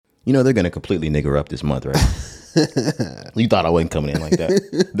You know they're gonna completely nigger up this month, right? You thought I wasn't coming in like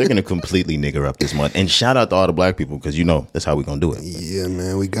that. They're gonna completely nigger up this month. And shout out to all the black people because you know that's how we gonna do it. Yeah,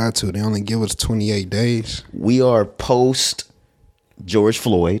 man, we got to. They only give us 28 days. We are post George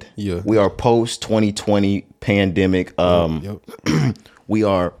Floyd. Yeah. We are post 2020 pandemic. We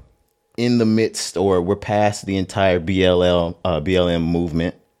are in the midst, or we're past the entire BLM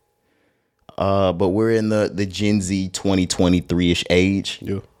movement. But we're in the Gen Z 2023-ish age.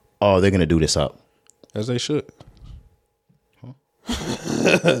 Yeah. Oh, they're gonna do this up. As they should.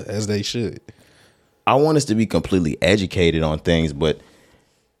 As they should. I want us to be completely educated on things, but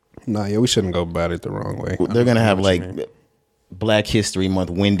Nah, yeah, we shouldn't go about it the wrong way. they're gonna have like Black History Month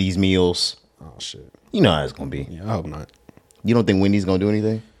Wendy's meals. Oh shit. You know how it's gonna be. Yeah, I hope not. You don't think Wendy's gonna do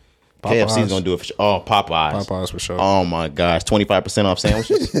anything? Popeyes. KFC's gonna do it for sure. Oh, Popeyes. Popeyes for sure. Oh my gosh, 25% off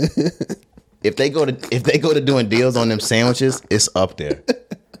sandwiches. If they go to doing deals on them sandwiches, it's up there.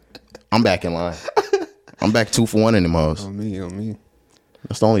 I'm back in line. I'm back 2 for 1 in them hoes. On me.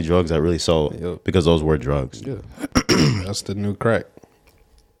 That's the only drugs I really sold Yep. because those were drugs. Yeah. That's the new crack.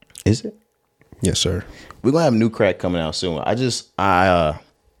 Is it? Yes, sir. We're gonna have new crack coming out soon.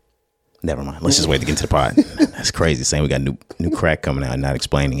 Never mind. Let's just wait to get into the pod. That's crazy saying we got new crack coming out and not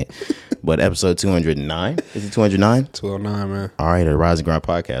explaining it. But episode 209, is it 209? 209, man. All right, the Rise and Grind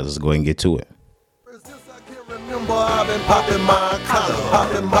podcast. Let's go ahead and get to it. Remember, I've been popping my collar,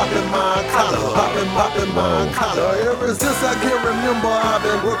 popping my collar. Ever since I can remember, I've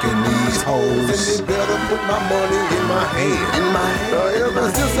been working these hoes, and they better put my money in my hand.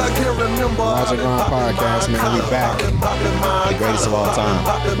 Ever since I can remember, Rise and Grind podcast, man. We back. The greatest of all time.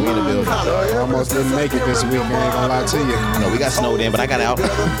 We in the building. Almost didn't make it this week, man. Ain't gonna lie to you. No, we got snowed in, but I got out.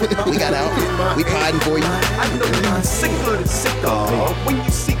 We got out. We potting for you. I know you're sicker than sicker when you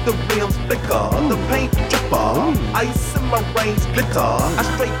see the rims flicker, the paint dripper, ice in my range glitter. I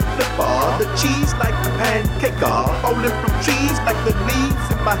straight flipper, the cheese like a pancaker, falling from trees like the leaves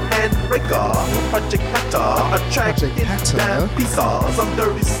in my handbreaker. Project Hatter, attracting down pieces. I'm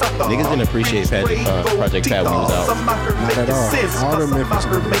dirty sucker. Niggas didn't appreciate Project Pat when he was out. Not at all. All the Memphis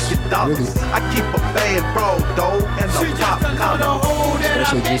niggas. Really. I keep a bad bro, though, and a pop collar.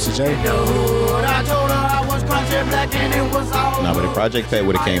 Especially Juicy J. No, but if Project Pat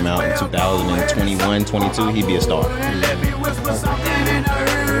would have came out in 2021, 22, he'd be a star.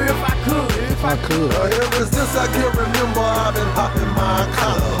 If I could. Ever since I can remember, I've been popping my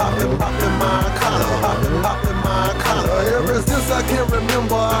collar, popping my collar. Ever since I can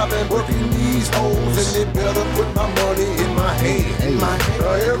remember, I've been working these hoes, and they better put my money in my hand.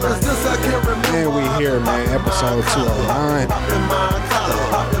 Ever since I can remember, And we here, man. Episode 209.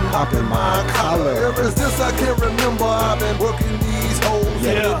 popping my collar. Ever since I can remember, I've been working these hoes, and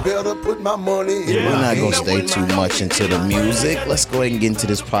they better put my money in We're my not hand. gonna stay too much into the music. Let's go ahead and get into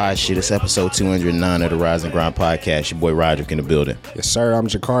this pod shit. It's episode 209 of the Rise and Grind podcast. Your boy Roderick in the building. Yes, sir. I'm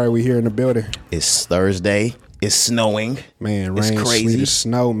Jakari. We here in the building. It's Thursday. It's snowing. Man, It's rain, crazy. sleet, or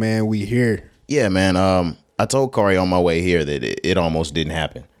snow, man. We here. Yeah, man. I told Corey on my way here that it almost didn't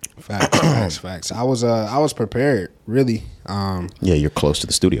happen. Facts. I was prepared, really. Yeah, you're close to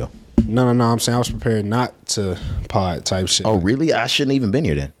the studio. No. I'm saying I was prepared not to pod type shit. Oh, really? I shouldn't even been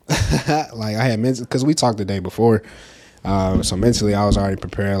here then. Like I had mental, because we talked the day before. So mentally, I was already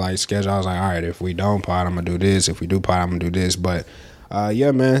prepared. Like schedule, I was like, all right, if we don't pod, I'm gonna do this. If we do pod, I'm gonna do this. But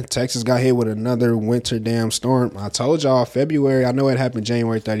yeah, man, Texas got hit with another winter damn storm. I told y'all February. I know it happened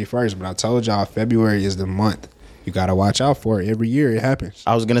January 31st, but I told y'all February is the month you gotta watch out for it. Every year it happens.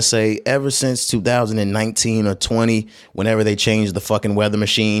 I was gonna say ever since 2019 or 20, whenever they changed the fucking weather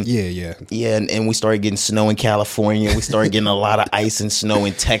machine. Yeah. Yeah, and we started getting snow in California. We started getting a lot of ice and snow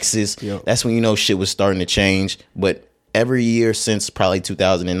in Texas. Yep. That's when you know shit was starting to change. But every year since probably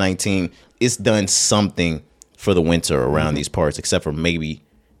 2019, it's done something for the winter around these parts, except for maybe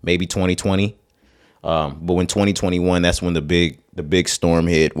 2020. But when 2021, that's when the big storm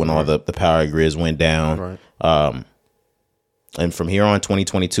hit, when all the power grids went down. Right. And from here on,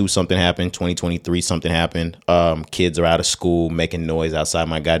 2022, something happened. 2023, something happened. Kids are out of school making noise outside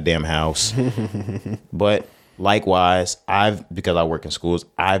my goddamn house. But likewise, because I work in schools,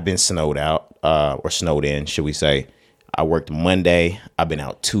 I've been snowed out, or snowed in, should we say. I worked Monday. I've been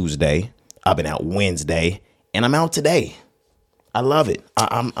out Tuesday. I've been out Wednesday, and I'm out today. I love it.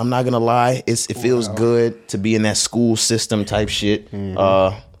 I'm not gonna lie. It feels good to be in that school system type shit.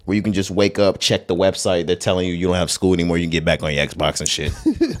 Where you can just wake up, check the website. They're telling you don't have school anymore. You can get back on your Xbox and shit.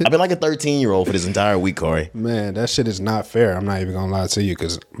 I've been like a 13-year-old for this entire week, Corey. Man, that shit is not fair. I'm not even gonna lie to you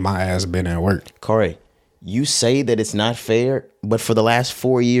because my ass been at work. Corey, you say that it's not fair, but for the last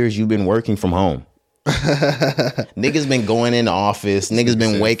 4 years, you've been working from home. Niggas been going in the office. Niggas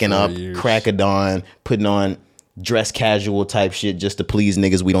been waking up, crack of dawn, putting on dress casual type shit just to please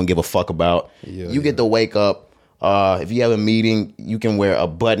niggas we don't give a fuck about. You get to wake up. If you have a meeting, you can wear a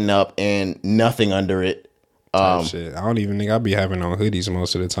button up and nothing under it. Shit. I don't even think I'll be having on hoodies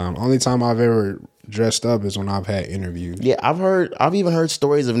most of the time. Only time I've ever dressed up is when I've had interviews. Yeah, I've even heard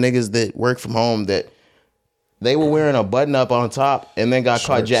stories of niggas that work from home that they were wearing a button up on top and then got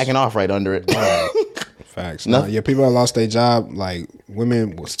caught jacking off right under it. Facts. Nah, yeah, people that lost their job, like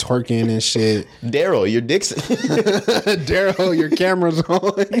women was twerking and shit. Daryl, your dick's Daryl, your camera's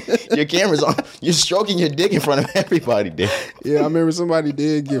on. Your camera's on. You're stroking your dick in front of everybody, dude. Yeah, I remember somebody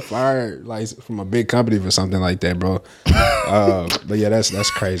did get fired like from a big company for something like that, bro. But yeah,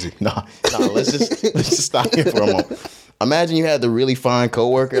 that's crazy. Nah, let's just stop here for a moment. Imagine you had the really fine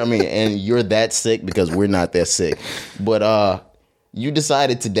coworker. I mean, and you're that sick because we're not that sick. But you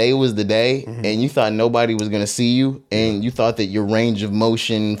decided today was the day, and you thought nobody was gonna see you, and you thought that your range of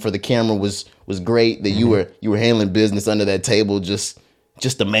motion for the camera was great. That you were handling business under that table just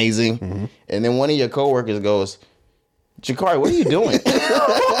amazing. And then one of your coworkers goes, "Jakari, what are you doing?"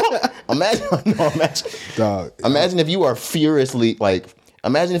 Imagine if you are furiously like.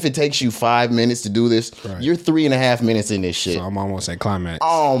 Imagine if it takes you 5 minutes to do this. Right. You're 3.5 minutes in this shit. So I'm almost at climax.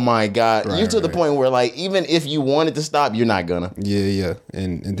 Oh my God. You're to the point where like even if you wanted to stop, you're not gonna. Yeah.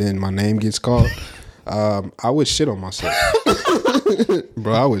 And then my name gets called. I would shit on myself.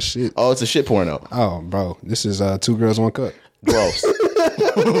 Bro, I would shit. Oh, it's a shit porno. Oh, bro. This is 2 girls, 1 cup. Gross.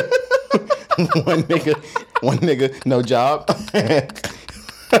 one nigga, no job.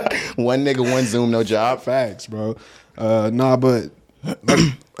 One nigga, one Zoom, no job. Facts, bro. Nah, but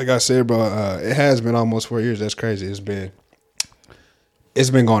like I said, bro, it has been almost 4 years. That's crazy. It's been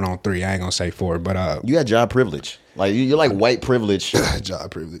going on 3. I ain't gonna say 4, but you got job privilege. Like you're like white privilege. Job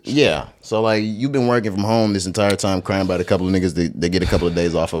privilege. Yeah. So like you've been working from home this entire time, crying about a couple of niggas that get a couple of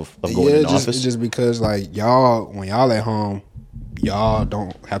days off of going in the office. Just because like when y'all at home, y'all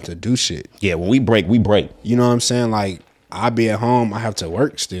don't have to do shit. Yeah. When we break, we break. You know what I'm saying? Like I be at home, I have to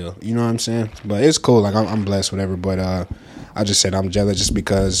work still. You know what I'm saying? But it's cool. Like I'm blessed, whatever. But I just said I'm jealous just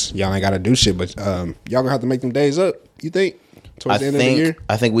because y'all ain't got to do shit. But y'all gonna have to make them days up. You think? Towards the end of the year?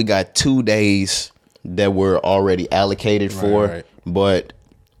 I think we got 2 days that were already allocated for. Right. But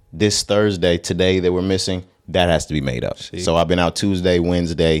this Thursday, today that we're missing, that has to be made up. So I've been out Tuesday,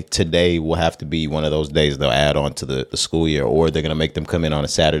 Wednesday. Today will have to be one of those days they'll add on to the school year, or they're gonna make them come in on a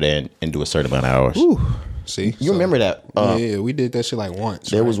Saturday and do a certain amount of hours. Ooh. See, you remember that? Yeah, we did that shit like once.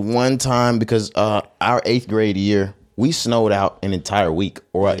 There was one time because our 8th grade year, we snowed out an entire week,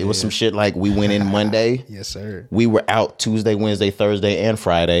 or it was some shit like we went in Monday. Yes, sir. We were out Tuesday, Wednesday, Thursday, and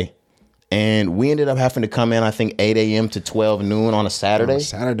Friday, and we ended up having to come in, I think, 8 a.m. to 12 noon on a Saturday.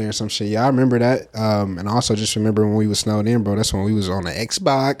 Saturday or some shit. Yeah, I remember that. And I also just remember when we was snowed in, bro. That's when we was on the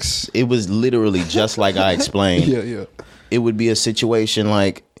Xbox. It was literally just like I explained. Yeah. It would be a situation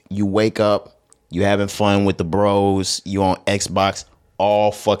like you wake up, you having fun with the bros, you on Xbox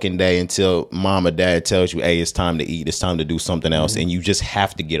all fucking day until mom or dad tells you, hey, it's time to eat, it's time to do something else, and you just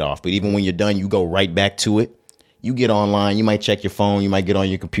have to get off. But even when you're done, you go right back to it. You get online, you might check your phone, you might get on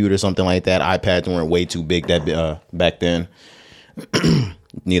your computer, something like that. iPads weren't way too big back then.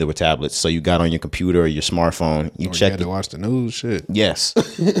 Neither were tablets. So you got on your computer or your smartphone. You checked to watch the news. Shit. Yes.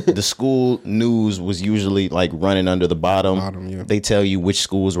 The school news was usually like running under the bottom. Yeah. They tell you which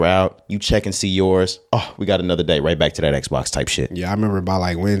schools were out. You check and see yours. Oh, we got another day. Right back to that Xbox type shit. Yeah, I remember by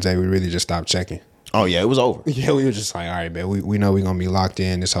like Wednesday, we really just stopped checking. Oh, yeah, it was over. Yeah, we were just like, all right, man, we know we're going to be locked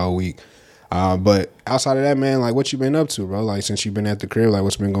in this whole week. But outside of that, man, like what you been up to, bro? Like since you've been at the crib, like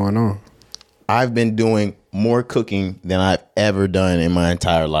what's been going on? I've been doing more cooking than I've ever done in my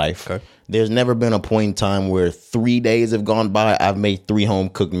entire life. Okay. There's never been a point in time where 3 days have gone by. I've made 3 home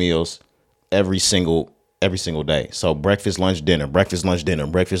cooked meals every single day. So breakfast, lunch, dinner, breakfast, lunch, dinner,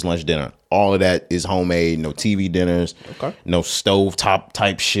 breakfast, lunch, dinner. All of that is homemade. No TV dinners. Okay. No stovetop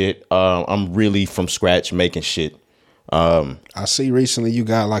type shit. I'm really from scratch making shit. I see recently you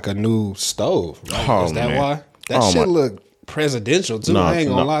got like a new stove. Right? Oh, is that man. why? That shit look presidential too. I ain't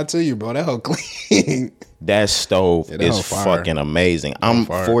gonna lie to you, bro. That whole clean. That stove is fucking amazing. I'm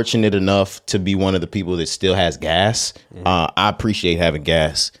fortunate enough to be one of the people that still has gas. I appreciate having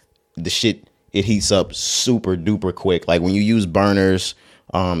gas. The shit, it heats up super duper quick. Like when you use burners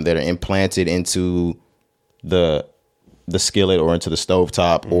that are implanted into the skillet or into the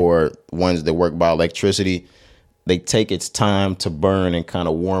stovetop or ones that work by electricity, they take its time to burn and kind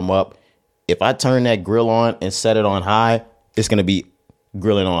of warm up. If I turn that grill on and set it on high, it's going to be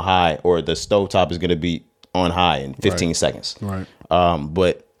grilling on high, or the stovetop is going to be on high in 15 seconds. Right.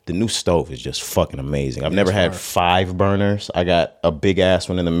 But the new stove is just fucking amazing. I've never had fire. 5 burners. I got a big ass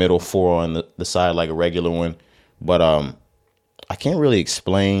one in the middle, 4 on the side like a regular one. But I can't really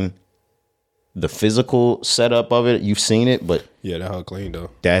explain the physical setup of it. You've seen it, but Yeah, that whole clean though.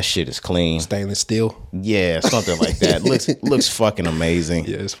 that shit is clean. Stainless steel. Yeah, something like that. Looks fucking amazing.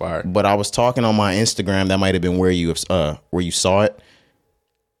 Yeah, it's fire. But I was talking on my Instagram. That might have been where you saw it.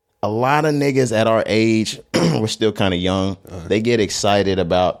 A lot of niggas at our age, we're still kind of young. They get excited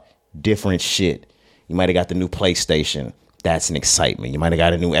about different shit. You might have got the new PlayStation. That's an excitement. You might have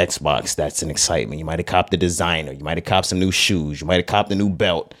got a new Xbox. That's an excitement. You might have copped the designer. You might have copped some new shoes. You might have copped the new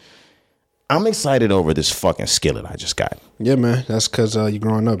belt. I'm excited over this fucking skillet I just got. Yeah, man. That's because you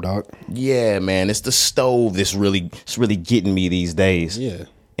growing up, dog. Yeah, man. It's the stove that's really getting me these days. Yeah.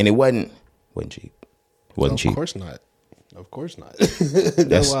 And it wasn't cheap. It wasn't cheap. Of course not. Of course not.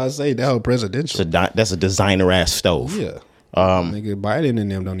 That's why I say that whole presidential. That's a designer ass stove. Yeah. Nigga, Biden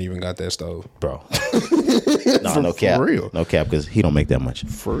and them don't even got that stove. Bro. No cap. For real. No cap, because he don't make that much.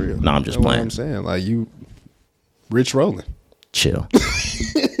 For real. No, I'm just That's what playing. I'm saying. Like, you rich rolling. Chill.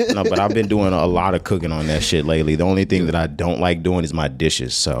 No, but I've been doing a lot of cooking on that shit lately. The only thing that I don't like doing is my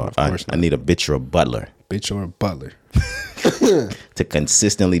dishes. So I need a bitch or a butler Bitch or a butler. to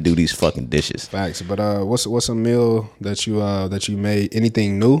consistently do these fucking dishes. Facts. But what's a meal that you made?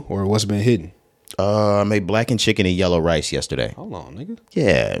 Anything new or what's been hidden? I made blackened chicken and yellow rice yesterday. Hold on, nigga.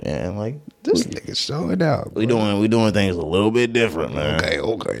 Yeah, man. Like This nigga show it out. we doing things a little bit different, man.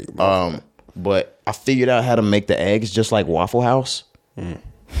 Okay. But I figured out how to make the eggs just like Waffle House. Oh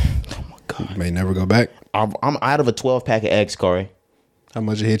my god. May never go back. I'm out of a 12 pack of eggs, Corey. How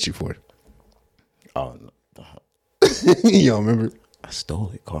much it hit you for? Oh, no. You don't remember? I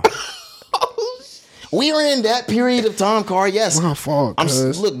stole it, Corey. We were in that period of time, Corey. Yes. My fault,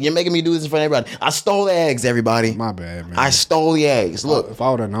 cuz. Look, you're making me do this in front of everybody. I stole the eggs, everybody. My bad, man. I stole the eggs. Look, If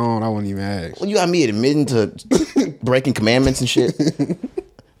I would have known, I wouldn't even ask. well, you got me admitting to breaking commandments and shit.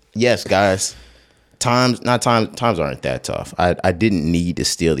 Yes, guys. Times aren't that tough. I didn't need to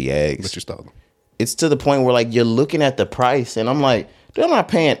steal the eggs. But you stole them. It's to the point where like you're looking at the price and I'm like, dude, I'm not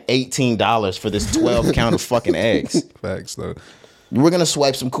paying $18 for this 12 count of fucking eggs. Facts, though. We're gonna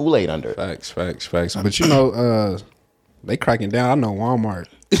swipe some Kool-Aid under it. Facts. But you know, they cracking down. I know Walmart.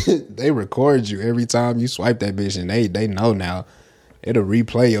 They record you every time you swipe that bitch, and they know now. It'll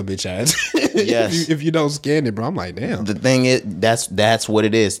replay your bitch ass. Yes. if you don't scan it, bro. I'm like, damn. The thing is, that's what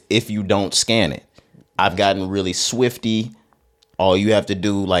it is. If you don't scan it, I've gotten really swifty. All you have to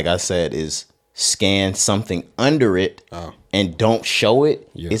do, like I said, is scan something under it and don't show it.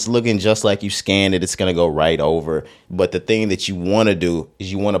 Yeah. It's looking just like you scanned it. It's gonna go right over. But the thing that you want to do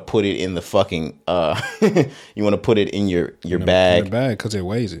is you want to put it in the fucking you want to put it in your bag. In the bag, because it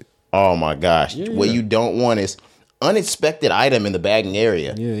weighs it. Oh my gosh. What you don't want is unexpected item in the bagging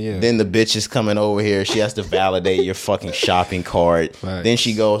area. Yeah. Then the bitch is coming over here. She has to validate your fucking shopping cart. Facts. Then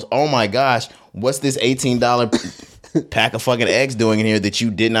she goes, oh my gosh, what's this $18 pack of fucking eggs doing in here that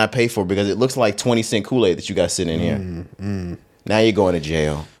you did not pay for? Because it looks like 20-cent Kool-Aid that you got sitting in here. Now you're going to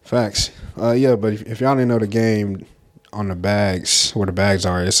jail. Facts. Yeah, but if y'all didn't know the game on the bags, where the bags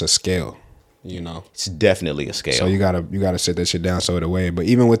are, it's a scale. You know. It's definitely a scale. So you gotta set that shit down so it away. But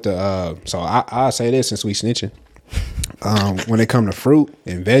even with the so I say this since we snitching. When it come to fruit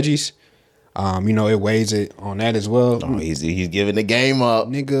and veggies, you know, it weighs it on that as well. Oh, he's giving the game up.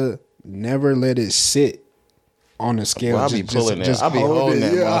 Nigga, never let it sit on the scale. Well, I be pulling that. I be hold holding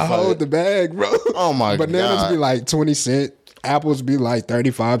it. that I motherfucker. hold the bag, bro. Oh my Bananas God. be like 20 cents. Apples be like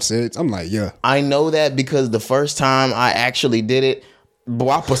 35 cents. I'm like, yeah. I know that because the first time I actually did it, boy,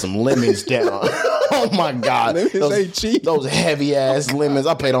 I put some lemons down. Oh my God. Lemons ain't cheap. Those heavy ass lemons.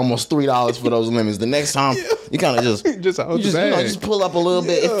 I paid almost $3 for those lemons. The next time, you kind of just hold the bag. just pull up a little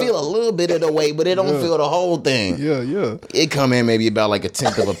bit. It feel a little bit of the weight, but it don't feel the whole thing. Yeah. It come in maybe about like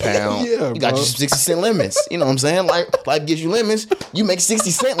 1/10 of a pound. Yeah, you got bro. your 60-cent lemons. You know what I'm saying? Like life gives you lemons. You make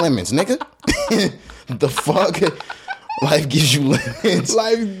 60-cent lemons, nigga. The fuck? Life gives you lemons.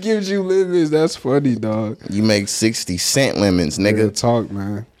 Life gives you lemons. That's funny, dog. You make 60-cent lemons, nigga. Real talk,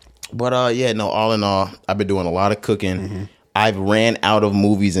 man. But yeah, no, all in all, I've been doing a lot of cooking. I've ran out of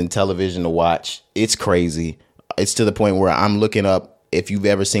movies and television to watch. It's crazy. It's to the point where I'm looking up, if you've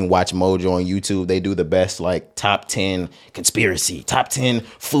ever seen Watch Mojo on YouTube, they do the best like top 10 conspiracy, top 10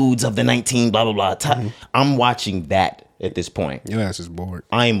 foods of the 19, blah, blah, blah. I'm watching that at this point. Your ass is bored.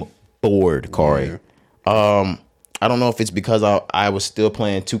 I'm bored, Corey. I don't know if it's because I was still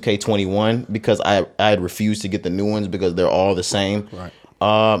playing 2K21 because I had refused to get the new ones because they're all the same. Right.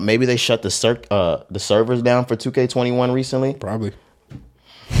 Maybe they shut the servers down for 2K21 recently. Probably.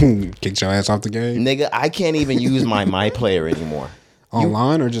 Kicked your ass off the game. Nigga, I can't even use my player anymore.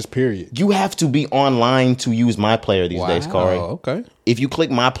 Online or just period? You have to be online to use My Player these days, Corey. Okay. If you click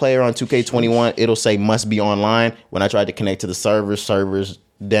My Player on 2K21, it'll say must be online. When I tried to connect to the servers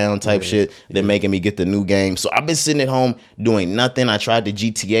down type shit, they're making me get the new game. So I've been sitting at home doing nothing. I tried to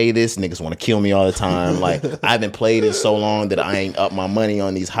GTA this. Niggas want to kill me all the time. Like, I haven't played it so long that I ain't up my money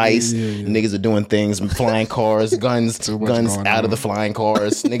on these heists. Niggas are doing things, flying cars, guns out of the flying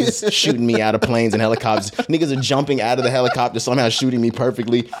cars. Niggas shooting me out of planes and helicopters. Niggas are jumping out of the helicopter, somehow shooting me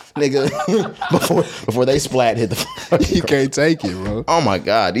perfectly. Nigga, before they splat hit the You can't take it, bro. Oh my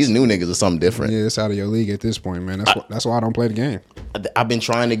God, these new niggas are something different. Yeah, it's out of your league at this point, man. That's why I don't play the game. I've been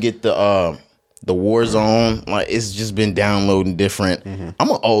trying to get the Warzone. Like, it's just been downloading different. I'm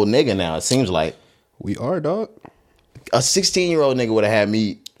an old nigga now, it seems like. We are, dog. A 16-year-old nigga would have had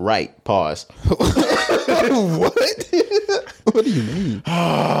me right. Pause. What? What do you mean?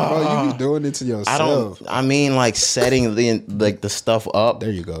 Bro, you be doing it to yourself. I mean, like, setting the stuff up.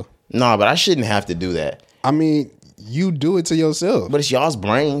 There you go. Nah, but I shouldn't have to do that. I mean, you do it to yourself. But it's y'all's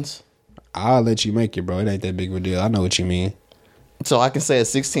brains. I'll let you make it, bro. It ain't that big of a deal. I know what you mean. So I can say a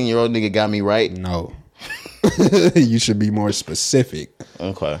 16-year-old nigga got me right? No. You should be more specific.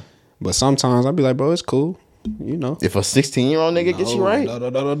 Okay. But sometimes I'll be like, bro, it's cool. You know. If a 16-year-old nigga gets you right?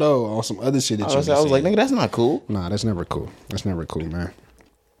 No. On some other shit that I was like, nigga, that's not cool. Nah, that's never cool. That's never cool, man.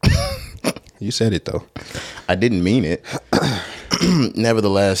 You said it, though. I didn't mean it.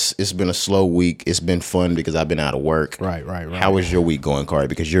 Nevertheless, it's been a slow week. It's been fun because I've been out of work. Right. How is your week going, Corey?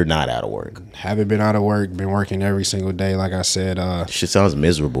 Because you're not out of work. Haven't been out of work. Been working every single day, like I said. Shit sounds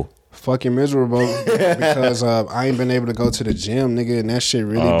miserable. Fucking miserable because I ain't been able to go to the gym, nigga, and that shit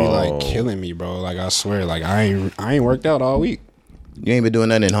really be like killing me, bro. Like, I swear, like I ain't worked out all week. You ain't been doing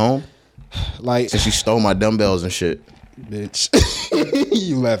nothing at home? Like, since you stole my dumbbells and shit. Bitch.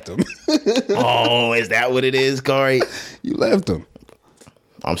 You left them. Oh, is that what it is, Corey? You left them.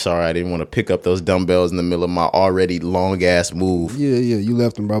 I'm sorry, I didn't want to pick up those dumbbells in the middle of my already long ass move. Yeah, you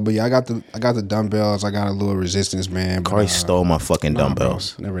left them, bro. But yeah, I got the dumbbells. I got a little resistance, man. Corey stole my fucking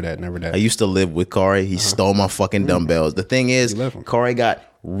dumbbells. Bro, never that. I used to live with Corey. He stole my fucking dumbbells. The thing is, Corey got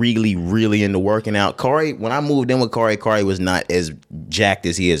really, really into working out. Corey, when I moved in with Corey was not as jacked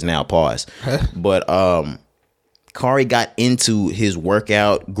as he is now. Pause. But Corey got into his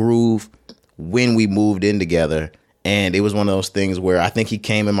workout groove when we moved in together. And it was one of those things where I think he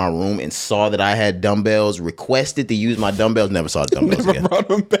came in my room and saw that I had dumbbells, requested to use my dumbbells, never saw the dumbbells again. Brought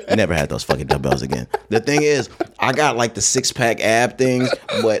them back. Never had those fucking dumbbells again. The thing is, I got like the 6-pack ab things,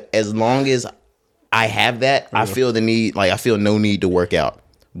 but as long as I have that, I feel the need, like I feel no need to work out.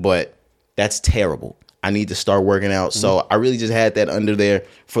 But that's terrible. I need to start working out. So I really just had that under there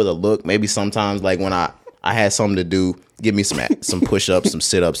for the look. Maybe sometimes like when I had something to do, give me some push-ups, some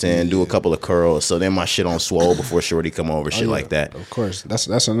sit-ups, and do a couple of curls. So then my shit on swole before Shorty come over, shit like that. Of course.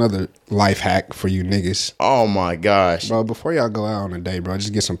 That's another life hack for you niggas. Oh my gosh. Bro, before y'all go out on a day, bro,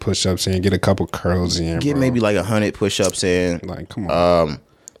 just get some push-ups in, get a couple curls in, Get maybe like 100 push-ups in. Like, come on.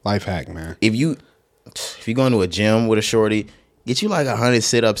 Life hack, man. If you go into a gym with a shorty, get you like 100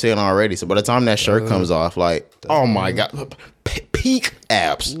 sit-ups in already. So by the time that shirt comes off, like, oh my God. Peak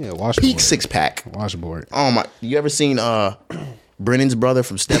abs. Yeah, washboard. Peak 6-pack. Washboard. Oh my! You ever seen Brennan's brother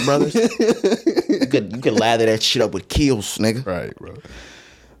from Step Brothers? you could lather that shit up with Kiehl's, nigga. Right,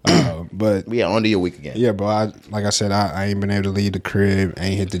 bro. But yeah, on to your week again. Yeah, bro. Like I said, I ain't been able to leave the crib.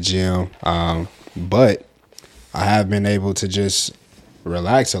 Ain't hit the gym. But I have been able to just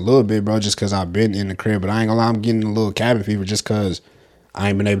relax a little bit, bro. Just because I've been in the crib. But I ain't gonna lie, I'm getting a little cabin fever just because I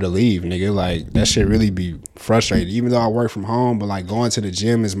ain't been able to leave, nigga. Like, that shit really be frustrating. Even though I work from home, but like going to the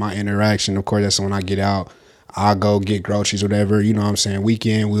gym is my interaction. Of course, that's when I get out. I'll go get groceries, whatever. You know what I'm saying?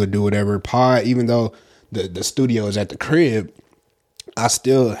 Weekend, we'll do whatever. Pod, even though the studio is at the crib, I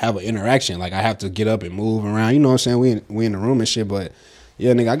still have an interaction. Like, I have to get up and move around. You know what I'm saying? We in the room and shit, but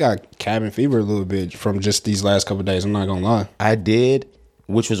yeah, nigga, I got cabin fever a little bit from just these last couple of days. I'm not gonna lie. I did,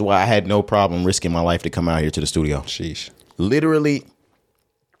 which was why I had no problem risking my life to come out here to the studio. Sheesh. Literally,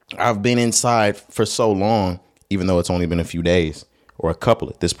 I've been inside for so long, even though it's only been a few days or a couple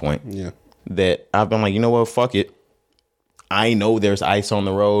at this point. Yeah. That I've been like, you know what? Fuck it. I know there's ice on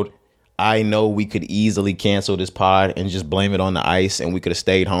the road. I know we could easily cancel this pod and just blame it on the ice and we could have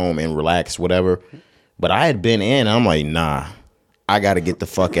stayed home and relaxed, whatever. But I had been in. I'm like, nah, I got to get the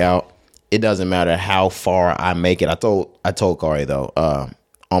fuck out. It doesn't matter how far I make it. I told Corey, though,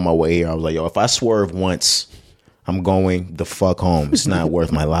 on my way here, I was like, yo, if I swerve once, I'm going the fuck home. It's not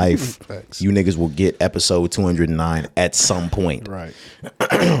worth my life. Thanks. You niggas will get episode 209 at some point. Right.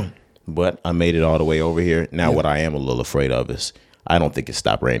 But I made it all the way over here. Now, what I am a little afraid of is I don't think it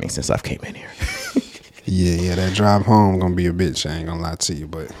stopped raining since I've came in here. Yeah, that drive home gonna be a bitch. I ain't gonna lie to you,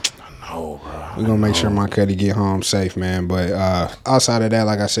 but No, bro. we're gonna make sure my Cuddy get home safe, man. But outside of that,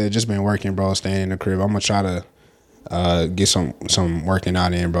 like I said, just been working, bro, staying in the crib. I'm gonna try to get some working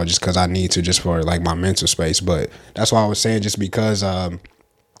out in, bro, just because I need to, just for like my mental space. But that's why I was saying, just because I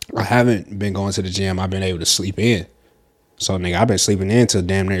haven't been going to the gym, I've been able to sleep in. So nigga, I've been sleeping in till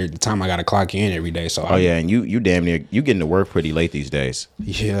damn near the time I gotta clock in every day. So Yeah, and you damn near you getting to work pretty late these days.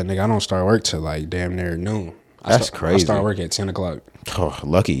 yeah, nigga, I don't start work till like damn near noon. That's I crazy. start work at 10 o'clock. Oh,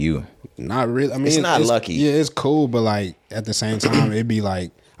 lucky you. Not really. I mean, It's not lucky. Yeah, it's cool, but like at the same time, it'd be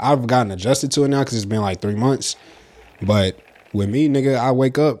like I've gotten adjusted to it now because it's been like 3 months. But with me, nigga, I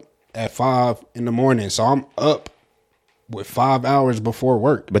wake up at 5 in the morning, so I'm up with 5 hours before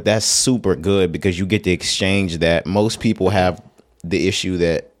work. But that's super good because you get to exchange that. Most people have the issue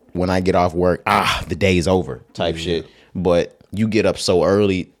that when I get off work, the day's over type shit. But you get up so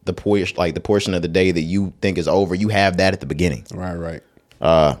early, the portion of the day that you think is over, you have that at the beginning. Right.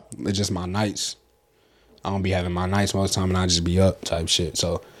 It's just my nights. I don't be having my nights most of the time, and I just be up type shit.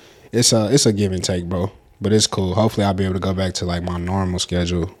 So it's a give and take, bro. But it's cool. Hopefully, I'll be able to go back to like my normal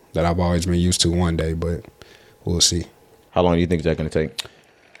schedule that I've always been used to one day. But we'll see. How long do you think that's going to take?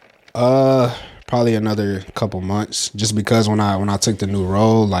 Probably another couple months. Just because when I took the new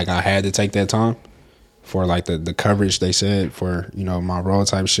role, like I had to take that time for like the coverage they said for, you know, my role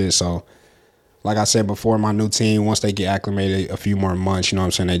type shit. So like I said before, my new team, once they get acclimated a few more months, you know what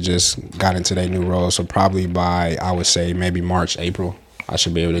I'm saying, they just got into their new role. So probably by, I would say, maybe March, April, I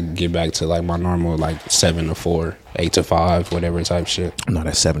should be able to get back to like my normal like 7 to 4, 8 to 5, whatever type shit. No,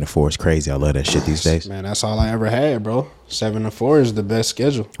 that 7 to 4 is crazy. I love that shit these days. Man, that's all I ever had, bro. 7 to 4 is the best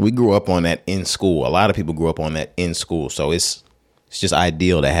schedule. We grew up on that in school. A lot of people grew up on that in school. So it's just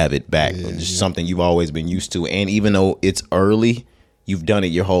ideal to have it back. Just something you've always been used to. And even though it's early, you've done it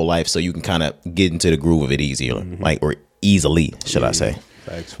your whole life, so you can kind of get into the groove of it easier, or easily, should I say.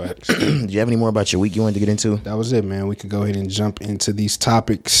 Facts. Do you have any more about your week you wanted to get into? That was it, man. We could go ahead and jump into these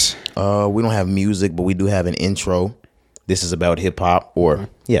topics. We don't have music, but we do have an intro. This is about hip hop,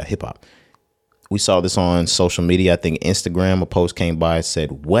 hip hop. We saw this on social media. I think Instagram, a post came by and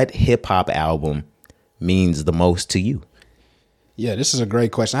said, "What hip hop album means the most to you?" Yeah, this is a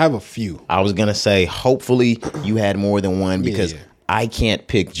great question. I have a few. I was gonna say, hopefully you had more than one because I can't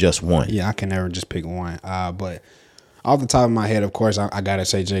pick just one. Yeah, I can never just pick one. But off the top of my head, of course, I gotta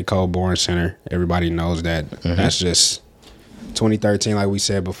say J. Cole, Born Center. Everybody knows that. That's just 2013, like we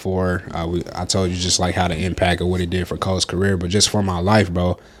said before. I told you just like how the impact of what it did for Cole's career, but just for my life,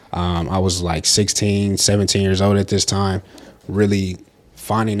 bro. I was like 16, 17 years old at this time, really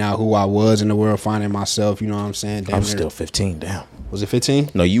finding out who I was in the world, finding myself. You know what I'm saying? I'm still 15. Damn. Was it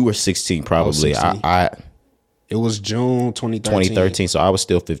 15? No, you were 16 probably. 16. It was June 2013. So I was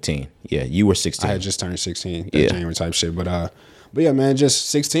still 15. Yeah, you were 16. I had just turned 16 that January type shit. But yeah, man, just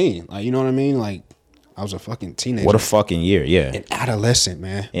 16. Like, you know what I mean? Like, I was a fucking teenager. What a fucking year, yeah. An adolescent,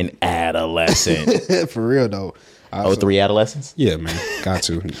 man. An adolescent. For real, though. 03 adolescents? Yeah, man. Got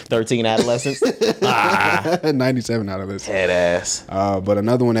to. 13 adolescents? 97 adolescents. Head ass. But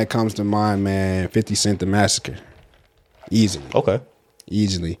another one that comes to mind, man, 50 Cent The Massacre. Easily. Okay.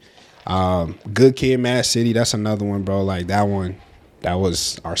 Easily. Good Kid, Mad City. That's another one, bro. Like that one, that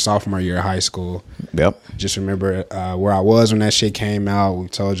was our sophomore year of high school. Yep. Just remember where I was when that shit came out. We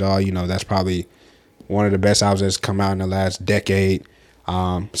told y'all, you know, that's probably one of the best albums that's come out in the last decade.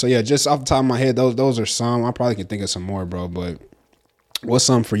 So yeah, just off the top of my head, those are some. I probably can think of some more, bro. But what's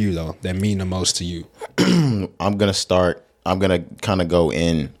some for you though that mean the most to you? I'm gonna kind of go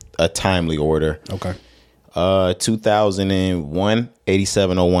in a timely order. Okay. 2001,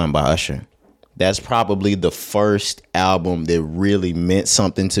 8701 by Usher. That's probably the first album that really meant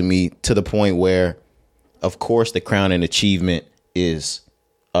something to me, to the point where, of course, the crowning achievement is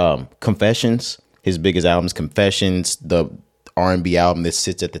Confessions. His biggest album is Confessions, the R&B album that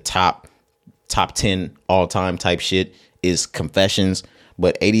sits at the top 10 all-time type shit is Confessions.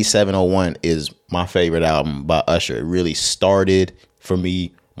 But 8701 is my favorite album by Usher. It really started, for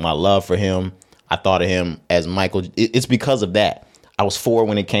me, my love for him. I thought of him as Michael. It's because of that. I was 4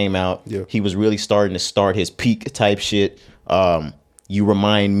 when it came out. Yeah. He was really starting to start his peak type shit. You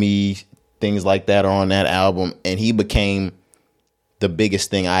Remind Me, things like that are on that album. And he became the biggest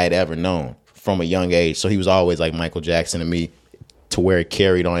thing I had ever known from a young age. So he was always like Michael Jackson to me, to where it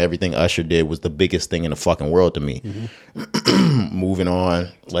carried on. Everything Usher did was the biggest thing in the fucking world to me. Mm-hmm. Moving on.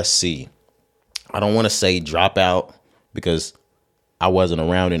 Let's see. I don't want to say Dropout because I wasn't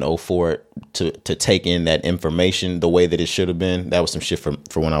around in 04 to take in that information the way that it should have been. That was some shit for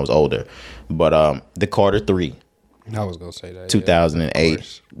when I was older. But the Carter 3. I was gonna say that.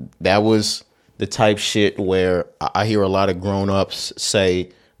 2008. That was the type shit where I hear a lot of grown-ups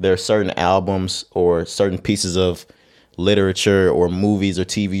say there are certain albums or certain pieces of literature or movies or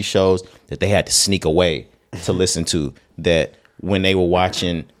TV shows that they had to sneak away to listen to, that when they were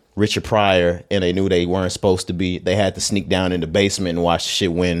watching Richard Pryor and they knew they weren't supposed to be, they had to sneak down in the basement and watch the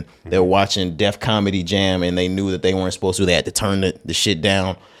shit. When they were watching Def Comedy Jam and they knew that they weren't supposed to, they had to turn the shit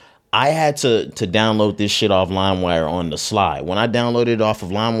down. I had to download this shit off LimeWire on the slide. When I downloaded it off of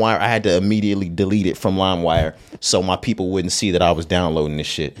LimeWire, I had to immediately delete it from LimeWire so my people wouldn't see that I was downloading this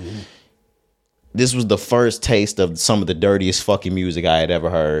shit. Mm-hmm. This was the first taste of some of the dirtiest fucking music I had ever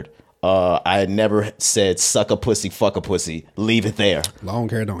heard. I had never said suck a pussy, fuck a pussy, leave it there. Long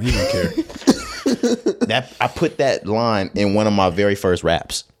hair don't even care. I put that line in one of my very first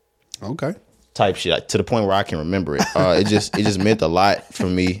raps. Okay. Type shit, to the point where I can remember it. It just meant a lot for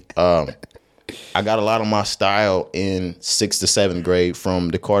me. I got a lot of my style in 6th to 7th grade from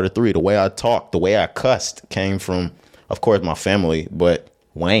the Carter 3. The way I talked, the way I cussed came from, of course, my family, but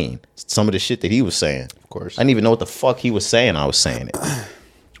Wayne. Some of the shit that he was saying. Of course. I didn't even know what the fuck he was saying. I was saying it.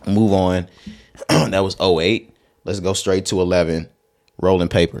 Move on. That was 08. Let's go straight to 11. Rolling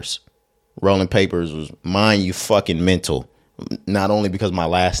Papers. Rolling Papers was mind you fucking mental. Not only because my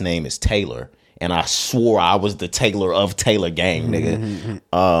last name is Taylor, and I swore I was the Taylor of Taylor Gang,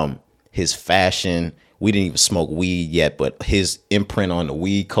 nigga. His fashion, we didn't even smoke weed yet, but his imprint on the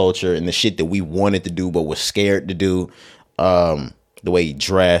weed culture and the shit that we wanted to do but was scared to do. The way he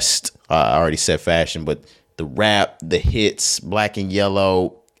dressed, I already said fashion, but the rap, the hits, Black and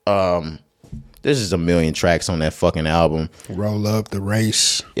Yellow. There's just a million tracks on that fucking album. Roll Up, The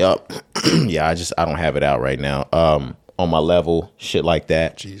Race. Yep. Yeah, I don't have it out right now. On My Level, shit like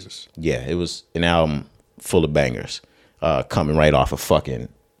that. Jesus. Yeah, it was an album full of bangers. Coming right off of fucking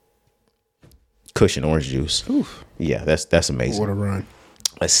Cushion Orange Juice. Oof. Yeah, that's amazing. What a run.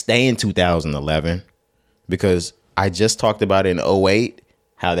 Let's stay in 2011 because I just talked about it in 08,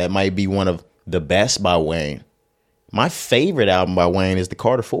 how that might be one of the best by Wayne. My favorite album by Wayne is the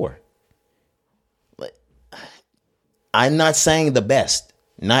Carter 4. I'm not saying the best,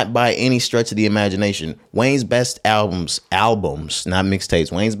 not by any stretch of the imagination. Wayne's best albums, not mixtapes.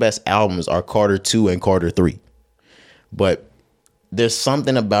 Wayne's best albums are Carter 2 and Carter 3. But there's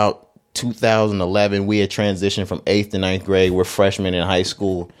something about 2011. We had transitioned from 8th to 9th grade. We're freshmen in high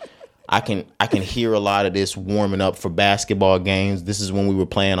school. I can hear a lot of this warming up for basketball games. This is when we were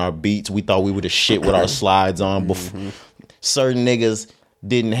playing our beats. We thought we were the shit with our slides on. Before, certain niggas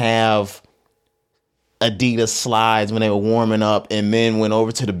didn't have Adidas slides when they were warming up, and men went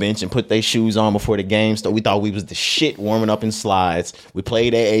over to the bench and put their shoes on before the game started. We thought we was the shit warming up in slides. We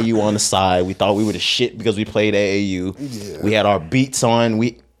played AAU on the side. We thought we were the shit because we played AAU. Yeah. We had our beats on.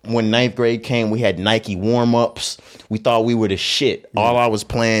 When 9th grade came, we had Nike warm-ups. We thought we were the shit. Yeah. All I was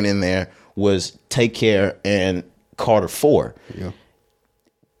playing in there was Take Care and Carter 4. Yeah.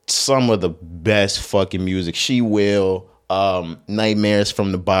 Some of the best fucking music. She Will, Nightmares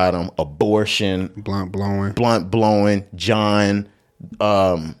from the Bottom, Abortion, Blunt Blowing, John,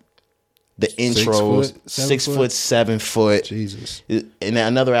 the intros, 6 foot, 7 foot. Jesus. And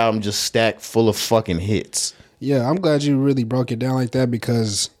another album just stacked full of fucking hits. Yeah, I'm glad you really broke it down like that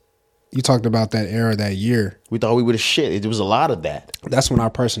because you talked about that era, that year. We thought we were the shit. There was a lot of that. That's when our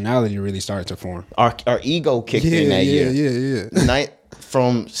personality really started to form. Our ego kicked in that year. Yeah.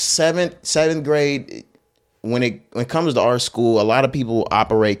 From seventh grade, when it comes to our school, a lot of people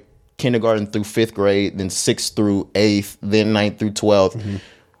operate kindergarten through 5th grade, then 6th through 8th, then 9th through 12th. Mm-hmm.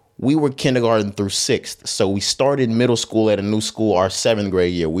 We were kindergarten through 6th, so we started middle school at a new school our 7th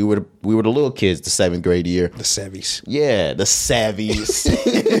grade year. We were the little kids the 7th grade year. The Savvies. Yeah, the Savvies.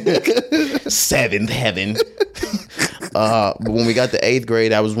 7th heaven. But when we got to 8th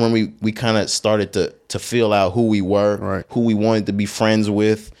grade, that was when we kind of started to feel out who we were, right, who we wanted to be friends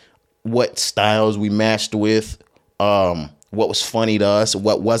with, what styles we matched with, what was funny to us,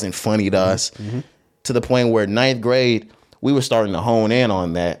 what wasn't funny to us, to the point where 9th grade, we were starting to hone in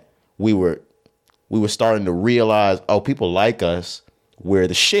on that. We were starting to realize, oh, people like us. We're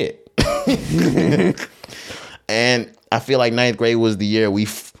the shit. And I feel like 9th grade was the year we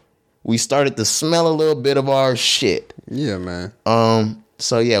started to smell a little bit of our shit. Yeah, man.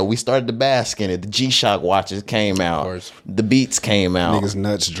 So yeah, we started to bask in it. The G-Shock watches came out. The Beats came out. Niggas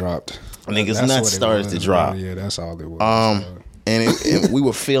nuts dropped. Niggas nuts started to drop. Yeah, that's all it was. And we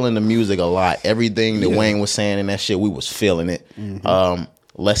were feeling the music a lot. Everything that Wayne was saying in that shit, we was feeling it.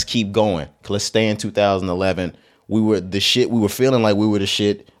 Let's keep going. Let's stay in 2011. We were the shit. We were feeling like we were the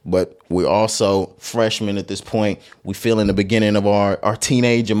shit, but we're also freshmen at this point. We feeling the beginning of our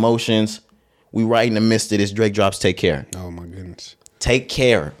teenage emotions. We right in the midst of this. Drake drops Take Care. Oh my goodness. Take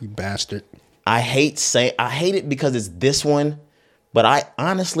Care. You bastard. I hate it because it's this one, but I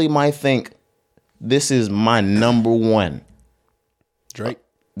honestly might think this is my number one. Drake.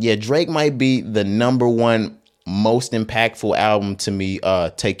 Yeah, Drake might be the number one most impactful album to me.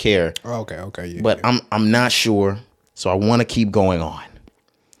 Take Care. Oh, okay, yeah. But I'm not sure, so I want to keep going on.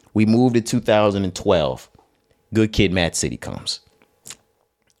 We moved to 2012. Good Kid, Mad City comes.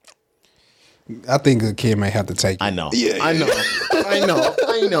 I think Good Kid may have to take it. I know. Yeah. I know.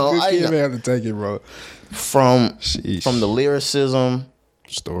 Good Kid may have to take it, bro. From Sheesh. the lyricism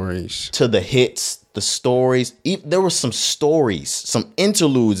Stories. to the hits, the stories. There were some stories, some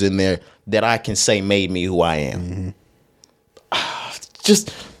interludes in there that I can say made me who I am.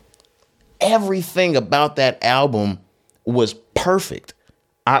 Just everything about that album was perfect.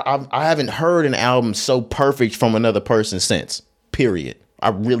 I haven't heard an album so perfect from another person since. Period. I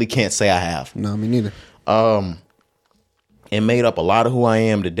really can't say I have. No, me neither. It made up a lot of who I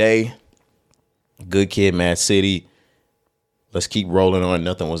am today. Good Kid, Mad City. Let's keep rolling on.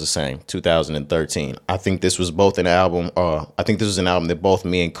 Nothing Was the Same. 2013. I think this was both an album. I think this was an album that both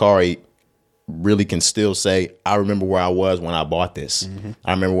me and Kari really can still say, I remember where I was when I bought this.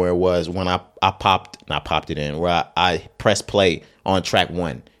 I remember where it was when I popped it in, where I pressed play on track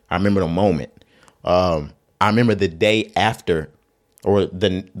 1. I remember the moment. I remember the day after, or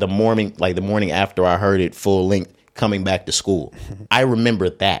the morning after I heard it full length coming back to school. I remember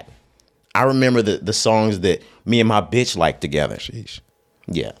that. I remember the songs that me and my bitch liked together. Sheesh.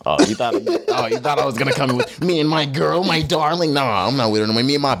 Yeah. You thought I was gonna come in with me and my girl, my darling? No, I'm not with her no more.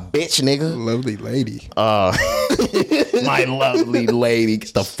 Me and my bitch, nigga. Lovely lady. My lovely lady.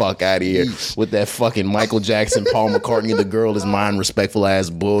 Get the fuck out of here with that fucking Michael Jackson, Paul McCartney, the girl is mine, respectful ass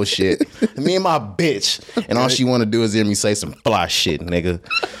bullshit. Me and my bitch. And all she want to do is hear me say some fly shit, nigga.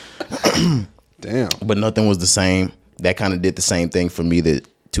 Damn. But Nothing Was the Same. That kind of did the same thing for me that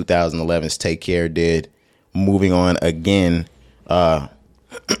 2011's Take Care did. Moving on again.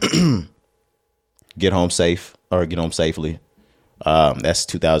 Get Home Safely. That's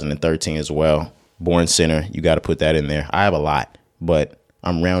 2013 as well. Born Sinner, you got to put that in there. I have a lot, but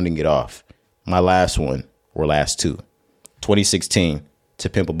I'm rounding it off. My last one, or last two. 2016, To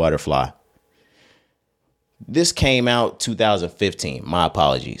Pimp a Butterfly. This came out 2015. My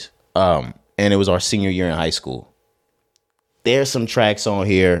apologies. And it was our senior year in high school. There's some tracks on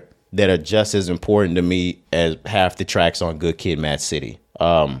here that are just as important to me as half the tracks on Good Kid, Mad City.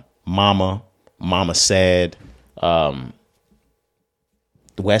 Mama Sad,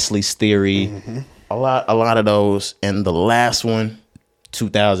 Wesley's Theory, a lot of those. And the last one,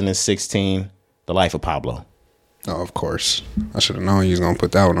 2016, The Life of Pablo. Oh, of course. I should have known you was gonna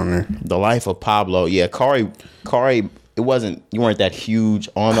put that one on there. The Life of Pablo. Yeah, Kari, you weren't that huge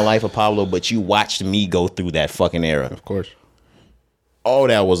on The Life of Pablo, but you watched me go through that fucking era. Of course. Oh,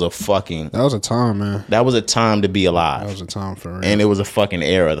 that was a time, man. That was a time to be alive. That was a time for real. And it was a fucking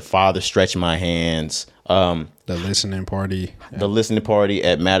era. The Father Stretched My Hands. The listening party. The listening party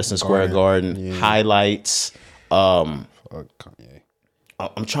at Madison Square Garden. Yeah. Highlights. Fuck Kanye.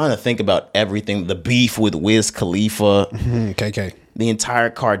 I'm trying to think about everything. The beef with Wiz Khalifa. KK. The entire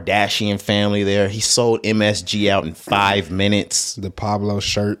Kardashian family there. He sold MSG out in 5 minutes. The Pablo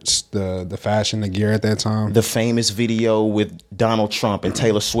shirts, the fashion, the gear at that time. The famous video with Donald Trump and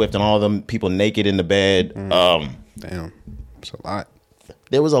Taylor Swift and all them people naked in the bed. Damn. It's a lot.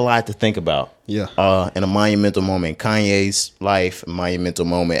 There was a lot to think about. Yeah. And a monumental moment in Kanye's life, a monumental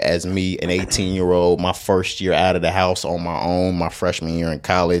moment as me, an 18-year-old, my first year out of the house on my own, my freshman year in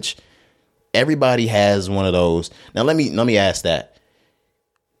college. Everybody has one of those. Now let me ask that.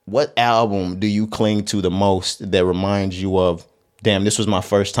 What album do you cling to the most that reminds you of, damn, this was my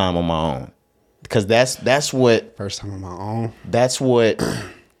first time on my own? Because that's what first time on my own. That's what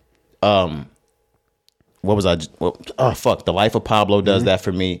what was I? The Life of Pablo does that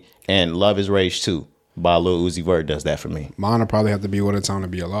for me, and Love Is Rage 2 by Lil Uzi Vert does that for me. Mine will probably have to be What a Time to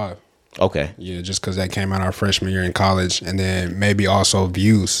Be Alive. Okay. Yeah, just because that came out our freshman year in college, and then maybe also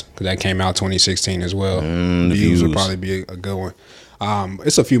Views, because that came out 2016 as well. Views would probably be a good one.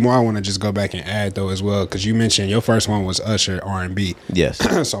 It's a few more I want to just go back and add though as well, because you mentioned your first one was Usher R&B.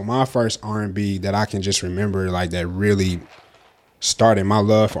 Yes. So my first R&B that I can just remember, like that really started my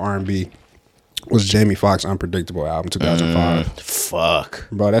love for R&B, was Jamie Foxx Unpredictable album, 2005. Fuck.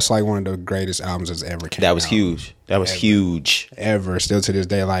 Bro, that's like one of the greatest albums that's ever came out. That was huge. That was huge. Ever. Still to this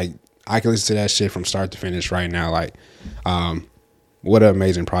day, like I can listen to that shit from start to finish right now. Like, what an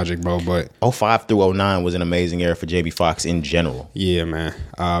amazing project, bro. But 05 through 09 was an amazing era for Jamie Foxx in general. Yeah, man.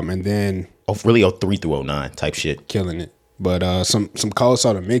 And then really 03 through 09 type shit. Killing it. But some Cold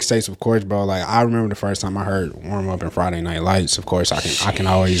Soda mixtapes, of course, bro. Like I remember the first time I heard Warm Up and Friday Night Lights. Of course, I can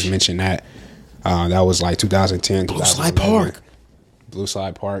always mention that. That was like 2010. Blue Slide Park. Blue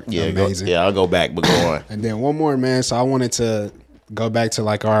Slide Park. Yeah, amazing. I'll go back, but go on. And then one more, man. So I wanted to go back to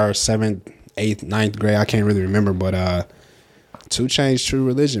like our 7th, 8th, 9th grade. I can't really remember, but 2 Chainz True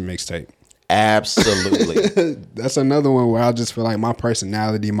Religion mixtape. Absolutely. That's another one where I just feel like my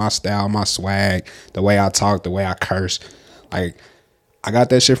personality, my style, my swag, the way I talk, the way I curse, like I got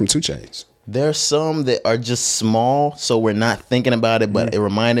that shit from 2 Chainz. There's some that are just small, so we're not thinking about it, but it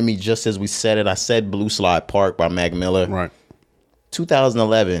reminded me just as we said it. I said Blue Slide Park by Mac Miller. Right.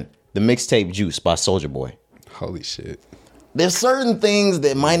 2011, the mixtape Juice by Soulja Boy. Holy shit. There's certain things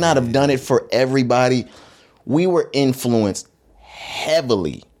that might not have done it for everybody. We were influenced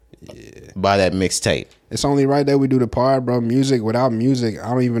heavily by that mixtape. It's only right that we do the pod, bro. Music, without music, I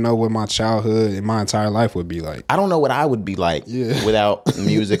don't even know what my childhood and my entire life would be like. I don't know what I would be like without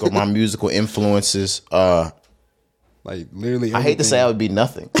music or my musical influences. Like literally, I hate to say I would be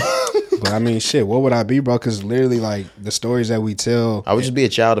nothing. but I mean, shit, what would I be, bro? Because literally, like the stories that we tell, I would just be a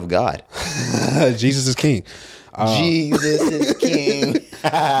child of God. Jesus is king. Jesus is king.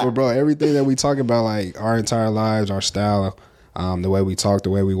 But bro, everything that we talk about, like our entire lives, our style, the way we talk, the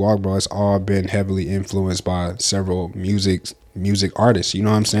way we walk, bro, it's all been heavily influenced by several music artists. You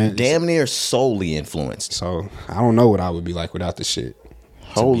know what I'm saying? Damn near solely influenced. So I don't know what I would be like without the shit.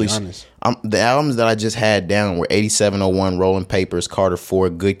 Holy shit. The albums that I just had down were 8701, Rolling Papers, Carter 4,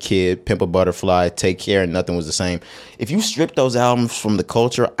 Good Kid, Pimp a Butterfly, Take Care, and Nothing Was the Same. If you strip those albums from the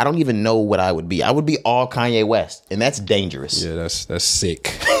culture, I don't even know what I would be. I would be all Kanye West, and that's dangerous. Yeah, that's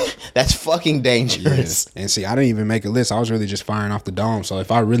sick. That's fucking dangerous. Yeah. And see, I didn't even make a list. I was really just firing off the dome. So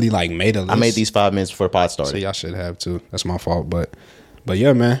if I really like made a list, I made these 5 minutes before the pod started. See, I should have too. That's my fault. But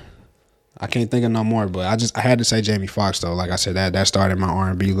yeah, man. I can't think of no more, but I had to say Jamie Foxx though. Like I said, that started my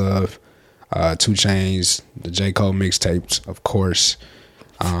R&B love. 2 Chainz, the J. Cole mixtapes, of course.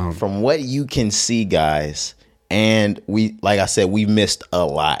 From what you can see, guys, and we, like I said, we missed a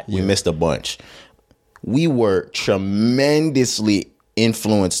lot. We missed a bunch. We were tremendously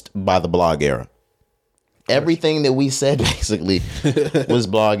influenced by the blog era. Everything that we said basically was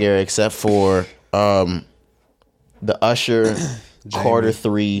blog era, except for the Usher. Carter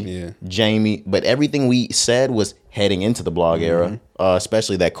 3, Jamie, but everything we said was heading into the blog era,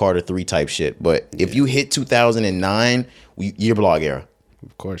 especially that Carter 3 type shit. But if you hit 2009, you're blog era.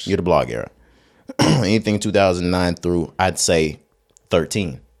 Of course. You're the blog era. Anything 2009 through, I'd say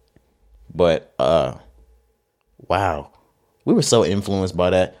 13. But, wow. We were so influenced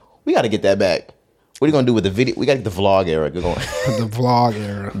by that. We got to get that back. What are you going to do with the video? We got to get the vlog era going. The vlog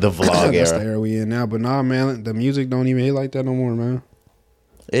era. The vlog That's era. the era we in now. But nah, man, the music don't even hit like that no more, man.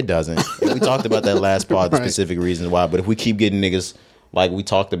 It doesn't. We talked about that last pod, the specific reasons why. But if we keep getting niggas like we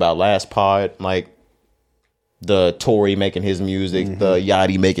talked about last pod, like the Tory making his music, the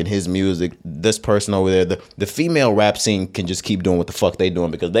Yachty making his music, this person over there, the female rap scene can just keep doing what the fuck they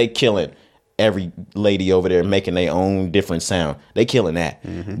doing because they killing every lady over there making their own different sound. They killing that.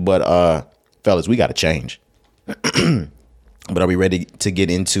 But fellas, we got to change. But are we ready to get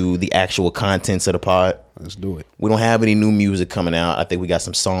into the actual contents of the pod? Let's do it. We don't have any new music coming out. I think we got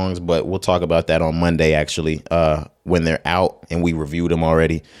some songs, but we'll talk about that on Monday, actually, when they're out and we reviewed them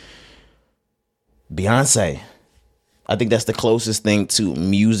already. Beyonce. I think that's the closest thing to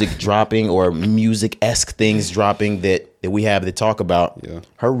music dropping or music-esque things dropping that we have to talk about. Yeah.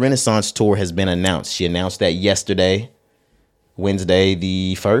 Her Renaissance tour has been announced. She announced that yesterday. Wednesday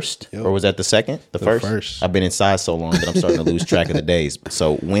the 1st, or was that the 2nd? The first. I've been inside so long that I'm starting to lose track of the days.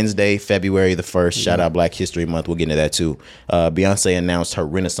 So Wednesday, February the 1st. Shout out Black History Month. We'll get into that too. Beyonce announced her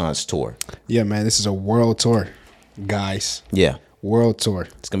Renaissance tour. Yeah, man, this is a world tour, guys. Yeah, world tour.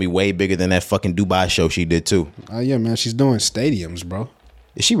 It's gonna be way bigger than that fucking Dubai show she did too. Yeah, man, she's doing stadiums, bro.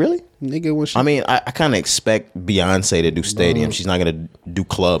 Is she really? Nigga, when she, I mean, I kind of expect Beyonce to do stadiums. She's not gonna do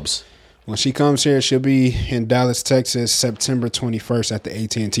clubs. When she comes here, she'll be in Dallas, Texas, September 21st at the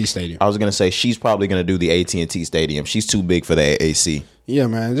AT&T Stadium. I was gonna say she's probably gonna do the AT&T Stadium. She's too big for the AAC. Yeah,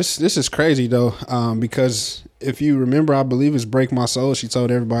 man, this is crazy though, because if you remember, I believe it's Break My Soul. She told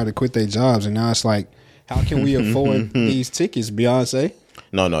everybody to quit their jobs, and now it's like, how can we afford these tickets, Beyonce?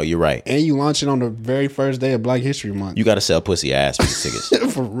 No, you're right. And you launch it on the very first day of Black History Month. You got to sell pussy ass for these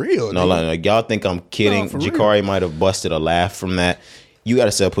tickets. For real? No, like, y'all think I'm kidding? No, Jakari might have busted a laugh from that. You got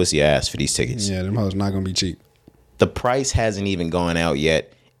to sell pussy ass for these tickets. Yeah, them hoes not gonna be cheap. The price hasn't even gone out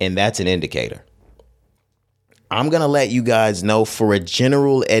yet, and that's an indicator. I'm gonna let you guys know for a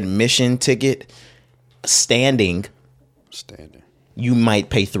general admission ticket, standing, you might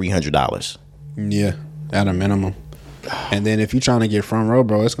pay $300. Yeah, at a minimum. And then if you're trying to get front row,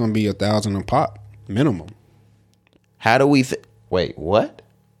 bro, it's gonna be $1,000 a pop minimum. How do we? Wait, what?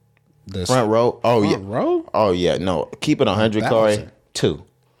 The Front row. Oh front yeah. row? Oh yeah. No, keep it 100, Corey. 1,000. 2.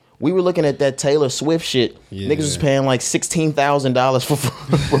 We were looking at that Taylor Swift shit. Yeah. Niggas was paying like $16,000 for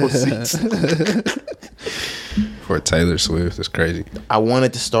front row seats. For Taylor Swift, that's crazy. I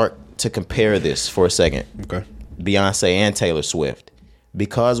wanted to start to compare this for a second. Okay. Beyonce and Taylor Swift,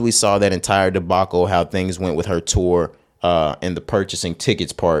 because we saw that entire debacle, how things went with her tour and the purchasing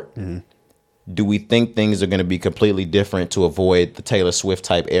tickets part. Do we think things are going to be completely different to avoid the Taylor Swift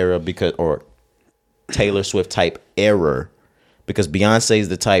type era or Taylor Swift type error? Because Beyonce is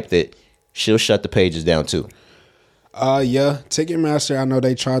the type that she'll shut the pages down too. Yeah, Ticketmaster, I know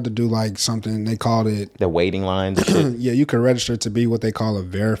they tried to do like something, they called it, The waiting lines and shit. yeah, you can register to be what they call a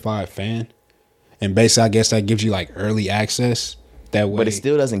verified fan. And basically, I guess that gives you like early access. That way. But it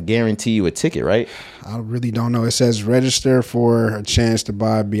still doesn't guarantee you a ticket, right? I really don't know. It says register for a chance to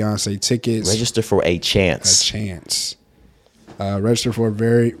buy Beyonce tickets. Register for a A chance. chance. Register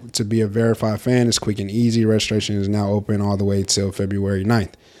to be a verified fan is quick and easy. Registration is now open all the way till February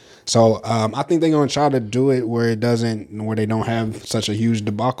 9th. So I think they're gonna try to do it where they don't have such a huge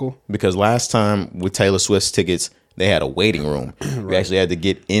debacle. Because last time with Taylor Swift's tickets, they had a waiting room. We actually had to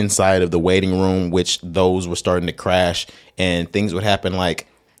get inside of the waiting room, which those were starting to crash, and things would happen like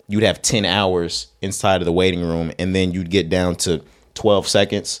you'd have 10 hours inside of the waiting room, and then you'd get down to 12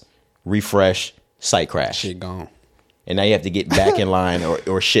 seconds, refresh, site crash. Shit gone. And now you have to get back in line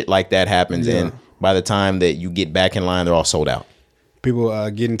or shit like that happens. Yeah. And by the time that you get back in line, they're all sold out. People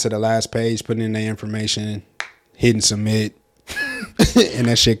getting to the last page, putting in their information, hitting submit, and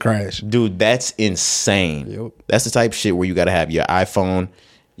that shit crashed. Dude, that's insane. Yep. That's the type of shit where you got to have your iPhone,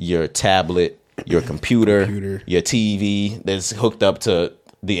 your tablet, your computer, your TV that's hooked up to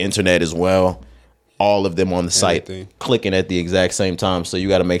the internet as well. All of them on the site, Everything. clicking at the exact same time. So you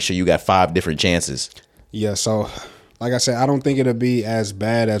got to make sure you got 5 different chances. Yeah, so like I said, I don't think it'll be as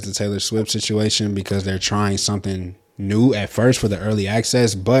bad as the Taylor Swift situation because they're trying something new at first for the early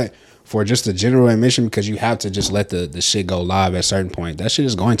access, but for just the general admission, because you have to just let the shit go live at a certain point, that shit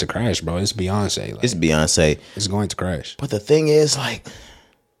is going to crash, bro. It's Beyonce. Like, It's Beyonce. it's going to crash. But the thing is, like,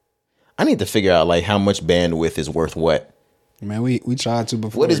 I need to figure out, like, how much bandwidth is worth what. Man, we tried to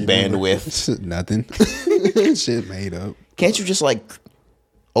before. What is you remember? bandwidth? Nothing. Shit made up. Can't you just, like,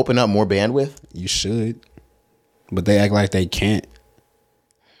 open up more bandwidth? You should. But they act like they can't.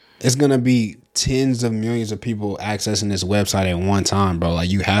 It's going to be tens of millions of people accessing this website at one time, bro. Like,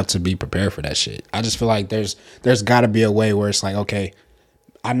 you have to be prepared for that shit. I just feel like there's got to be a way where it's like, okay,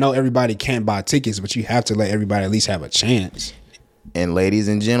 I know everybody can't buy tickets, but you have to let everybody at least have a chance. And ladies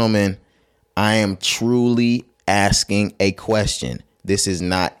and gentlemen, I am truly asking a question. This is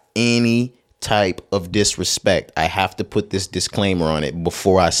not any type of disrespect. I have to put this disclaimer on it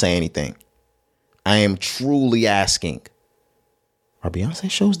before I say anything. I am truly asking, are Beyonce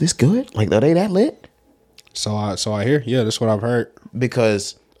shows this good? Like, are they that lit? So I hear, yeah, that's what I've heard.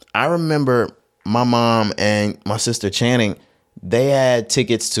 Because I remember my mom and my sister Channing, they had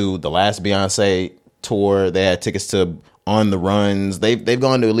tickets to the last Beyonce tour. They had tickets to On the Runs. They've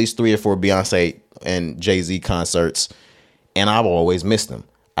gone to at least 3 or 4 Beyonce and Jay-Z concerts, and I've always missed them.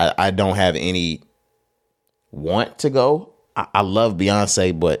 I don't have any want to go. I love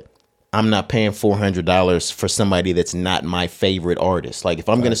Beyonce, but I'm not paying $400 for somebody that's not my favorite artist. Like, if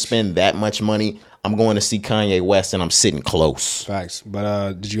I'm going to spend that much money, I'm going to see Kanye West and I'm sitting close. Facts.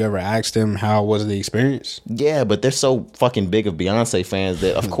 But did you ever ask them how was the experience? Yeah, but they're so fucking big of Beyonce fans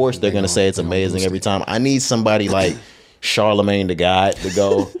that, of course, they're going to say it's amazing every time. I need somebody like Charlemagne the God to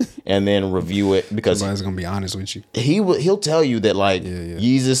go and then review it, because Somebody's gonna be honest with you. he'll tell you that, like,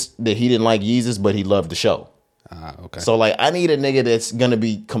 Yeezus, that he didn't like Yeezus, but he loved the show. Okay. So, like, I need a nigga that's gonna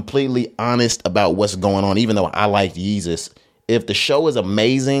be completely honest about what's going on, even though I like Yeezus. If the show is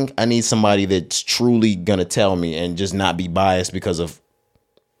amazing, I need somebody that's truly gonna tell me and just not be biased because of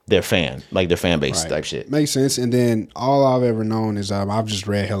their fan, like their fan base type shit. Makes sense. And then all I've ever known is I've just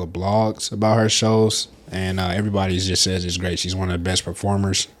read hella blogs about her shows, and everybody just says it's great. She's one of the best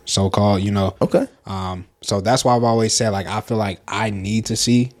performers, so called. You know. Okay. So that's why I've always said, like, I feel like I need to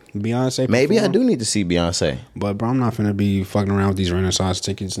see Beyonce. Maybe I perform. do need to see Beyonce. But bro, I'm not finna be fucking around with these Renaissance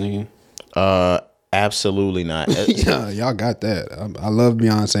tickets, nigga. Absolutely not. Yeah, y'all got that. I love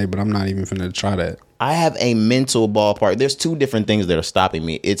Beyonce, but I'm not even finna try that. I have a mental ballpark. There's 2 different things that are stopping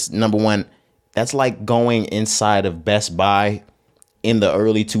me. It's, number one, that's like going inside of Best Buy in the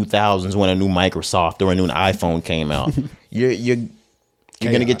early 2000s when a new Microsoft or a new iPhone came out. You're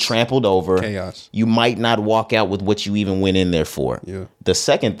gonna get trampled over. Chaos. You might not walk out with what you even went in there for. Yeah. The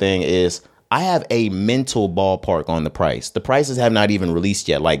second thing is, I have a mental ballpark on the price. The prices have not even released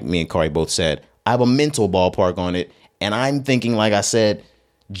yet, like me and Corey both said. I have a mental ballpark on it, and I'm thinking, like I said,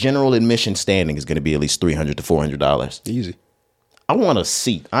 general admission standing is going to be at least $300 to $400. Easy. I want a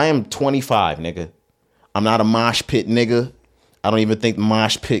seat. I am 25, nigga. I'm not a mosh pit nigga. I don't even think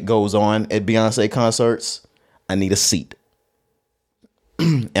mosh pit goes on at Beyonce concerts. I need a seat.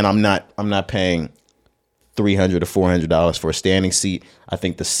 And I'm not paying $300 to $400 for a standing seat. I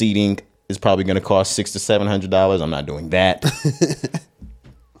think the seating is probably going to cost $600 to $700. I'm not doing that.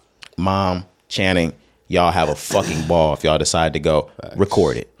 Mom, Channing, y'all have a fucking ball if y'all decide to go. Facts.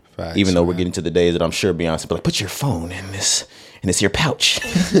 Record it. Facts, even though we're man. getting to the days that I'm sure Beyonce be like, put your phone in this here pouch.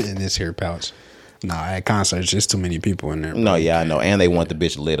 In this here pouch. Nah, at concerts, there's too many people in there. No, yeah, I know. And they want the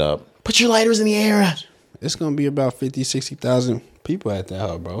bitch lit up. Put your lighters in the air. It's gonna be about 50, 60,000 people at that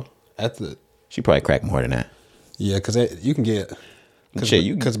hub, bro. At the She probably cracked more than that. yeah, because you can get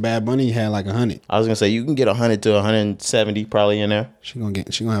Shit, because Bad Bunny had like 100. I was gonna say you can get 100 to 170 probably in there. She gonna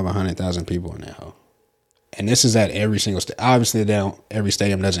have 100,000 people in that hub. And this is at every single obviously every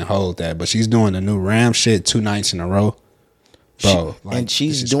stadium doesn't hold that, but she's doing the new Ram shit 2 nights in a row, bro. And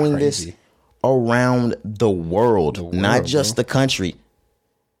she's doing this around the world, not just the country.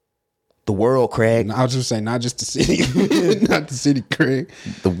 The world, Craig. I was just saying, not just the city, not the city, Craig.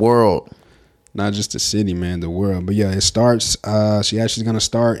 The world. Not just the city, man, the world. But yeah, it starts. She actually gonna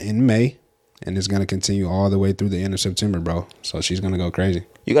start in May, and it's gonna continue all the way through the end of September, bro. So she's gonna go crazy.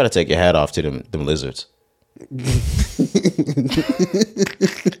 You got to take your hat off to them lizards.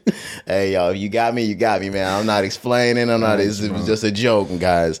 Hey, yo, you got me, man. I'm not explaining. I'm not. It was just a joke,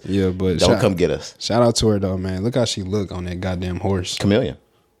 guys. Yeah, but don't come get us. Shout out to her though, man. Look how she look on that goddamn horse. Chameleon.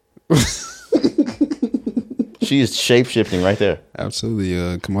 She is shape shifting right there. Absolutely,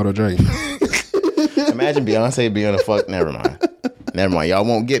 Komodo dragon. Imagine Beyonce being a fuck. Never mind. Y'all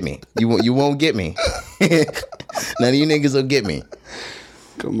won't get me. You won't get me. None of you niggas will get me.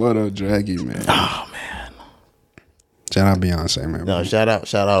 Komodo dragon, man. Oh man. Shout out Beyonce, man. No, shout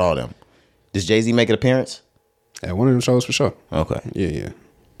out all them. Does Jay-Z make an appearance? At one of them shows for sure. Okay. Yeah.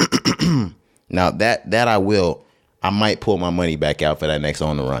 Now that I might pull my money back out for that next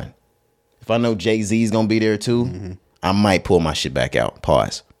On the Run. If I know Jay-Z's gonna be there too, I might pull my shit back out.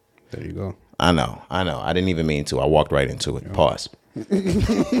 Pause. There you go. I know. I didn't even mean to. I walked right into it. Pause.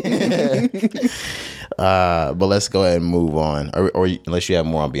 But let's go ahead and move on. Or unless you have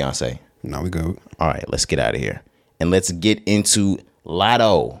more on Beyonce. No, we go. All right, let's get out of here. And let's get into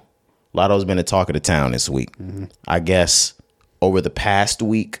Lotto. Lotto's been the talk of the town this week. I guess over the past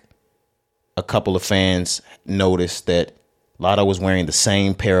week, a couple of fans noticed that Lotto was wearing the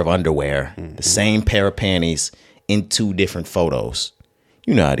same pair of underwear, the same pair of panties in 2 different photos.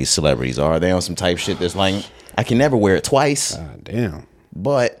 You know how these celebrities are. They on some type shit that's like, I can never wear it twice. Damn.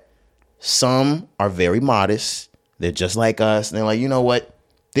 But some are very modest. They're just like us. And they're like, you know what?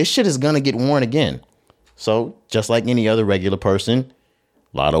 This shit is going to get worn again. So just like any other regular person,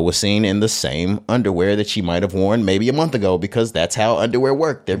 Lotto was seen in the same underwear that she might have worn maybe a month ago, because that's how underwear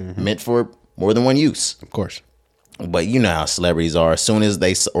work. They're meant for more than one use. Of course. But you know how celebrities are. As soon as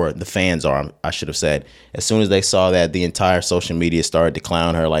or the fans are, I should have said, as soon as they saw that, the entire social media started to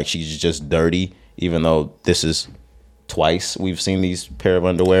clown her like she's just dirty, even though this is twice we've seen these pair of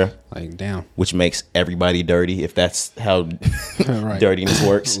underwear. Like, damn. Which makes everybody dirty, if that's how Right. dirtiness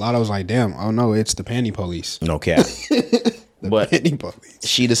works. Lotto's like, damn, oh no, it's the panty police. No cap. But Panty police.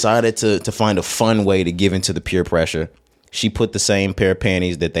 she decided to find a fun way to give into the peer pressure. She put the same pair of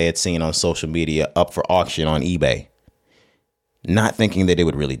panties that they had seen on social media up for auction on eBay, not thinking that it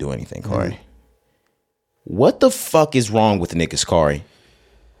would really do anything, Corey. What the fuck is wrong with niggas, Corey?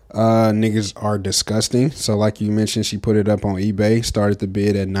 Niggas are disgusting. So like you mentioned, she put it up on eBay, started the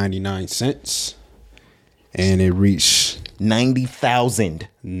bid at 99 cents, and it reached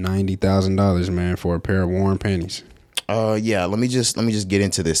 $90,000, man, for a pair of worn panties. Yeah, let me just get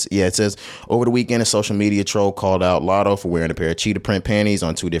into this. Yeah, it says, over the weekend, a social media troll called out Lotto for wearing a pair of cheetah print panties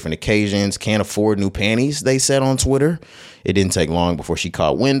on 2 different occasions. Can't afford new panties, they said on Twitter. It didn't take long before she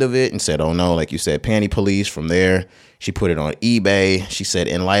caught wind of it and said, oh no, like you said, panty police. From there, she put it on eBay. She said,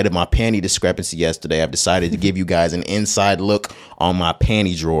 in light of my panty discrepancy yesterday, I've decided to give you guys an inside look on my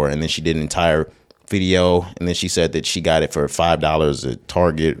panty drawer. And then she did an entire video, and then she said that she got it for $5 at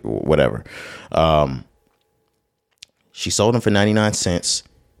Target or whatever. She sold them for 99 cents.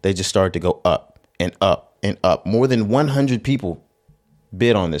 They just started to go up and up and up. More than 100 people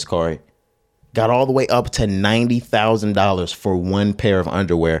bid on this, Corey. Got all the way up to $90,000 for one pair of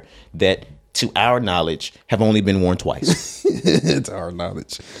underwear that, to our knowledge, have only been worn twice. It's our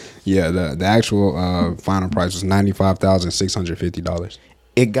knowledge. Yeah, the actual final price was $95,650.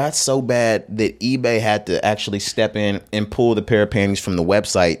 It got so bad that eBay had to actually step in and pull the pair of panties from the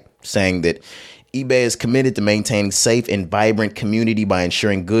website, saying that eBay is committed to maintaining safe and vibrant community by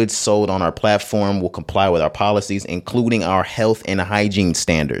ensuring goods sold on our platform will comply with our policies, including our health and hygiene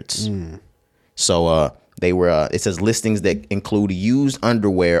standards. So it says listings that include used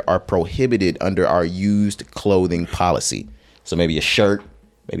underwear are prohibited under our used clothing policy. So maybe a shirt,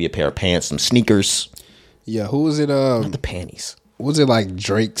 maybe a pair of pants, some sneakers. Yeah, who was it? Not the panties. Was it like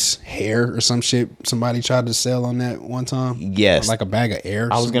Drake's hair or some shit somebody tried to sell on that one time? Yes. Or like a bag of air.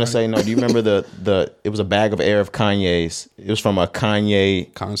 I was going to say, no, do you remember it was a bag of air of Kanye's. It was from a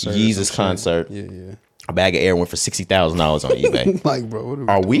Kanye concert, Yeezus concert. Yeah. A bag of air went for $60,000 on eBay. Like, bro, what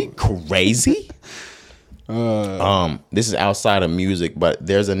are we crazy? This is outside of music, but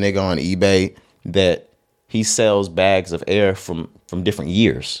there's a nigga on eBay that he sells bags of air from different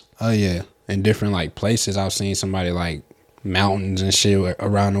years. Oh yeah, in different like places. I've seen somebody like mountains and shit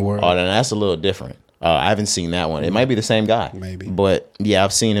around the world. Oh, then that's a little different. I haven't seen that one. It might be the same guy. Maybe. But yeah,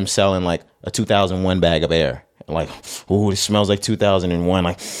 I've seen him selling like a 2001 bag of air. Like, ooh, it smells like 2001.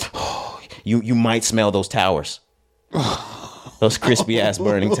 Like, oh, you might smell those towers. Those crispy ass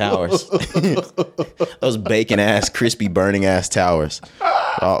burning towers. Those bacon ass, crispy burning ass towers.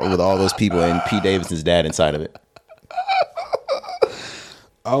 With all those people and Pete Davidson's dad inside of it.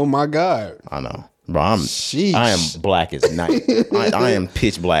 Oh my God. I know. Bro, I am black as night. I am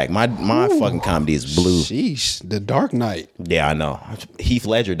pitch black. My fucking comedy is blue. Sheesh, The Dark Knight. Yeah, I know. Heath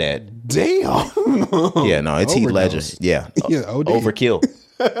Ledger dad. Damn. Yeah, no, it's Heath Ledger. Yeah. Yeah, Overkill.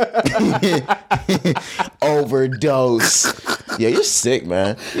 Overdose. Yeah, you're sick,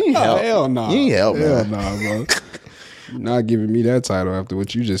 man. You need help. Hell no. You need help, man. Hell no, bro. Not giving me that title after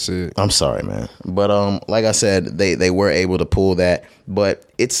what you just said. I'm sorry, man. But like I said, they were able to pull that. But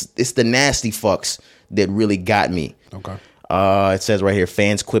it's the nasty fucks that really got me. Okay. It says right here,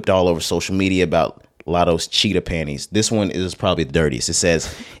 fans quipped all over social media about Lotto's cheetah panties. This one is probably the dirtiest. It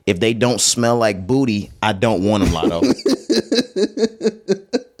says, if they don't smell like booty, I don't want them, Lotto.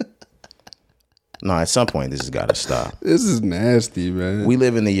 No, at some point, this has got to stop. This is nasty, man. We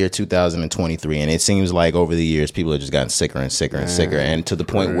live in the year 2023, and it seems like over the years, people have just gotten sicker and sicker and sicker, and to the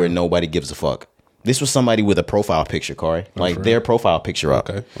point where nobody gives a fuck. This was somebody with a profile picture, Corey. Like, their profile picture up.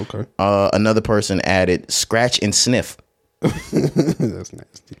 Okay. Another person added, scratch and sniff. That's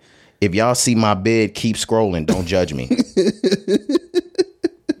nasty. If y'all see my bid, keep scrolling. Don't judge me.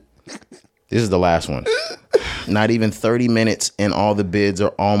 This is the last one. Not even 30 minutes and all the bids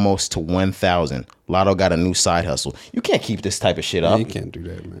are almost to 1,000. Lotto got a new side hustle. You can't keep this type of shit up. You can't do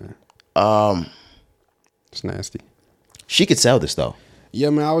that, man. It's nasty. She could sell this though. Yeah,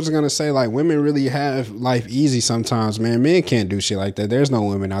 man, I was going to say, like, women really have life easy sometimes, man. Men can't do shit like that. There's no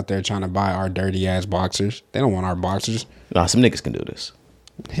women out there trying to buy our dirty-ass boxers. They don't want our boxers. Nah, some niggas can do this.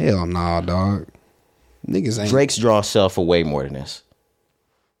 Hell nah, dog. Niggas ain't. Drake's draw sell for way more than this.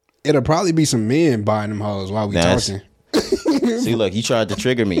 It'll probably be some men buying them hoes while we talking. See, look, you tried to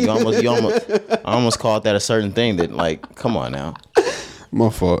trigger me. I almost called that a certain thing that, like, come on now. My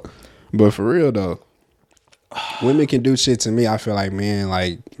fault. But for real, though, women can do shit to me I feel like men,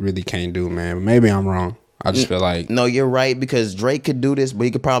 like, really can't do, man. Maybe I'm wrong. I just feel like... No, you're right, because Drake could do this, but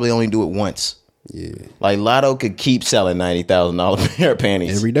he could probably only do it once. Yeah. Like, Lotto could keep selling $90,000 pair of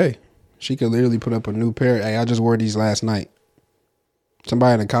panties. Every day. She could literally put up a new pair. Hey, I just wore these last night.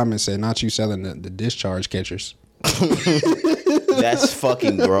 Somebody in the comments said, not you selling the discharge catchers. That's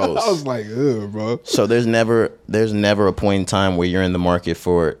fucking gross. I was like, ugh, bro. So there's never a point in time where you're in the market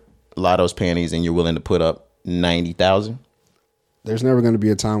for Lotto's panties and you're willing to put up 90,000? There's never going to be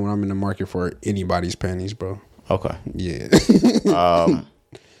a time when I'm in the market for anybody's panties, bro. Okay. Yeah.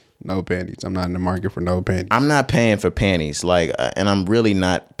 No panties. I'm not in the market for no panties. I'm not paying for panties, like, and I'm really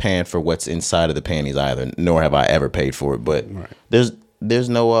not paying for what's inside of the panties either. Nor have I ever paid for it. But there's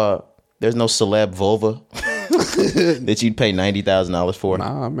no celeb vulva that you'd pay $90,000 for.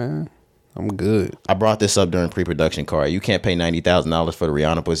 Nah, man, I'm good. I brought this up during pre-production, Corey. You can't pay $90,000 for the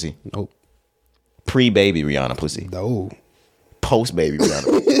Rihanna pussy. Nope. Pre-baby Rihanna pussy. No. Post-baby Rihanna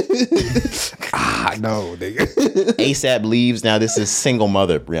pussy. No, nigga. ASAP leaves. Now this is single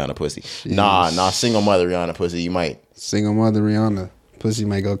mother Rihanna pussy. Jeez. Nah, single mother Rihanna pussy. You might. Single mother Rihanna pussy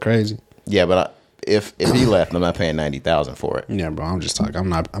might go crazy. Yeah, but if he left, I'm not paying $90,000 for it. Yeah, bro. I'm just talking. I'm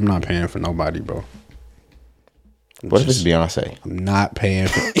not paying for nobody, bro. What if it's Beyonce? I'm not paying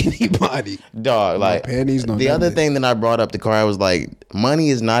for anybody. Dog, like, no panties, no. The other thing that I brought up to Car, I was like, money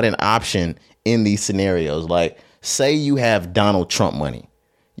is not an option in these scenarios. Like, say you have Donald Trump money,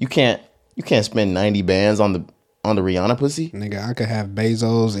 you can't spend 90 bands on the Rihanna pussy. Nigga, I could have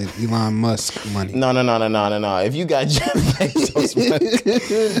Bezos and Elon Musk money. No. If you got Jeff Bezos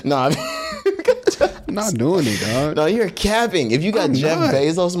money, I'm not doing it, dog. No, you're capping. If you got I'm Jeff not.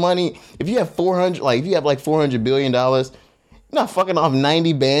 Bezos money, if you have $400 billion, you're not fucking off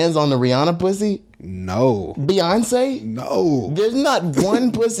 90 bands on the Rihanna pussy. No. Beyonce. No. There's not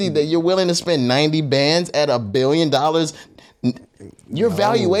one pussy that you're willing to spend 90 bands at $1 billion. Your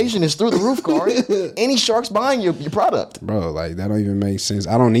valuation is through the roof, Corey. Any shark's buying your product. Bro, like, that don't even make sense.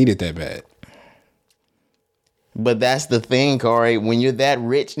 I don't need it that bad. But that's the thing, Corey. When you're that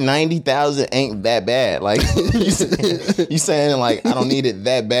rich, 90,000 ain't that bad. Like you saying, like, I don't need it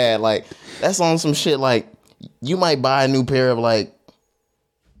that bad. Like, that's on some shit. Like, you might buy a new pair of, like,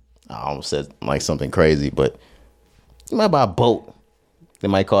 I almost said like something crazy, but you might buy a boat that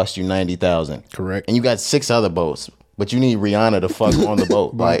might cost you 90,000. Correct. And you got 6 other boats, but you need Rihanna to fuck on the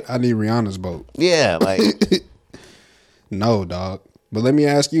boat. Like, I need Rihanna's boat. yeah, like. No, dog. But let me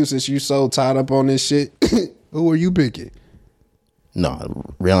ask you, since you so tied up on this shit, who are you picking? No,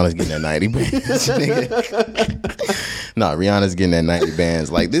 Rihanna's getting that 90 bands. Nigga. No, Rihanna's getting that 90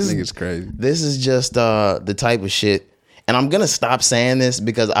 bands. Like, this Nigga's crazy. This is just the type of shit. And I'm gonna stop saying this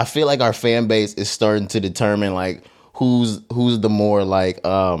because I feel like our fan base is starting to determine like who's the more like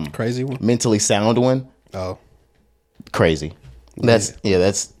Crazy one? mentally sound one. Oh. Crazy. That's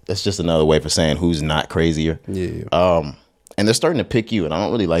just another way for saying who's not crazier. Yeah. And they're starting to pick you, and I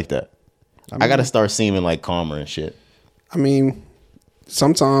don't really like that. I gotta start seeming like calmer and shit. I mean,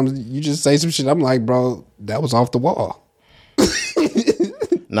 sometimes you just say some shit. I'm like, bro, that was off the wall.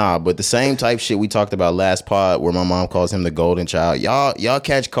 Nah, but the same type shit we talked about last pod where my mom calls him the golden child. Y'all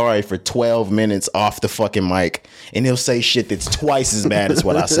catch Kari for 12 minutes off the fucking mic and he'll say shit that's twice as bad as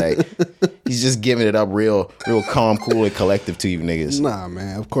what I say. He's just giving it up real calm, cool, and collective to you niggas. Nah,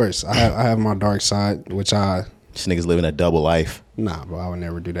 man. Of course, I have my dark side, which This nigga's living a double life. Nah, bro, I would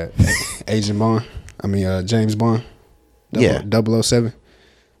never do that. Agent Bond. I mean, James Bond. Yeah. 007.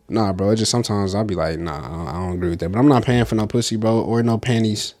 Nah, bro. It's just sometimes I'll be like, nah, I don't agree with that. But I'm not paying for no pussy, bro, or no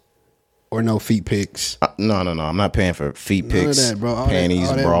panties, or no feet pics. No. I'm not paying for feet None of pics, that, bro. panties,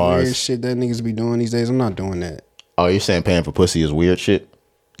 all that bras. weird shit that niggas be doing these days. I'm not doing that. Oh, you're saying paying for pussy is weird shit?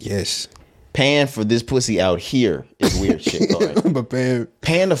 Yes. Paying for this pussy out here is weird shit, Corey. But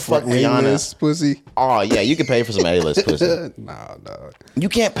Paying to fuck Rihanna. A-list pussy. Oh, yeah, you can pay for some A-list pussy. Nah, dog. You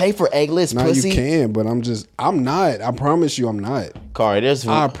can't pay for A-list Nah, pussy? you can, but I'm not. I promise you I'm not. Corey,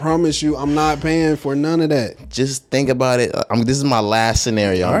 I promise you I'm not paying for none of that. just think about it. This is my last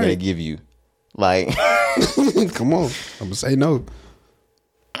scenario I'm All going to right. give you. Like, Come on. I'm going to say no.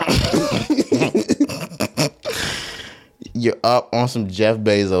 you're up on some Jeff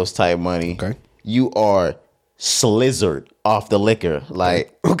Bezos type money. Okay. You are slizzard off the liquor.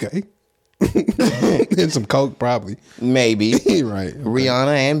 Like, Okay. And some coke, probably. maybe. Right. Okay.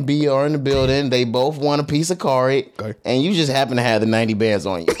 Rihanna and B are in the building. They both want a piece of Corey. Okay. And you just happen to have the 90 bands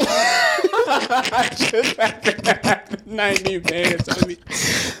on you. 90 bands on me.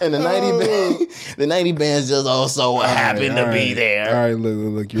 And the 90 bands just also happen to be there. All right,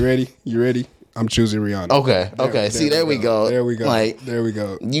 look. You ready? I'm choosing Rihanna. Okay. See, there we go. There we go. Like, there we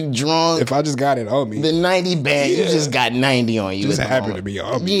go. you drunk. If I just got it on me, The 90 band, you just got 90 on you. just at the happened moment. to be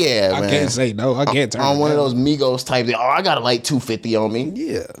on me. Yeah, I man. can't say no. I can't turn on it one of down. those Migos type. Oh, I got a light 250 on me.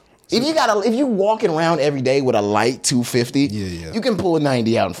 Yeah. If you walking around every day with a light 250, Yeah. you can pull a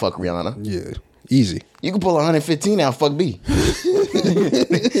 90 out and fuck Rihanna. Yeah. Easy. You can pull a 115 out and fuck B.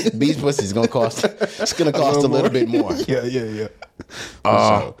 B's pussy's gonna cost. It's gonna cost a little bit more. Yeah.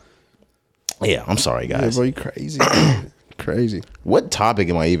 Yeah, I'm sorry, Yeah, guys. bro, you crazy. Crazy. What topic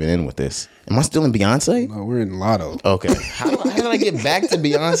am I even in with this? Am I still in Beyonce? No, we're in Lotto. Okay. How did I get back to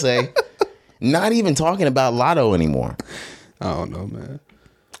Beyonce? Not even talking about Lotto anymore. I don't know, man.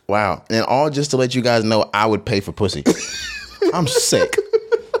 Wow. And all just to let you guys know, I would pay for pussy. I'm sick.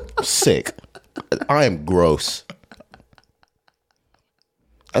 Sick. I am gross.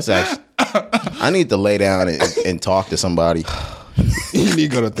 That's actually. I need to lay down and talk to somebody. You need to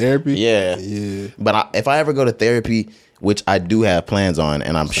go to therapy? Yeah. Yeah. But if I ever go to therapy, which I do have plans on,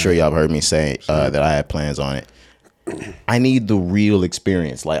 and I'm sure y'all have heard me say that I have plans on it, I need the real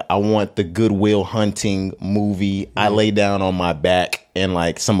experience. Like, I want the Goodwill Hunting movie. I lay down on my back and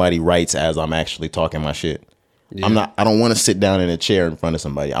like somebody writes as I'm actually talking my shit. Yeah. I don't want to sit down in a chair in front of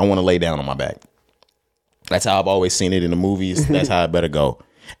somebody. I want to lay down on my back. That's how I've always seen it in the movies. That's how it better go.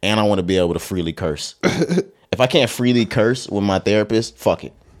 And I want to be able to freely curse. If I can't freely curse with my therapist, fuck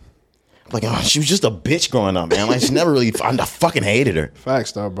it. Like, oh, she was just a bitch growing up, man. Like, she never really, I fucking hated her.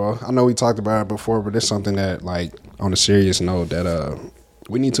 Facts, though, bro. I know we talked about it before, but it's something that, like, on a serious note, that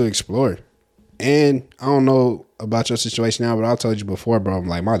we need to explore. And I don't know about your situation now, but I told you before, bro.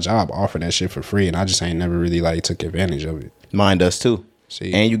 Like, my job offered that shit for free, and I just ain't never really like took advantage of it. Mine does too.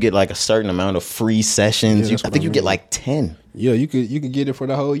 See. And you get like a certain amount of free sessions. Yeah, that's I what think I you get mean. like 10. Yeah, you could get it for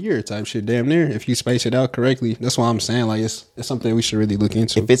the whole year type shit, damn near, if you space it out correctly. That's why I'm saying like it's something we should really look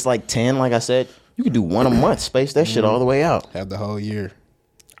into. If it's like 10, like I said, you could do one a month. Space that shit all the way out. Have the whole year.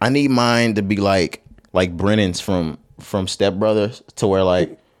 I need mine to be like Brennan's from Step Brothers, to where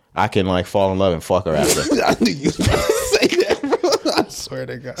like I can like fall in love and fuck her after. I knew you was about to say that, bro. I swear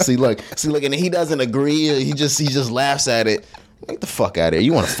to God. See, look, and he doesn't agree. He just laughs at it. Get the fuck out of here.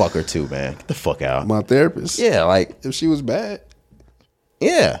 You want to fuck her too, man. Get the fuck out. My therapist. Yeah, like, If she was bad.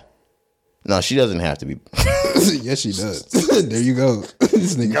 yeah. No, she doesn't have to be. Yes, she does. There you go.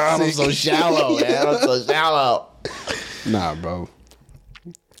 This nigga God, I'm sick. so shallow, man. I'm so shallow. Nah, bro.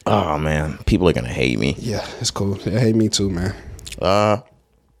 Oh, man. People are going to hate me. Yeah, it's cool. They hate me too, man.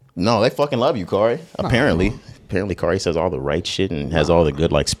 No, they fucking love you, Corey. Apparently. Apparently, Corey says all the right shit and has all the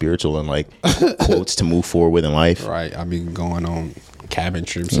good, like, spiritual and, like, quotes to move forward with in life. Right. I be going on cabin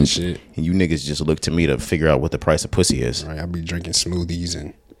trips and shit. And you niggas just look to me to figure out what the price of pussy is. Right. I be drinking smoothies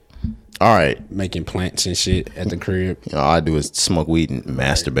and All right. making plants and shit at the crib. All I do is smoke weed and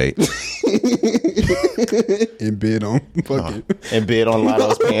masturbate. And bid on fucking. And bid on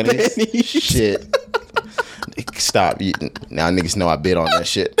Lotto's panties. Shit. Stop. Now niggas know I bid on that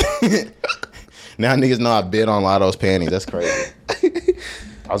shit. Now niggas know I bid on Lotto's panties. That's crazy.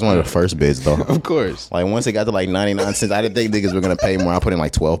 I was one of the first bids though. Of course. Like once it got to like 99 cents, I didn't think niggas were gonna pay more. I put in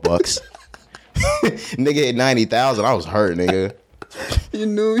like $12. Nigga hit 90,000. I was hurt, nigga. You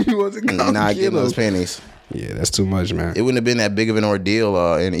knew you wasn't gonna Not get getting those them. panties. Yeah, that's too much, man. It wouldn't have been that big of an ordeal,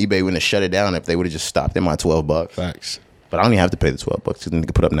 and eBay wouldn't have shut it down if they would have just stopped in my $12. Facts. But I don't even have to pay the $12 because then they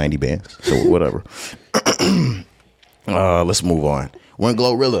could put up 90 bands. So whatever. Let's move on. We're in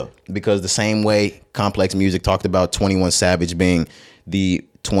Glorilla because the same way Complex Music talked about 21 Savage being the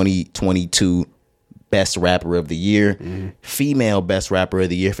 2022 best rapper of the year, female best rapper of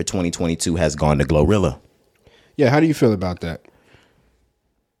the year for 2022 has gone to Glorilla. Yeah, how do you feel about that?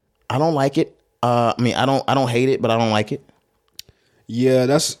 I don't like it. I mean, I don't hate it, but I don't like it. Yeah,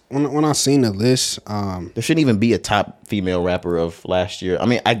 that's when I seen the list. There shouldn't even be a top female rapper of last year. I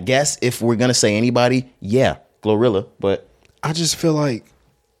mean, I guess if we're gonna say anybody, yeah, Glorilla, but I just feel like,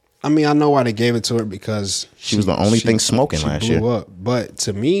 I mean, I know why they gave it to her because she was the only thing smoking she last blew year. up. But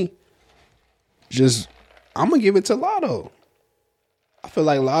to me, I'm gonna give it to Lotto. I feel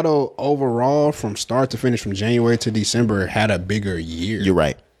like Lotto overall, from start to finish, from January to December, had a bigger year. You're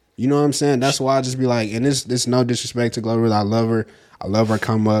right. You know what I'm saying? That's why I just be like, and this no disrespect to Glorilla. I love her. I love her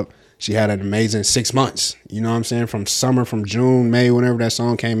come up. She had an amazing 6 months. You know what I'm saying? From summer, from June, May, whenever that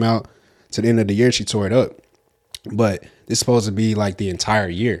song came out, to the end of the year, she tore it up. But it's supposed to be like the entire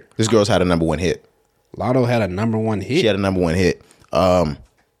year. This girl's had a #1 hit. Lotto had a #1 hit. She had a #1 hit.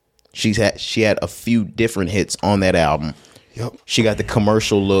 She had a few different hits on that album. Yep. She got the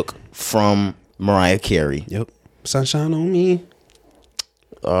commercial look from Mariah Carey. Yep. Sunshine on me.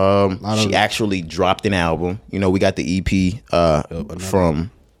 She actually dropped an album. You know, we got the EP from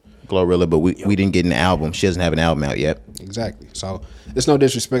Glorilla, but we didn't get an album. She doesn't have an album out yet. Exactly. So it's no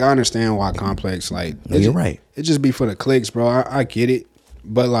disrespect. I understand why Complex, like, No, you're right. It just be for the clicks, bro. I get it.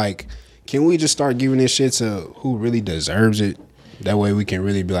 But like, can we just start giving this shit to who really deserves it? That way we can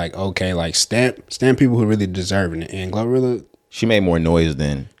really be like, okay, like stamp people who really deserve it. And Glorilla, She made more noise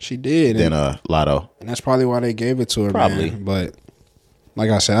than she did. Lotto. And that's probably why they gave it to her, Probably. man. But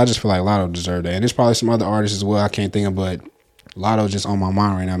like I said, I just feel like Lotto deserved that. And there's probably some other artists as well I can't think of, but Lotto's just on my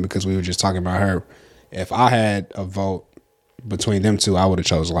mind right now because we were just talking about her. If I had a vote between them two, I would have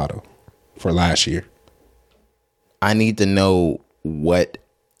chose Lotto for last year. I need to know what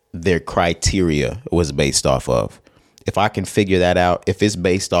their criteria was based off of. If I can figure that out, if it's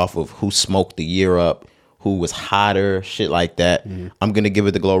based off of who smoked the year up, who was hotter, shit like that, I'm going to give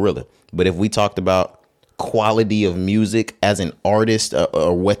it to Glorilla. But if we talked about quality of music as an artist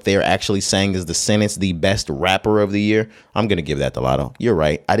or what they're actually saying is the sentence, the best rapper of the year, I'm going to give that to Lotto. You're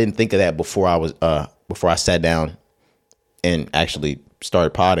right. I didn't think of that before I sat down and actually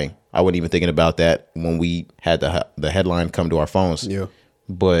started potting. I wasn't even thinking about that when we had the headline come to our phones. Yeah.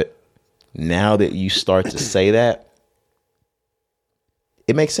 But now that you start to say that,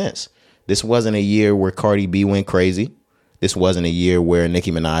 it makes sense. This wasn't a year where Cardi B went crazy. This wasn't a year where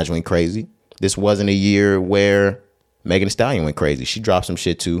Nicki Minaj went crazy. This wasn't a year where Megan Thee Stallion went crazy. She dropped some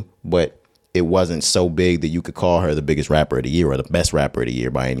shit too, but it wasn't so big that you could call her the biggest rapper of the year or the best rapper of the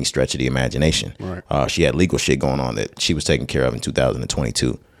year by any stretch of the imagination. Right. She had legal shit going on that she was taking care of in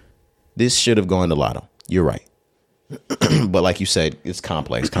 2022. This should have gone to Lotto. You're right. But like you said, it's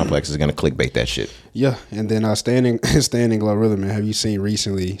Complex. Complex is going to clickbait that shit. Yeah, and then standing Glorilla, man. Have you seen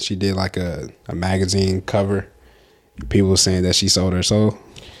recently? She did like a magazine cover, People were saying that she sold her soul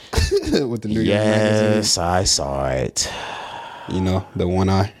with the New York magazine. Yes, I saw it. You know, the one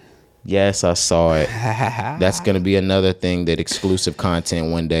eye. Yes, I saw it. That's gonna be another thing that exclusive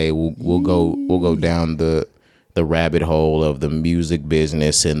content one day we'll go down the rabbit hole of the music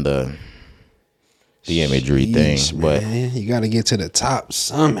business and the imagery thing. But Man, you got to get to the top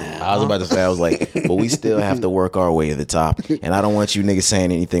somehow. I was about to say, I was like, but we still have to work our way to the top. And I don't want you niggas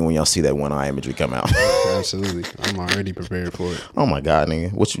saying anything when y'all see that one eye imagery come out. Absolutely. I'm already prepared for it. Oh my God,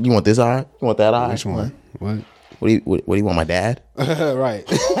 nigga. You want this eye? You want that eye? Which one? What? What do you want, my dad? Right.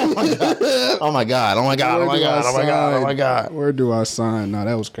 Oh my God. Oh my God. Oh my God. Oh my God. Oh my God. Oh my God. Where do I sign? No,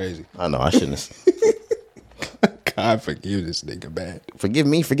 that was crazy. I know, I shouldn't have. God forgive this nigga bad. Forgive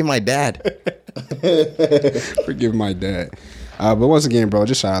me. Forgive my dad. Forgive my dad. But once again, bro,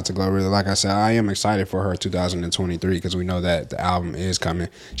 just shout out to Glorilla. Like I said, I am excited for her 2023 because we know that the album is coming.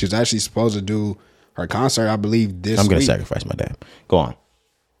 She was actually supposed to do her concert, I believe, this week. I'm going to sacrifice my dad. Go on.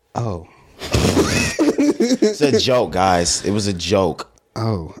 Oh. It's a joke, guys. It was a joke.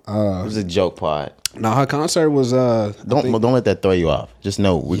 Oh. It was a joke pod. No, her concert was... Don't let that throw you off. Just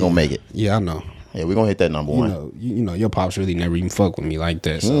know we're going to make it. Yeah, I know. Yeah, we're going to hit that number one. You know, your pops really never even fuck with me like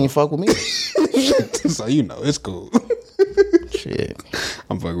that. He So, ain't fuck with me. so you know, it's cool. Shit.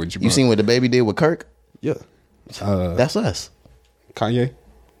 I'm fucking with you, bro. You seen what the baby did with Kirk? Yeah. That's us. Kanye?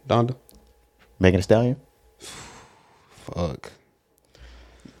 Donda? Megan Thee Stallion? Fuck.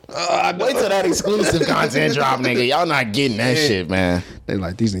 Wait till that exclusive content drop, nigga. Y'all not getting that shit, man. They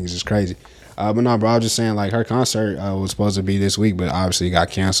like, these niggas is crazy. But no, bro, I was just saying, like, her concert was supposed to be this week, but obviously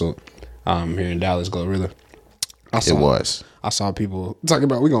got canceled here in Dallas, Glorilla. It was. I saw people talking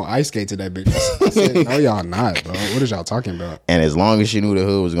about, we gonna ice skate to that bitch. I said, no, y'all not, bro. What is y'all talking about? And as long as she knew the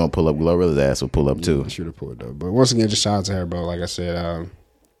hood was going to pull up, Glorilla's ass would pull up too. I should have pulled up. But once again, just shout out to her, bro. Like I said,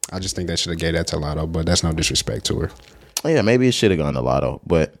 I just think they should have gave that to Lotto, but that's no disrespect to her. Yeah, maybe it should have gone to Lotto.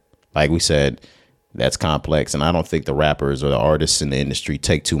 But like we said, that's Complex. And I don't think the rappers or the artists in the industry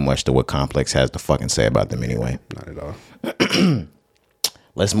take too much to what Complex has to fucking say about them anyway. Not at all.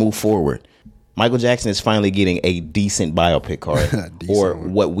 Let's move forward. Michael Jackson is finally getting a decent biopic card. Or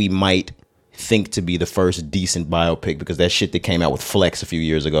one. what we might think to be the first decent biopic, because that shit that came out with Flex a few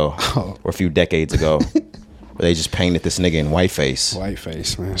years ago or a few decades ago, where they just painted this nigga in whiteface.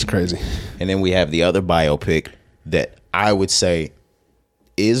 Whiteface, man. It's crazy. And then we have the other biopic that I would say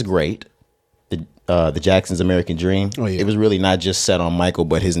is great. The Jackson's American Dream. Oh, yeah. It was really not just set on Michael,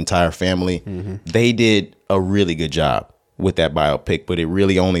 but his entire family. Mm-hmm. They did a really good job with that biopic, but it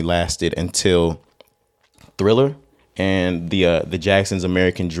really only lasted until Thriller and the Jackson's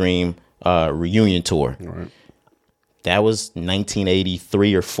American Dream reunion tour. Right. That was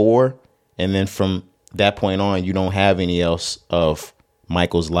 1983 or 4, and then from that point on, you don't have any else of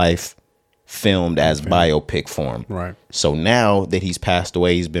Michael's life filmed as biopic form. Right. So now that he's passed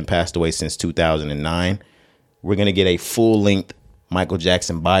away, he's been passed away since 2009. We're gonna get a full-length Michael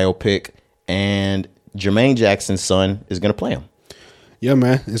Jackson biopic, and Jermaine Jackson's son is going to play him. Yeah,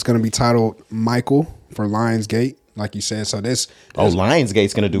 man. It's going to be titled Michael for Lionsgate, like you said. So this...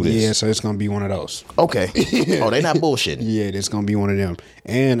 Lionsgate's going to do this? Yeah, so it's going to be one of those. Okay. Oh, they not bullshitting. Yeah, it's going to be one of them.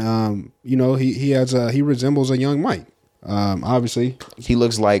 And, you know, he resembles a young Mike. Obviously. He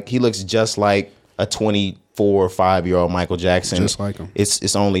looks just like a 24 or 5-year-old Michael Jackson. Just like him.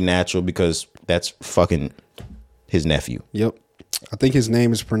 It's only natural because that's fucking his nephew. Yep. I think his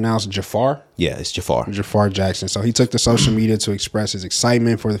name is pronounced Jafar. Yeah, it's Jafar. Jafar Jackson. So he took to social media to express his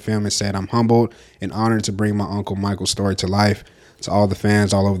excitement for the film and said, "I'm humbled and honored to bring my uncle Michael's story to life. To all the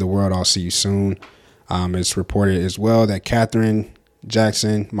fans all over the world, I'll see you soon." It's reported as well that Catherine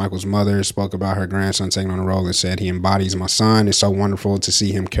Jackson, Michael's mother, spoke about her grandson taking on the role and said, "He embodies my son. It's so wonderful to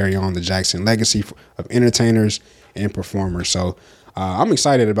see him carry on the Jackson legacy of entertainers and performers." So I'm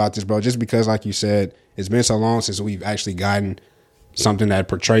excited about this, bro, just because, like you said, it's been so long since we've actually gotten something that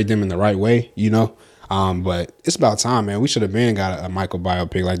portrayed them in the right way, you know? But it's about time, man. We should have been got a Michael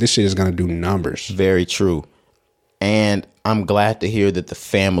biopic. Like, this shit is going to do numbers. Very true. And I'm glad to hear that the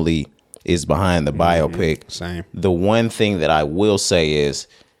family is behind the biopic. Same. The one thing that I will say is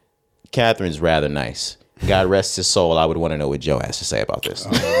Catherine's rather nice. God rest his soul. I would want to know what Joe has to say about this.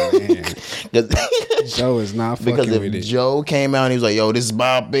 Oh, man. Joe is not fucking because with it. if Joe came out and he was like, "Yo, this is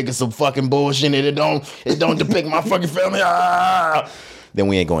biopic is some fucking bullshit. It don't depict my fucking family," then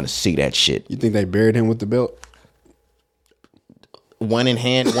we ain't going to see that shit. You think they buried him with the belt? one in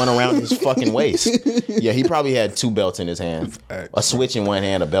hand, one around his fucking waist. Yeah, he probably had 2 belts in his hand. A switch in one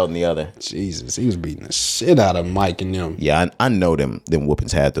hand, a belt in the other. Jesus, he was beating the shit out of Mike and them. Yeah, I know them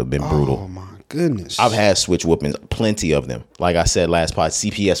whoopings had to have been brutal. Oh my goodness. I've had switch whoopings, plenty of them. Like I said last pod,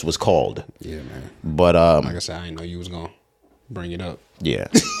 CPS was called. Yeah, man. But Like I said, I didn't know you was gonna bring it up. yeah.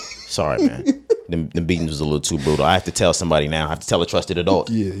 Sorry, man. Them beatings was a little too brutal. I have to tell somebody now. I have to tell a trusted adult.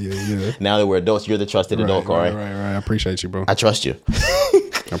 Yeah. Now that we're adults, you're the trusted adult, Corey. Right. I appreciate you, bro. I trust you.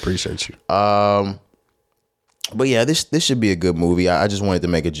 I appreciate you. But yeah, this should be a good movie. I just wanted to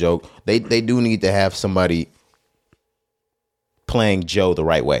make a joke. They do need to have somebody playing Joe the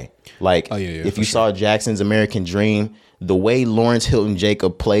right way. Like, if you saw Jackson's American Dream, the way Lawrence Hilton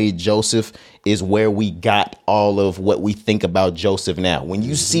Jacob played Joseph is where we got all of what we think about Joseph now. When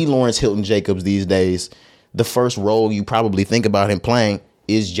you see Lawrence Hilton Jacobs these days, the first role you probably think about him playing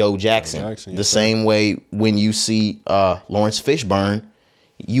is Joe Jackson. The same way when you see Lawrence Fishburne,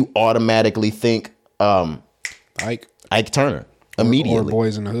 you automatically think Ike Turner immediately. Or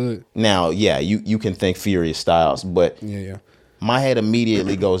Boys in the Hood. Now, yeah, you can think Furious Styles, but my head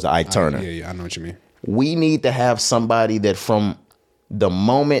immediately goes to Ike Turner. I know what you mean. We need to have somebody that from the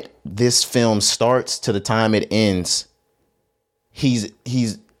moment this film starts to the time it ends, he's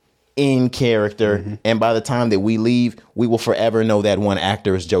in character, and by the time that we leave, we will forever know that one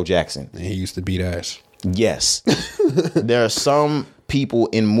actor is Joe Jackson. And he used to beat ass. Yes. There are some people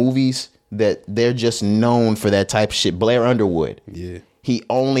in movies that they're just known for that type of shit. Blair Underwood. Yeah. He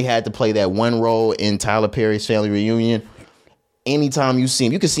only had to play that one role in Tyler Perry's Family Reunion. Anytime you see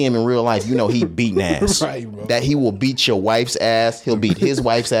him, you can see him in real life, you know he beating ass. Right, bro. That he will beat your wife's ass. He'll beat his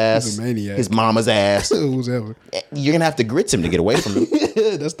wife's ass. He's a maniac. His mama's ass. Who's ever. You're going to have to grits him to get away from him.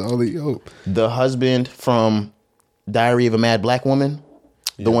 That's the only hope. The husband from Diary of a Mad Black Woman.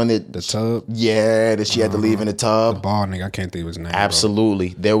 The one that... The tub. Yeah, that she had to leave in the tub. The bald nigga. I can't think of his name. Absolutely.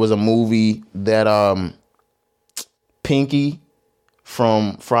 Bro. There was a movie that Pinky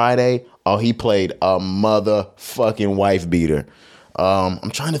from Friday... Oh, he played a motherfucking wife beater. I'm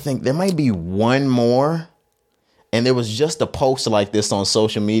trying to think. There might be one more. And there was just a poster like this on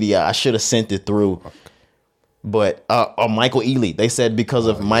social media. I should have sent it through. But Michael Ealy. They said because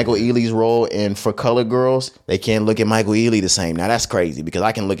of Michael Ealy's role in For Color Girls, they can't look at Michael Ealy the same. Now, that's crazy because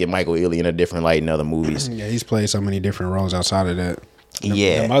I can look at Michael Ealy in a different light in other movies. Yeah, he's played so many different roles outside of that.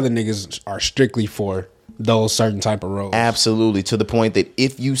 Them other niggas are strictly for those certain type of roles. Absolutely. To the point that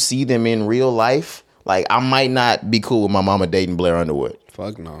if you see them in real life, like I might not be cool with my mama dating Blair Underwood.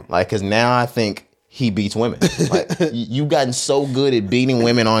 Fuck no. Like, cause now I think he beats women. Like you gotten so good at beating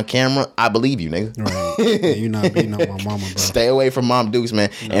women on camera, I believe you, nigga. Right. Yeah, you not beating up my mama, bro. Stay away from Mom Dukes, man.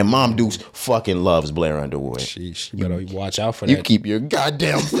 No. And Mom Dukes fucking loves Blair Underwood. She better watch out for that. You keep your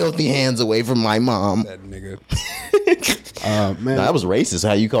goddamn filthy hands away from my mom. That nigga. Man, that was racist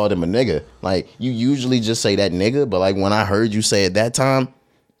how you called him a nigga. Like you usually just say that nigga, but like when I heard you say it that time,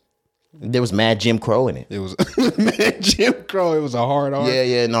 there was mad Jim Crow in it. It was mad Jim Crow. It was a hard R.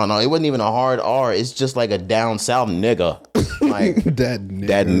 Yeah, no, it wasn't even a hard R. It's just like a down south nigga. Like that nigga.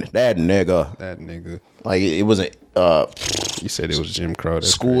 That nigga. That nigga. Like it wasn't. You said it was Jim Crow. That's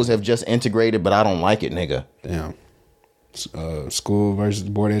schools crazy. have just integrated, but I don't like it, nigga. Damn. School versus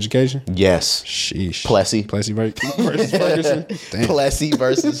board of education? Yes. Sheesh. Plessy versus Ferguson? Damn. Plessy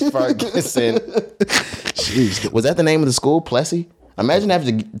versus Ferguson. Jeez. Was that the name of the school? Plessy?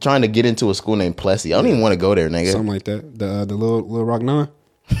 Imagine trying to get into a school named Plessy. I don't even want to go there, nigga. Something like that. The Little Rock 9?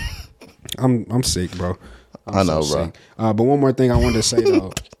 I'm sick, bro. I know, bro. But one more thing I wanted to say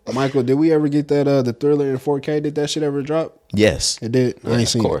though, Michael, did we ever get that the Thriller in 4K? Did that shit ever drop? Yes, it did. Yeah, I ain't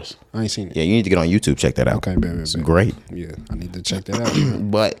seen of course. It. I ain't seen it. Yeah, you need to get on YouTube. Check that out. Okay, baby. It's great. Yeah, I need to check that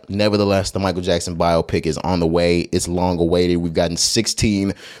out. But nevertheless, the Michael Jackson biopic is on the way. It's long awaited. We've gotten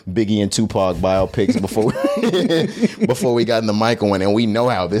 16 Biggie and Tupac biopics before we got in the Michael one, and we know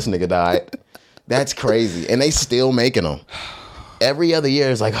how this nigga died. That's crazy, and they still making them. Every other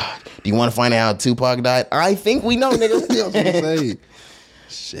year, it's like, oh, do you want to find out how Tupac died? I think we know, nigga.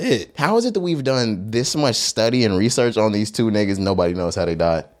 Shit. How is it that we've done this much study and research on these two niggas? Nobody knows how they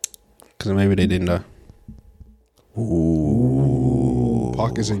died. Because maybe they didn't die. Ooh.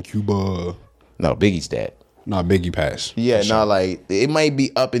 Pac is in Cuba. No, Biggie's dead. No, Biggie passed. Yeah, no, like, it might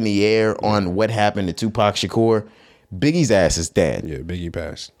be up in the air on what happened to Tupac Shakur. Biggie's ass is dead. Yeah, Biggie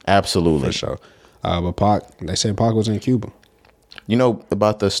passed. Absolutely. For sure. But Pac, they said Pac was in Cuba. You know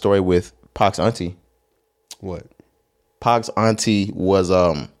about the story with Pac's auntie? What? Pac's auntie was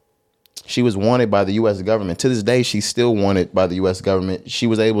she was wanted by the U.S. government. To this day, she's still wanted by the U.S. government. She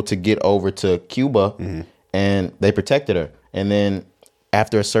was able to get over to Cuba, and they protected her. And then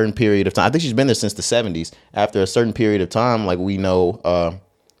after a certain period of time, I think she's been there since the 70s. After a certain period of time, like we know,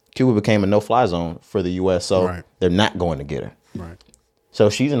 Cuba became a no-fly zone for the U.S., so Right. they're not going to get her. Right. So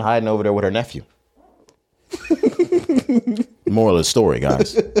she's in hiding over there with her nephew. Moral of the story,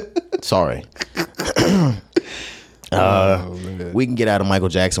 guys. Sorry. We can get out of Michael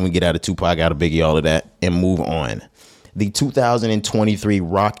Jackson, we get out of Tupac, out of Biggie, all of that, and move on. The 2023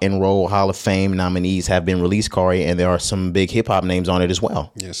 Rock and Roll Hall of Fame nominees have been released, Corey, and there are some big hip hop names on it as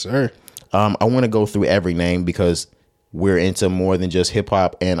well. Yes, sir. I want to go through every name because we're into more than just hip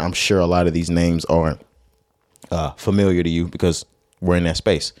hop, and I'm sure a lot of these names are familiar to you because we're in that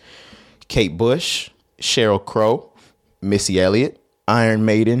space. Kate Bush, Sheryl Crow, Missy Elliott, Iron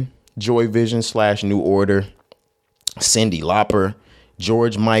Maiden, Joy Vision / New Order, Cyndi Lauper,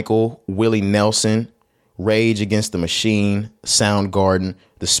 George Michael, Willie Nelson, Rage Against the Machine, Soundgarden,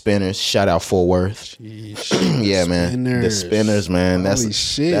 The Spinners. Shout out Fort Worth. Yeah, man. The Spinners, man. Holy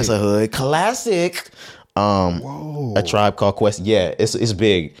shit. That's a hood classic. Whoa. A Tribe Called Quest. Yeah, it's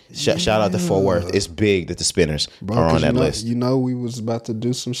big. Shout out to Fort Worth. It's big that the Spinners Bro, are 'cause on that you know, list. You know we was about to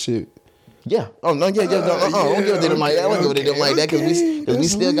do some shit. Yeah. Oh no. Yeah. No. Don't give it to them like that. I don't give it to them like that because we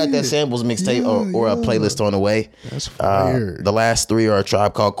That's still got that lit. samples mixtape or a playlist on the way. That's fire. The last three are A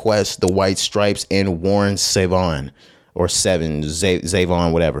Tribe Called Quest, The White Stripes, and Warren Zevon or Seven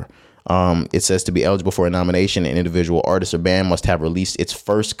Zevon, whatever. It says to be eligible for a nomination, an individual artist or band must have released its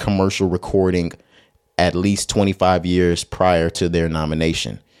first commercial recording at least 25 years prior to their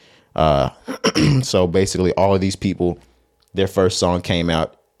nomination. So basically, all of these people, their first song came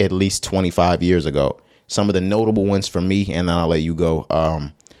out at least 25 years ago. Some of the notable ones for me, and then I'll let you go.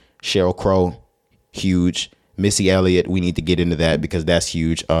 Sheryl Crow, huge. Missy Elliott, we need to get into that because that's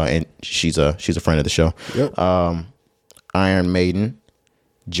huge. And she's a friend of the show. Yep. Iron Maiden,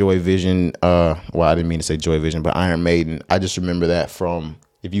 Joy Vision. Well, I didn't mean to say Joy Vision, but Iron Maiden. I just remember that from,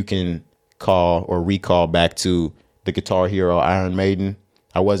 if you can call or recall back to the Guitar Hero Iron Maiden.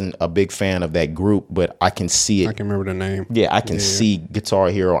 I wasn't a big fan of that group, but I can see it. I can remember the name. Yeah, I can see Guitar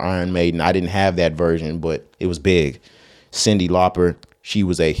Hero Iron Maiden. I didn't have that version, but it was big. Cyndi Lauper, she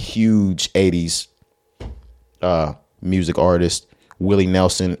was a huge 80s music artist. Willie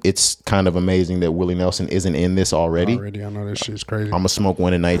Nelson, it's kind of amazing that Willie Nelson isn't in this already. I know this shit's crazy. I'm going to smoke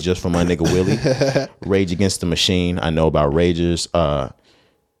one tonight just for my nigga Willie. Rage Against the Machine, I know about Ragers.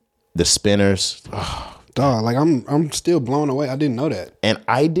 The Spinners. Dog, like I'm still blown away. I didn't know that. And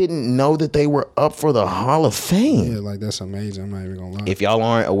I didn't know that they were up for the Hall of Fame. Yeah, like that's amazing. I'm not even gonna lie. If y'all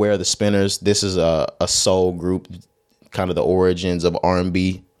aren't aware of the Spinners, this is a soul group, kind of the origins of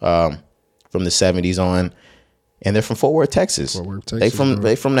R&B from the 70s on. And they're from Fort Worth, Texas. Fort Worth, Texas,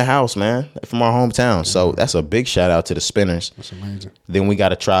 They from the house, man. They from our hometown. So that's a big shout out to the Spinners. That's amazing. Then we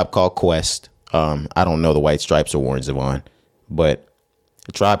got A Tribe Called Quest. I don't know the White Stripes or Warren Zevon, but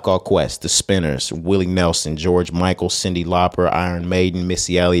A Tribe Called Quest, The Spinners, Willie Nelson, George Michael, Cyndi Lauper, Iron Maiden,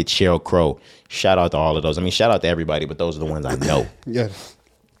 Missy Elliott, Sheryl Crow. Shout out to all of those. I mean, shout out to everybody, but those are the ones I know. Yeah.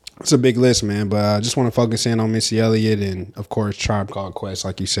 It's a big list, man. But I just want to focus in on Missy Elliott and, of course, Tribe Called Quest,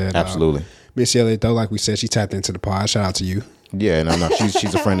 like you said. Absolutely. Missy Elliott, though, like we said, she tapped into the pod. Shout out to you. Yeah, no,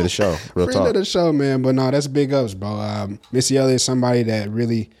 she's a friend of the show. Real Friend talk. of the show, man. But no, that's big ups, bro. Missy Elliott is somebody that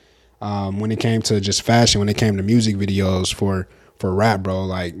really, when it came to just fashion, when it came to music videos for rap, bro,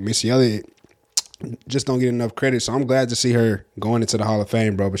 like Missy Elliott just don't get enough credit. So I'm glad to see her going into the Hall of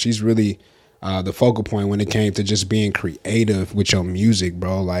Fame, bro. But she's really the focal point when it came to just being creative with your music,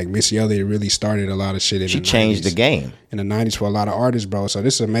 bro. Like Missy Elliott really started a lot of shit in She the changed 90s. the game. In the 90s for a lot of artists, bro. So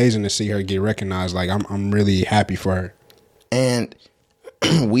this is amazing to see her get recognized. Like I'm really happy for her. And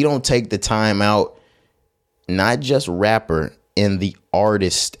we don't take the time out, not just rapper, in the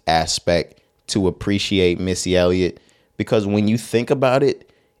artist aspect to appreciate Missy Elliott. Because when you think about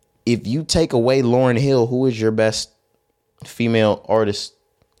it, if you take away Lauryn Hill, who is your best female artist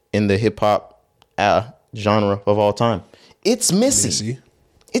in the hip hop genre of all time? It's Missy.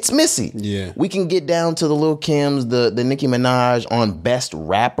 It's Missy. Yeah. We can get down to the Lil Kims, the Nicki Minaj on best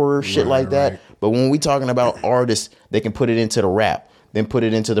rapper, shit like that. right. But when we talking about artists, they can put it into the rap, then put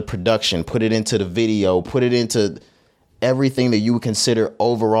it into the production, put it into the video, put it into everything that you would consider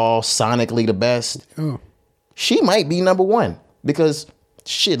overall sonically the best. Oh. She might be number one because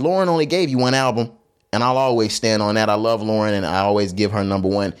shit, Lauryn only gave you one album, and I'll always stand on that. I love Lauryn, and I always give her number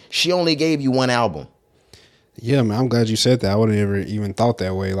one. She only gave you one album. Yeah, man, I'm glad you said that. I would have never even thought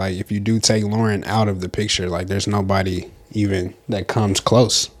that way. Like, if you do take Lauryn out of the picture, like, there's nobody even that comes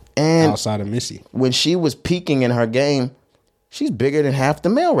close And outside of Missy. when she was peaking in her game, she's bigger than half the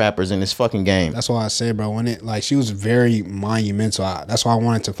male rappers in this fucking game. That's why I said, bro, when it like she was very monumental. That's why I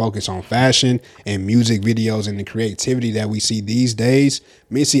wanted to focus on fashion and music videos and the creativity that we see these days.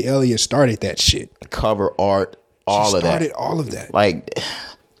 Missy Elliott started that shit. Cover art, all of that. Started all of that. Like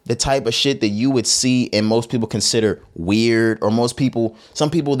the type of shit that you would see and most people consider weird, or some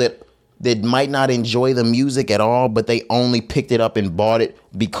people that might not enjoy the music at all, but they only picked it up and bought it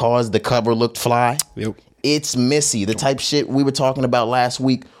because the cover looked fly. Yep. It's Missy, the type of shit we were talking about last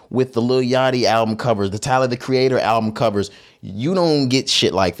week with the Lil Yachty album covers, the Tyler the Creator album covers. You don't get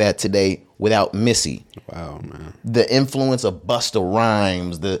shit like that today without Missy. Wow, man. The influence of Busta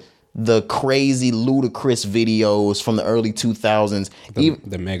Rhymes, the crazy ludicrous videos from the early 2000s.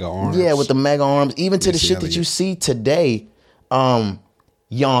 The mega arms. Yeah, with the mega arms. Even to Missy the shit Elliott. that you see today.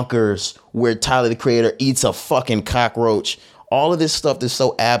 Yonkers, where Tyler the Creator eats a fucking cockroach. All of this stuff that's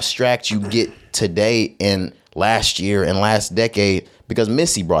so abstract you get today and last year and last decade because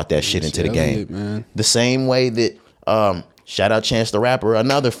Missy brought that shit into the game. Man. The same way that shout out Chance the Rapper,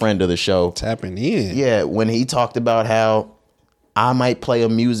 another friend of the show. Tapping in. Yeah, when he talked about how I might play a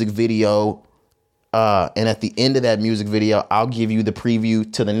music video and at the end of that music video, I'll give you the preview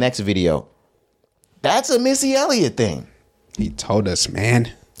to the next video. That's a Missy Elliott thing. He told us,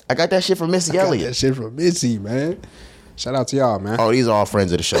 man. I got that shit from Missy Got Elliott. that shit from Missy, man. Shout out to y'all, man. Oh, these are all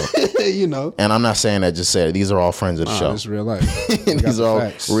friends of the show. You know. And I'm not saying that, just said it. These are all friends of the show. It's real life. We got These the are all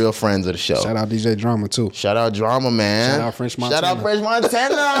facts. real friends of the show. Shout out DJ Drama, too. Shout out Drama, man. Shout out French Montana. Shout out French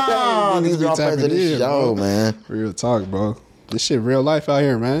Montana. These be are all friends of tapping the in, show, bro. man. Real talk, bro. This shit real life out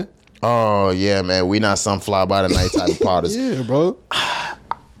here, man. Oh, yeah, man. We not some fly by the night type of potters. Yeah, bro.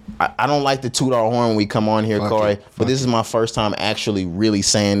 I don't like to toot our horn when we come on here, Fuck Corey, it. but this is my first time actually really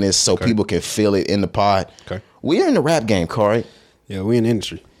saying this so people can feel it in the pod. Okay. We are in the rap game, Corey. Yeah, we in the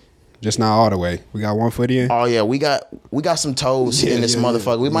industry. Just not all the way. We got 1 foot in. Oh yeah, we got some toes in this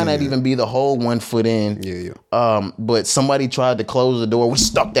motherfucker. We might not even be the whole 1 foot in. Yeah. But somebody tried to close the door. We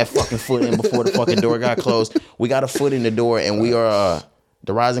stuck that fucking foot in before the fucking door got closed. We got a foot in the door, and we are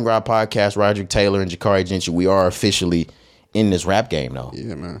the Rising Ground Podcast. Roderick Taylor and Jakari Gentry. We are officially in this rap game, though.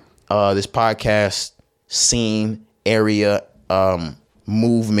 Yeah, man. This podcast scene, area,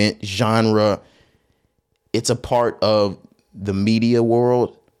 movement, genre, it's a part of the media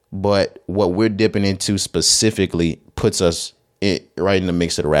world, but what we're dipping into specifically puts us right in the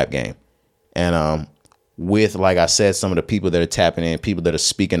mix of the rap game. And with, like I said, some of the people that are tapping in, people that are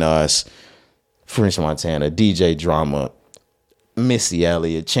speaking to us, French Montana, DJ Drama, Missy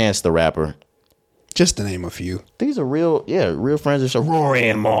Elliott, Chance the Rapper. Just to name a few. These are real friends of the show. Rory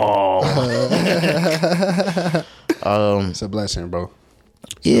and Maul. It's a blessing, bro.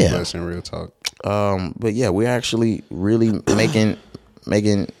 It's Yeah. a blessing, real talk. But yeah, we're actually really making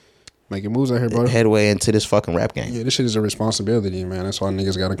Making moves out here, bro. headway into this fucking rap game. Yeah, this shit is a responsibility, man. That's why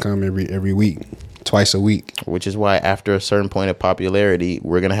niggas gotta come every week. Twice a week. Which is why after a certain point of popularity,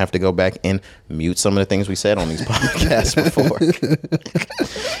 we're gonna have to go back and mute some of the things we said on these podcasts before.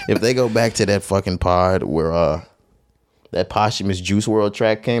 If they go back to that fucking pod where that posthumous Juice WRLD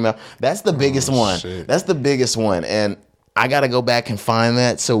track came out, that's the biggest one. shit. That's the biggest one. And I gotta go back and find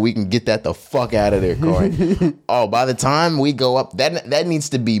that so we can get that the fuck out of there, Corey. Oh, by the time we go up, that needs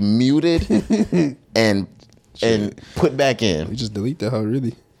to be muted and put back We in. just delete that hoe,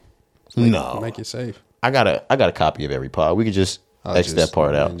 really. No, Make it safe. I got a copy of every pod. We could just X that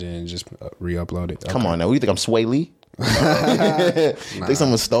part out. And then just re-upload it. Come on now. What do you think? I'm Sway Lee? Think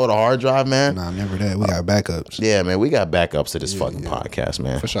someone stole the hard drive, man? Nah, never that. We got backups. Yeah, man. We got backups to this fucking podcast,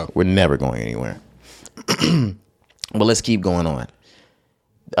 man. For sure. We're never going anywhere. But let's keep going on.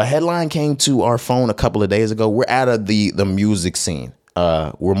 A headline came to our phone a couple of days ago. We're out of the music scene.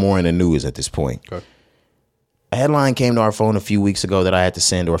 We're more in the news at this point. Okay. A headline came to our phone a few weeks ago that I had to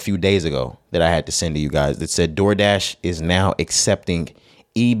send, or a few days ago that I had to send to you guys, that said DoorDash is now accepting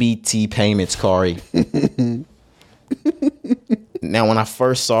EBT payments, Kari. Now, when I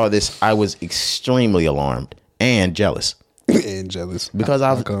first saw this, I was extremely alarmed and jealous And jealous. because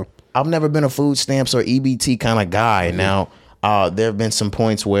I've never been a food stamps or EBT kind of guy. Now, there have been some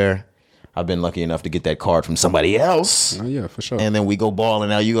points where I've been lucky enough to get that card from somebody else. Oh, yeah, for sure. And then we go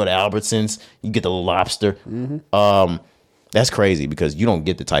balling out. You go to Albertsons, you get the lobster. That's crazy because you don't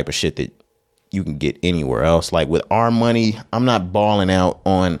get the type of shit that you can get anywhere else. Like with our money, I'm not balling out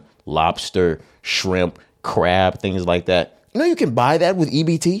on lobster, shrimp, crab, things like that. You know, you can buy that with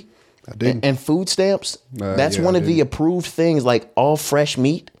EBT I didn't. and food stamps. That's yeah, one I of the didn't. approved things, like all fresh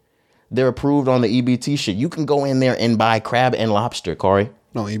meat. They're approved on the EBT shit. You can go in there and buy crab and lobster, Corey,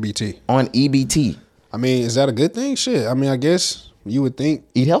 No, EBT. on EBT. I mean, is that a good thing? Shit. I mean, I guess you would think.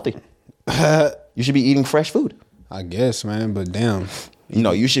 Eat healthy. You should be eating fresh food. I guess, man. But damn,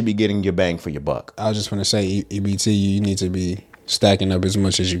 No, you should be getting your bang for your buck. I was just gonna say EBT. You need to be stacking up as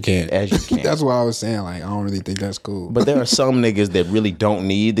much as you can. As you can. That's what I was saying. Like, I don't really think that's cool. But there are some niggas that really don't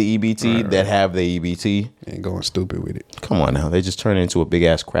need the EBT that have the EBT. And going stupid with it. Come on now. They just turn it into a big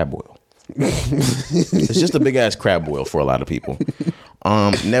ass crab boil. It's just a big ass crab boil for a lot of people.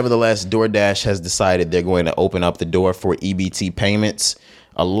 Nevertheless, DoorDash has decided they're going to open up the door for EBT payments.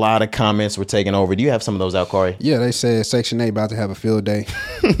 A lot of comments were taken over. Do you have some of those out, Corey? Yeah, they said Section 8 about to have a field day.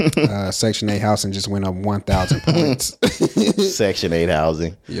 Section 8 housing just went up 1,000 points. Section 8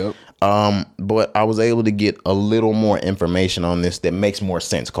 housing. Yep. But I was able to get a little more information on this that makes more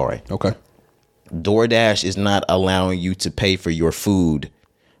sense, Corey. Okay. DoorDash is not allowing you to pay for your food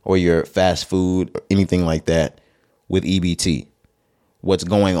or your fast food or anything like that with EBT. What's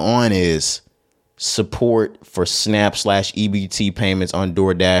going on is support for SNAP/EBT payments on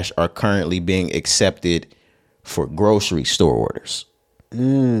DoorDash are currently being accepted for grocery store orders.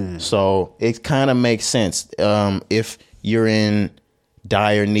 So it kind of makes sense. If you're in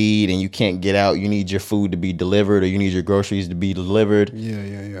dire need and you can't get out, you need your food to be delivered or you need your groceries to be delivered.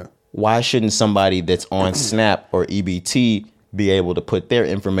 Yeah. Why shouldn't somebody that's on SNAP or EBT be able to put their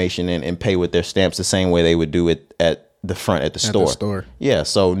information in and pay with their stamps the same way they would do it at the front at the store? Yeah,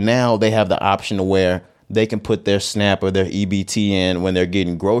 so now they have the option to where they can put their SNAP or their EBT in when they're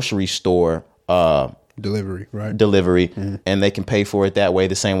getting grocery store Delivery, right? And they can pay for it that way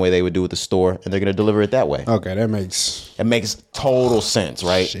the same way they would do at the store, and they're going to deliver it that way. Okay, that makes... It makes total sense,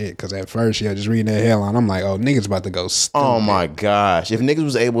 right? Shit, because at first, just reading that headline, I'm like, oh, niggas about to go stupid. Oh my gosh. If niggas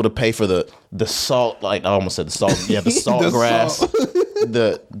was able to pay for the salt, like I almost said the salt, yeah, the salt grass,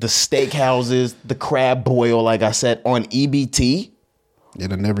 the steak houses, the crab boil, like I said, on EBT.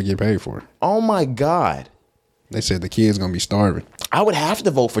 It'll never get paid for. Oh my God. They said the kid's gonna be starving. I would have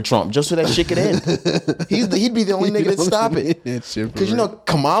to vote for Trump just so that shit could end. He'd be the only nigga that'd stop it. Because you know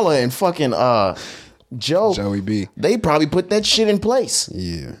Kamala and fucking Joey B. They probably put that shit in place.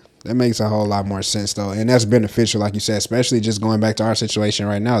 Yeah. That makes a whole lot more sense though. And that's beneficial, like you said, especially just going back to our situation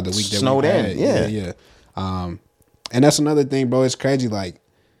right now, the week that snowed we in. had. Yeah. And that's another thing, bro. It's crazy. Like,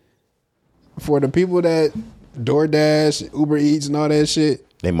 for the people that DoorDash, Uber Eats, and all that shit,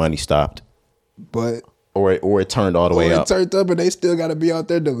 their money stopped. But or it turned all the way up. It turned up, and they still got to be out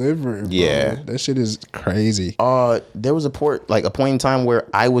there delivering. Bro. Yeah, that shit is crazy. There was a point in time where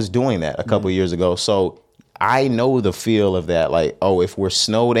I was doing that a couple years ago, so I know the feel of that. Like, oh, if we're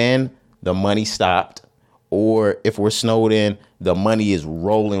snowed in, the money stopped, or if we're snowed in, the money is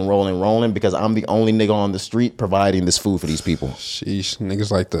rolling because I'm the only nigga on the street providing this food for these people. Sheesh,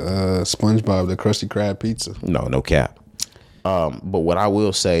 niggas like the SpongeBob, the Krusty Krab pizza. No cap. But what I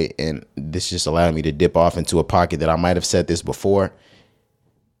will say, and this just allowed me to dip off into a pocket that I might have said this before.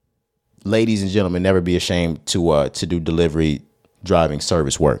 Ladies and gentlemen, never be ashamed to do delivery driving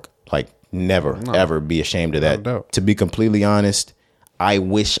service work. Like, never, ever be ashamed of that. No. To be completely honest, I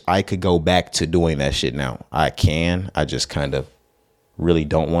wish I could go back to doing that shit now. I can. I just kind of really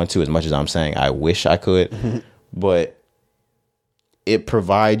don't want to, as much as I'm saying I wish I could. But it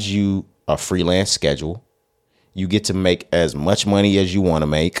provides you a freelance schedule. You get to make as much money as you want to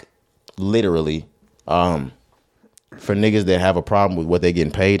make, literally. For niggas that have a problem with what they're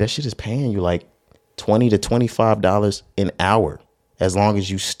getting paid, that shit is paying you like $20 to $25 an hour as long as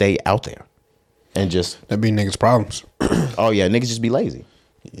you stay out there. And just... That be niggas' problems. Oh, yeah, niggas just be lazy.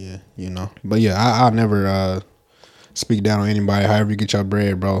 Yeah, you know. But yeah, I'll never speak down on anybody. However you get your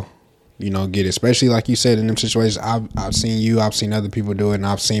bread, bro. You know, get it. Especially like you said in them situations. I've seen I've seen other people do it, and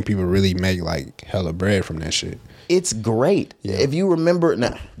I've seen people really make like hella bread from that shit. It's great. Yeah. If you remember,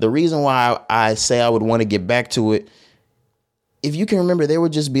 now, the reason why I say I would want to get back to it, if you can remember, there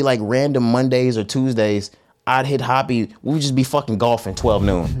would just be like random Mondays or Tuesdays. I'd hit Hoppy. We would just be fucking golfing 12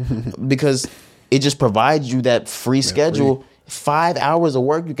 noon because it just provides you that free schedule. Free. 5 hours of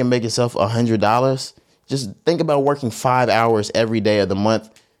work, you can make yourself $100. Just think about working 5 hours every day of the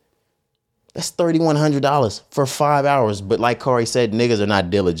month. That's $3,100 for 5 hours. But like Corey said, niggas are not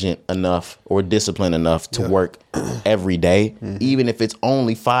diligent enough or disciplined enough to work every day, even if it's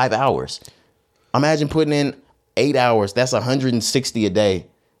only 5 hours. Imagine putting in 8 hours. That's 160 a day.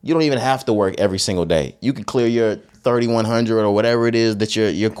 You don't even have to work every single day. You can clear your 3,100 or whatever it is that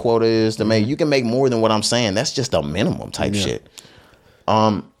your quota is to make. You can make more than what I'm saying. That's just a minimum type shit.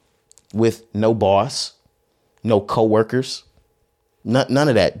 With no boss, no coworkers, none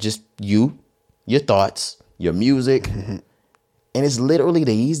of that. Just you, your thoughts, your music, and it's literally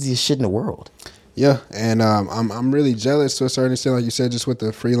the easiest shit in the world. Yeah, and I'm really jealous to a certain extent, like you said, just with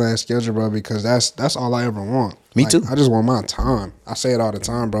the freelance schedule, bro, because that's all I ever want. Me like, too. I just want my time. I say it all the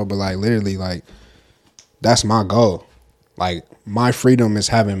time, bro, but like literally, like that's my goal. Like, my freedom is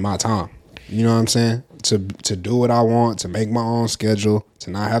having my time. You know what I'm saying? To do what I want, to make my own schedule, to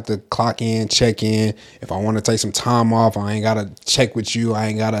not have to clock in, check in. If I want to take some time off, I ain't gotta check with you. I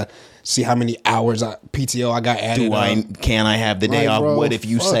ain't gotta see how many hours PTO I got added. Can I have the day Like, off? bro, What if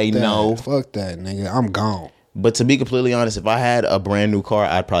you say that. no? Fuck that, nigga. I'm gone. But to be completely honest, if I had a brand new car,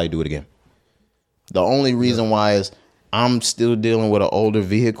 I'd probably do it again. The only reason why is I'm still dealing with an older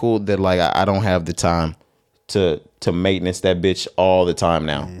vehicle that like I don't have the time to maintenance that bitch all the time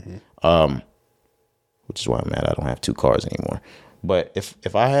now. Which is why I'm mad I don't have 2 cars anymore. But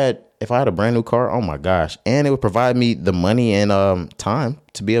if I had a brand new car, oh my gosh, and it would provide me the money and time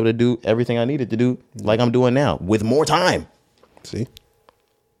to be able to do everything I needed to do like I'm doing now with more time. See?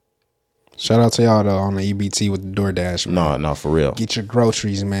 Shout out to y'all though on the EBT with the DoorDash, man. No, for real. Get your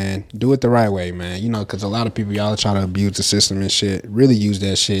groceries, man. Do it the right way, man. You know, because a lot of people, y'all try to abuse the system and shit. Really use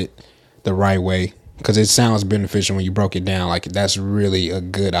that shit the right way. Because it sounds beneficial when you broke it down. Like, that's really a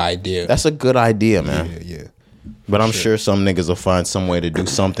good idea. That's a good idea, man. Yeah. But I'm sure some niggas will find some way to do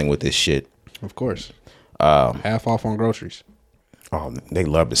something with this shit. Of course. Half off on groceries. Oh, they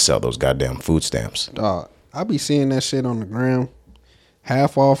love to sell those goddamn food stamps. Dog, I be seeing that shit on the ground.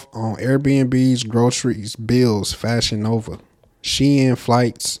 Half off on Airbnbs, groceries, bills, Fashion Nova, Shein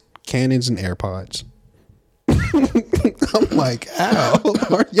flights, Canons, and AirPods. I'm like, how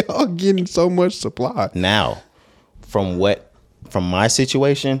are y'all getting so much supply? Now, from my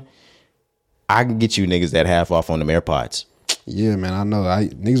situation, I can get you niggas that half off on them AirPods. Yeah, man, I know.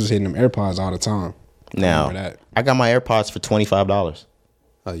 Niggas was hitting them AirPods all the time. Now, I got my AirPods for $25.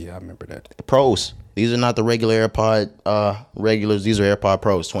 Oh yeah, I remember that. Pros. These are not the regular AirPod regulars. These are AirPod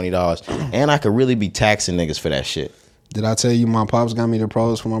Pros, $20. And I could really be taxing niggas for that shit. Did I tell you my pops got me the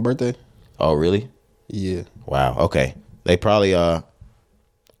Pros for my birthday? Oh, really? Yeah. Wow. Okay. They probably were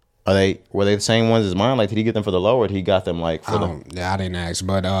they the same ones as mine? Like, did he get them for the low, or did he got them like for the? Yeah, I didn't ask,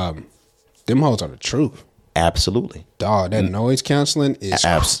 but them hoes are the truth. Absolutely. Dog, that noise canceling is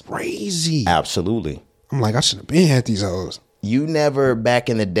crazy. Absolutely. I'm like, I should have been had these hoes. You never, back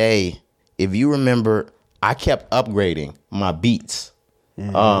in the day, if you remember, I kept upgrading my Beats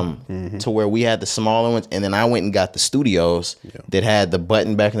to where we had the smaller ones, and then I went and got the Studios that had the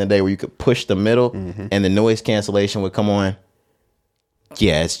button back in the day where you could push the middle and the noise cancellation would come on.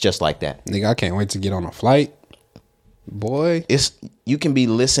 Yeah, it's just like that. Nigga, I can't wait to get on a flight. Boy. You can be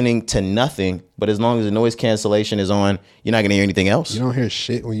listening to nothing, but as long as the noise cancellation is on, you're not gonna hear anything else. You don't hear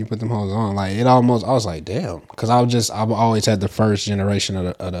shit when you put them hoes on. Like, I was like, damn. Because I've always had the first generation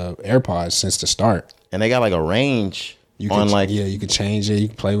of the AirPods since the start. And they got like a range you can change it, you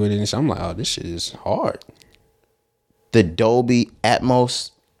can play with it and shit. I'm like, oh, this shit is hard. The Dolby Atmos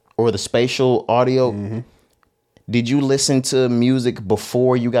or the spatial audio. Did you listen to music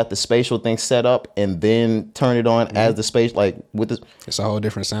before you got the spatial thing set up and then turn it on as the space, like with this? It's a whole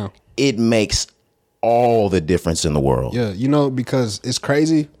different sound. It makes all the difference in the world. Yeah, you know, because it's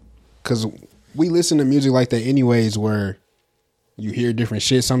crazy. Because we listen to music like that anyways, where you hear different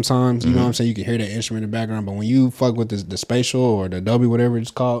shit sometimes. You know what I'm saying? You can hear that instrument in the background. But when you fuck with the spatial or the Dolby, whatever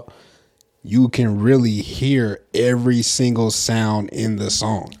it's called, you can really hear every single sound in the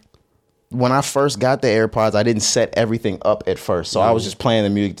song. When I first got the AirPods, I didn't set everything up at first. So I was just playing the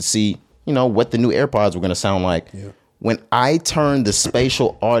music to see, what the new AirPods were going to sound like. Yeah. When I turned the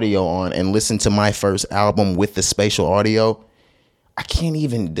spatial audio on and listened to my first album with the spatial audio, I can't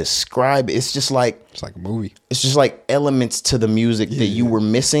even describe it. It's like a movie. It's just like elements to the music that you were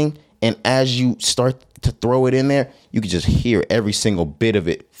missing. And as you start to throw it in there, you can just hear every single bit of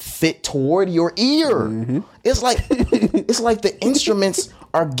it fit toward your ear. It's like the instruments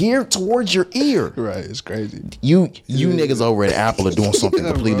are geared towards your ear. Right, it's crazy. You niggas over at Apple are doing something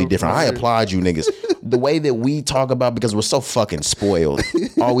completely different. I applaud you niggas. The way that we talk about, because we're so fucking spoiled,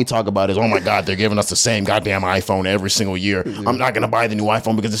 all we talk about is, oh my God, they're giving us the same goddamn iPhone every single year. I'm not going to buy the new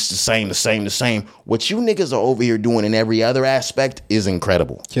iPhone because it's the same. What you niggas are over here doing in every other aspect is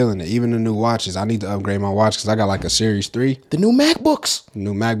incredible. Killing it. Even the new watches. I need to upgrade my watch because I got like a Series 3. The new MacBooks.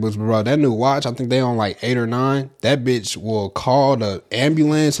 Bro. That new watch, I think they on like 8 or 9. That bitch will call the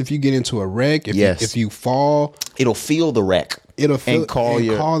ambulance if you get into a wreck. If you fall. It'll feel the wreck. It'll feel call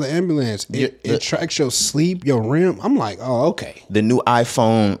the ambulance. It tracks your sleep, your REM. I'm like, oh, okay. The new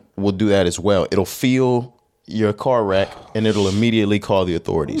iPhone will do that as well. It'll feel your car wreck and it'll immediately call the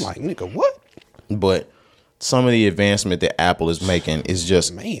authorities. I'm like, nigga, what? But some of the advancement that Apple is making is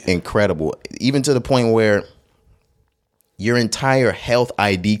just incredible. Even to the point where your entire health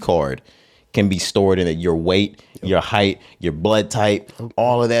ID card can be stored in it. Your weight, your height, your blood type,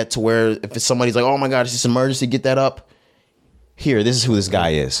 all of that, to where if somebody's like, oh my God, it's just emergency, get that up. Here, this is who this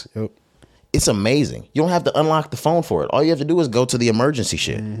guy is. it's amazing. You don't have to unlock the phone for it. All you have to do is go to the emergency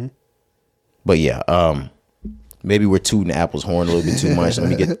shit. But yeah, maybe we're tooting Apple's horn a little bit too much. Let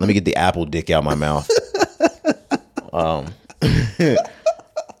me get the Apple dick out my mouth.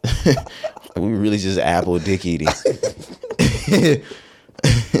 We really just Apple dick eating.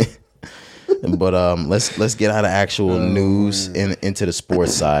 But let's get out of actual news and into the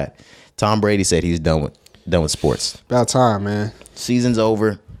sports side. Tom Brady said he's done with sports. About time, man. Season's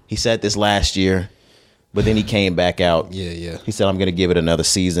over. He said this last year, but then he came back out. Yeah. He said, I'm going to give it another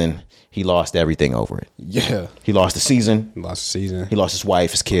season. He lost everything over it. Yeah. He lost the season. Lost the season. He lost his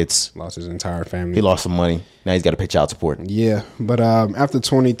wife, his kids. Lost his entire family. He lost some money. Now he's got to pay child support. Yeah, but after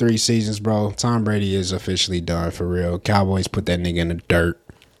 23 seasons, bro, Tom Brady is officially done for real. Cowboys put that nigga in the dirt.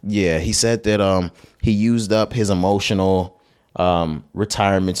 Yeah, he said that he used up his emotional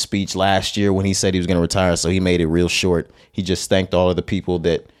retirement speech last year when he said he was going to retire, so he made it real short. He just thanked all of the people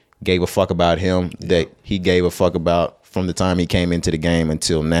that gave a fuck about him, that he gave a fuck about from the time he came into the game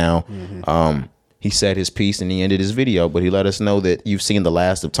until now. He said his piece and he ended his video, but he let us know that you've seen the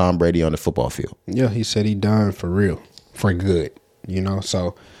last of Tom Brady on the football field. Yeah, he said he done for real, for good, you know.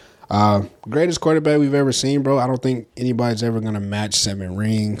 So, greatest quarterback we've ever seen, bro. I don't think anybody's ever going to match 7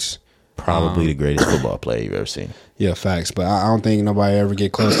 rings. Probably the greatest football player you've ever seen. Yeah, facts. But I don't think nobody ever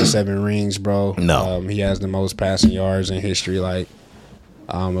get close to 7 rings, bro. No. He has the most passing yards in history, like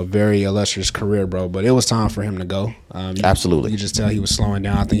a very illustrious career, bro. But it was time for him to go. Absolutely. You could just tell he was slowing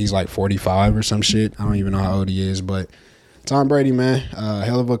down. I think he's like 45 or some shit. I don't even know how old he is. But Tom Brady, man,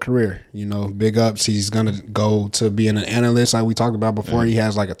 hell of a career. You know, big ups. He's going to go to being an analyst like we talked about before. He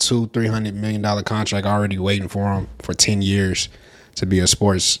has like a $200-300 million contract already waiting for him for 10 years to be a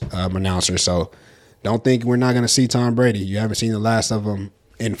sports announcer. So don't think we're not going to see Tom Brady. You haven't seen the last of him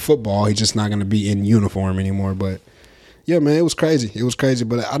in football. He's just not going to be in uniform anymore. But yeah, man, it was crazy. It was crazy,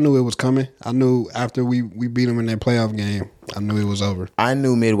 but I knew it was coming. I knew after we beat him in that playoff game, I knew it was over. I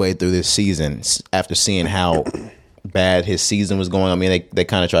knew midway through this season, after seeing how bad his season was going. I mean, they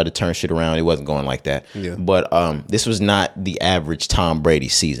kind of tried to turn shit around. It wasn't going like that. Yeah. But this was not the average Tom Brady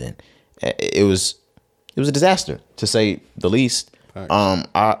season. It was a disaster, to say the least.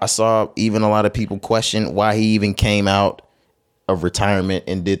 I saw even a lot of people question why he even came out of retirement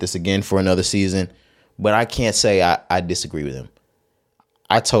and did this again for another season. But I can't say I disagree with him.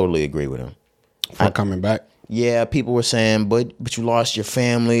 I totally agree with him. For coming back? Yeah, people were saying, but you lost your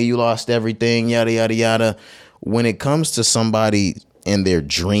family, you lost everything, yada, yada, yada. When it comes to somebody in their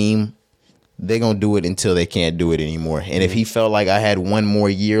dream, they're going to do it until they can't do it anymore. And if he felt like I had one more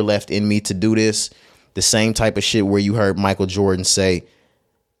year left in me to do this, the same type of shit where you heard Michael Jordan say,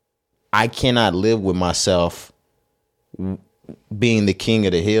 I cannot live with myself being the king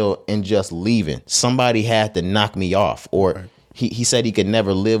of the hill and just leaving. Somebody had to knock me off. Or he said he could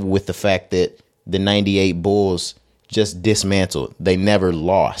never live with the fact that the 98 Bulls just dismantled. They never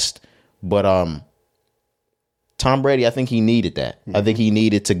lost. But Tom Brady, I think he needed that. I think he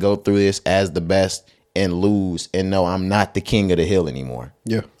needed to go through this as the best and lose and know I'm not the king of the hill anymore.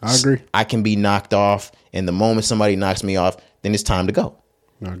 Yeah, I agree. I can be knocked off, and the moment somebody knocks me off, then it's time to go.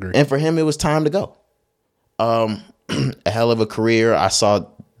 I agree. And for him, it was time to go. A hell of a career. I saw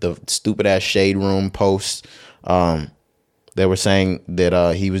the stupid ass Shade Room posts. They were saying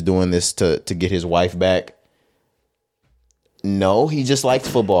that he was doing this to get his wife back. No, he just likes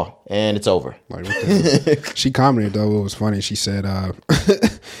football, and it's over. Like, what the she commented, though, it was funny. She said, I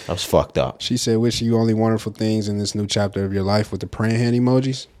was fucked up. She said, wish you only wonderful things in this new chapter of your life with the praying hand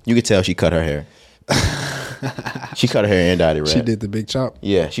emojis. You could tell she cut her hair. She cut her hair and dyed it red. She did the big chop.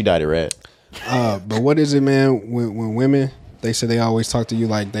 Yeah, she dyed it red. But what is it, man, when women, they say they always talk to you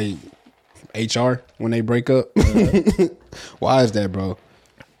like they HR when they break up? Why is that, bro?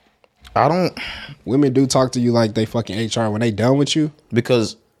 Women do talk to you like they fucking HR when they done with you?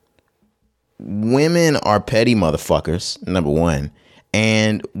 Because women are petty motherfuckers, number one.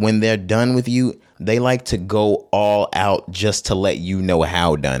 And when they're done with you, they like to go all out just to let you know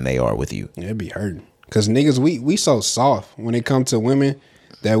how done they are with you. Yeah, it be hurting. Because niggas, we so soft when it comes to women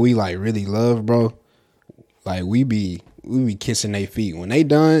that we like really love, bro. Like we be kissing their feet. When they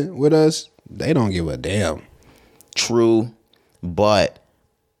done with us, they don't give a damn. True, but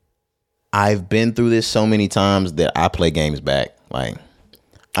I've been through this so many times that I play games back. Like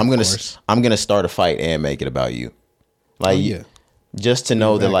I'm gonna start a fight and make it about you. Like just to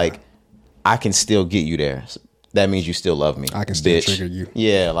know that like I can still get you there. That means you still love me. I can still bitch. trigger you.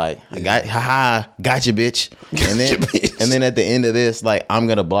 Yeah, like I got you, bitch. And then and then at the end of this, like I'm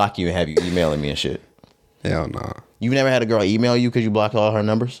gonna block you and have you emailing me and shit. Hell nah. You've never had a girl email you because you blocked all her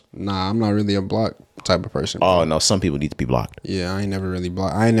numbers? Nah, I'm not really a block type of person. Oh no, some people need to be blocked. Yeah, I ain't never really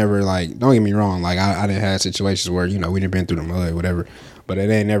blocked. I ain't never like. Don't get me wrong. Like I didn't have situations where we done been through the mud, whatever. But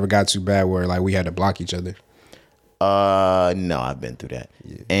it ain't never got too bad where like we had to block each other. No, I've been through that.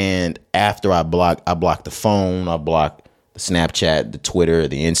 Yeah. And after I blocked the phone, I blocked the Snapchat, the Twitter,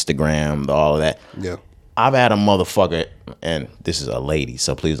 the Instagram, all of that. Yeah. I've had a motherfucker, and this is a lady,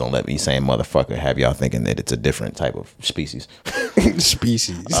 so please don't let me say motherfucker have y'all thinking that it's a different type of species.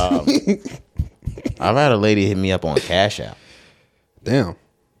 Species. I've had a lady hit me up on Cash App. Damn.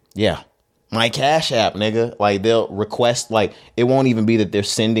 Yeah. My Cash App, nigga. Like, they'll request, like, it won't even be that they're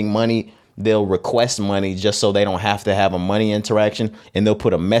sending money. They'll request money just so they don't have to have a money interaction, and they'll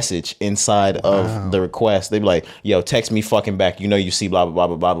put a message inside of the request. They be like, yo, text me fucking back. You see blah, blah,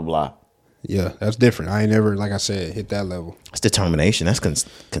 blah, blah, blah, blah. Yeah, that's different. I ain't never, like I said, hit that level. It's determination. That's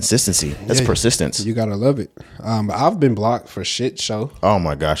consistency. That's persistence. You gotta love it. But I've been blocked for shit show. Oh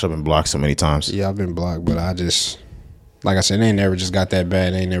my gosh, I've been blocked so many times. Yeah, I've been blocked, but I just, like I said, it ain't never just got that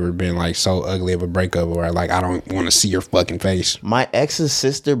bad. It ain't never been like so ugly of a breakup where like I don't want to see your fucking face. My ex's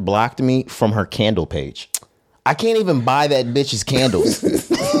sister blocked me from her candle page. I can't even buy that bitch's candles.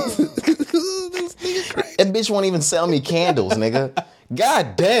 That bitch won't even sell me candles, nigga.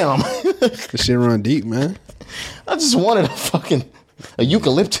 God damn. This shit run deep, man. I just wanted a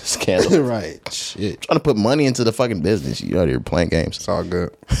eucalyptus candle. Right. Shit. Trying to put money into the fucking business. You out here playing games. It's all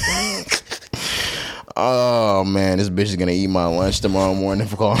good. Oh, man. This bitch is going to eat my lunch tomorrow morning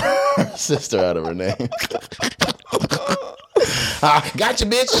for calling her sister out of her name. Gotcha,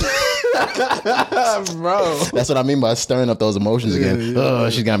 bitch. Bro. That's what I mean by stirring up those emotions again. Yeah.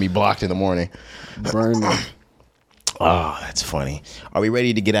 She's going to be blocked in the morning. Burn it. Oh, that's funny. Are we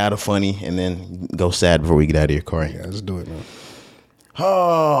ready to get out of funny and then go sad before we get out of here, Corey? Yeah, let's do it, man.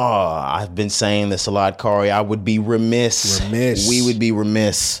 Oh, I've been saying this a lot, Corey. I would be remiss. We would be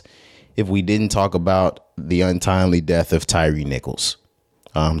remiss if we didn't talk about the untimely death of Tyree Nichols.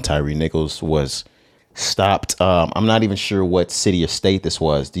 Tyree Nichols was stopped. I'm not even sure what city or state this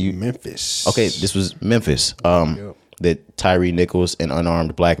was. Memphis. Okay, this was Memphis. That Tyree Nichols, an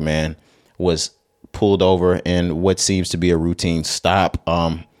unarmed black man, was pulled over in what seems to be a routine stop.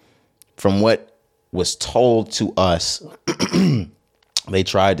 From what was told to us, they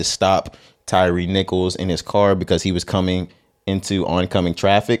tried to stop Tyree Nichols in his car because he was coming into oncoming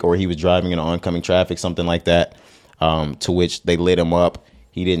traffic, or he was driving in oncoming traffic, something like that, to which they lit him up.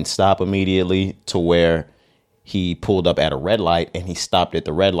 He didn't stop immediately, to where he pulled up at a red light, and he stopped at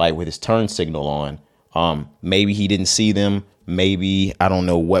the red light with his turn signal on. Maybe he didn't see them. Maybe, I don't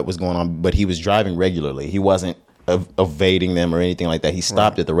know what was going on, but he was driving regularly. He wasn't evading them or anything like that. He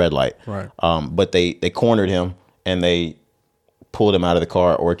stopped at the red light. Right. But they cornered him, and they pulled him out of the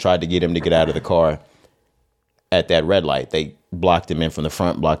car, or tried to get him to get out of the car at that red light. They blocked him in from the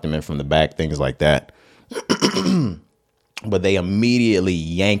front, blocked him in from the back, things like that. But they immediately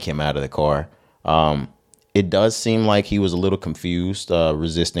yank him out of the car. It does seem like he was a little confused,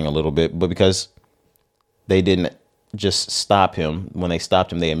 resisting a little bit, but because they didn't just stop him, when they stopped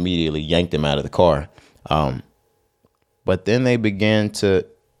him, they immediately yanked him out of the car. But then they began to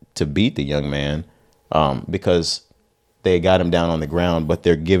beat the young man, because they got him down on the ground, but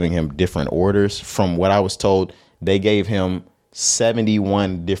they're giving him different orders. From what I was told, they gave him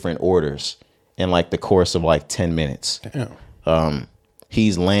 71 different orders in like the course of like 10 minutes. Damn.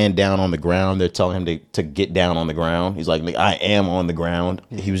 He's laying down on the ground. They're telling him to get down on the ground. He's like, I am on the ground.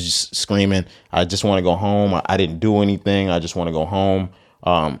 He was just screaming, I just want to go home. I didn't do anything. I just want to go home.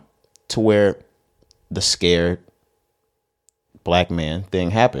 To where the scared black man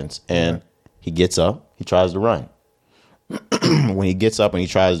thing happens, and he gets up, he tries to run. When he gets up and he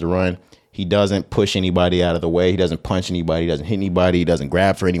tries to run, he doesn't push anybody out of the way. He doesn't punch anybody. He doesn't hit anybody. He doesn't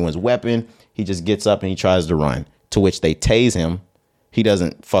grab for anyone's weapon. He just gets up and he tries to run, to which they tase him. He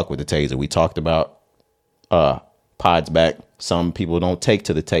doesn't fuck with the taser. We talked about pods back. Some people don't take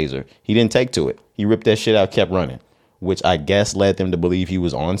to the taser. He didn't take to it. He ripped that shit out, kept running, which I guess led them to believe he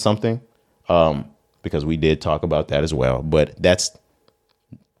was on something, because we did talk about that as well. But that's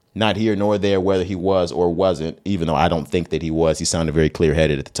not here nor there whether he was or wasn't, even though I don't think that he was. He sounded very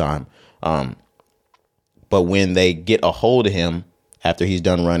clear-headed at the time. But when they get a hold of him after he's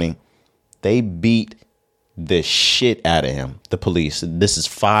done running, they beat the shit out of him, the police. This is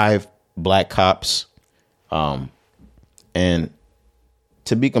 5 black cops. And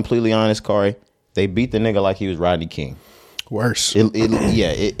to be completely honest, Corey, they beat the nigga like he was Rodney King. Worse.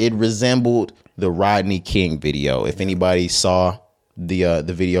 It resembled the Rodney King video. If anybody saw the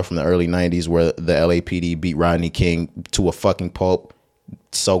video from the early 90s where the LAPD beat Rodney King to a fucking pulp,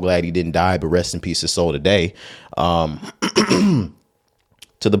 so glad he didn't die, but rest in peace, his soul today. To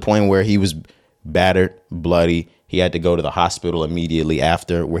the point where he was battered, bloody. He had to go to the hospital immediately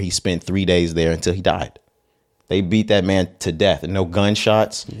after, where he spent 3 days there until he died. They beat that man to death. No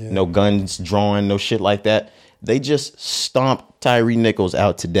gunshots, no guns drawn, no shit like that. They just stomped Tyree Nichols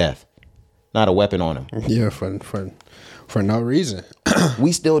out to death. Not a weapon on him. Yeah, for no reason.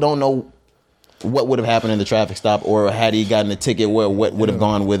 We still don't know what would have happened in the traffic stop, or had he gotten a ticket, what would have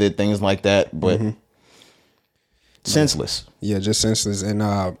gone with it, things like that. But senseless. Yeah, just senseless. And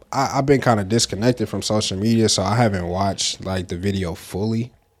I've been kind of disconnected from social media, so I haven't watched like the video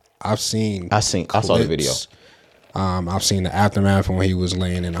fully. I saw the video. I've seen the aftermath from when he was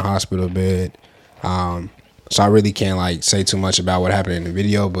laying in the hospital bed. So I really can't like say too much about what happened in the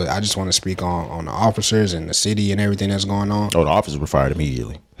video, but I just want to speak on the officers and the city and everything that's going on. Oh, the officers were fired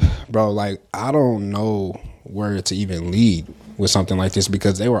immediately. Bro, like, I don't know where to even lead with something like this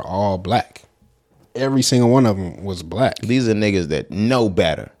because they were all black. Every single one of them was black. These are niggas that know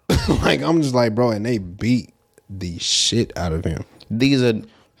better. Like, I'm just like, bro, and they beat the shit out of him. These are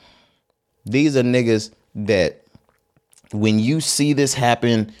niggas that when you see this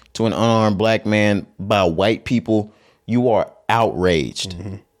happen to an unarmed black man by white people, you are outraged.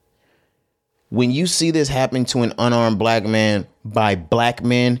 Mm-hmm. When you see this happen to an unarmed black man by black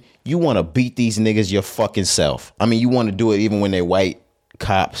men, you want to beat these niggas your fucking self. I mean, you want to do it even when they're white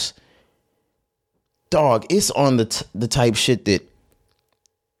cops. Dog, it's on the type shit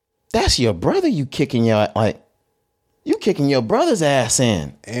that's your brother you kicking your brother's ass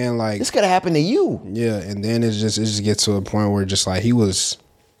in. And like, this could have happened to you. Yeah, and then it just gets to a point where just like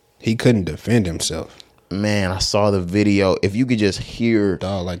he couldn't defend himself. Man, I saw the video. If you could just hear,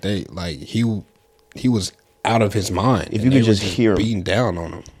 dog, he was out of his mind. If you could just hear him beating down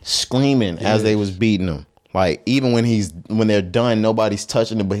on him, screaming as they was beating him. Like, even when they're done, nobody's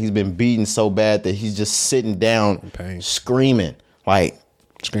touching him, but he's been beaten so bad that he's just sitting down, screaming, like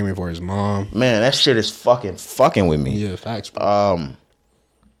screaming for his mom. Man, that shit is fucking with me. Yeah, facts. Bro.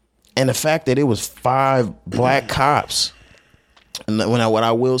 And the fact that it was 5 black cops. And what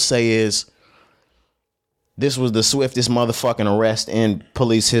I will say is, this was the swiftest motherfucking arrest in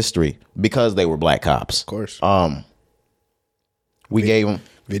police history because they were black cops. Of course. We gave them.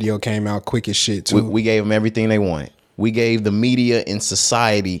 Video came out quick as shit too. We gave them everything they wanted. We gave the media and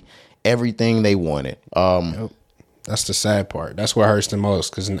society everything they wanted. Yep. That's the sad part. That's what hurts the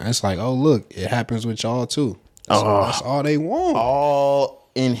most, because it's like, oh look, it happens with y'all too. That's all they want. All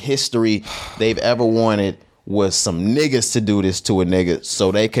in history they've ever wanted was some niggas to do this to a nigga,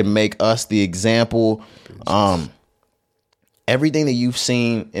 so they can make us the example. Everything that you've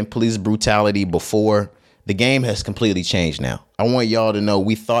seen in police brutality before, the game has completely changed now. I want y'all to know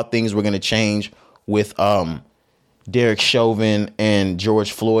we thought things were going to change with Derek Chauvin and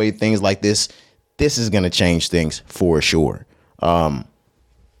George Floyd, things like this. This is going to change things for sure. And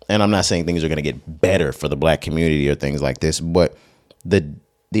I'm not saying things are going to get better for the black community or things like this, but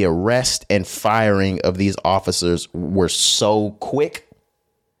the arrest and firing of these officers were so quick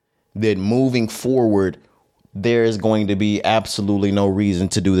that moving forward, there is going to be absolutely no reason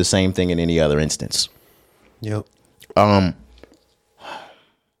to do the same thing in any other instance. Yep.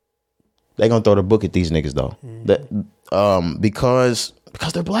 They gonna throw the book at these niggas though. That because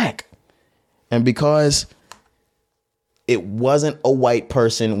they're black, and because it wasn't a white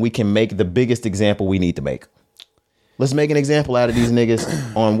person, we can make the biggest example we need to make. Let's make an example out of these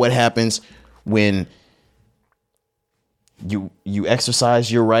niggas on what happens when you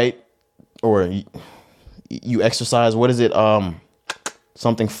exercise your right, or you exercise, what is it?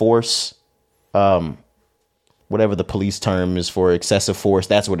 Something force. Whatever the police term is for excessive force,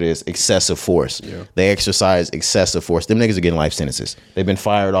 that's what it is, excessive force. Yeah. They exercise excessive force. Them niggas are getting life sentences. They've been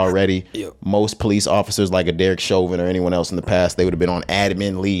fired already. Yep. Most police officers, like a Derek Chauvin or anyone else in the past, they would have been on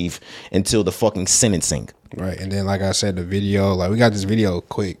admin leave until the fucking sentencing. Right, and then like I said, the video, like we got this video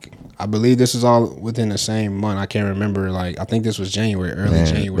quick. I believe this is all within the same month. I can't remember, like I think this was January, early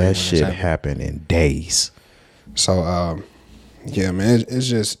January. That shit happened in days. So, yeah, man, it's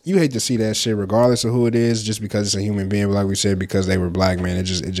just, you hate to see that shit regardless of who it is, just because it's a human being. But like we said, because they were black, man, it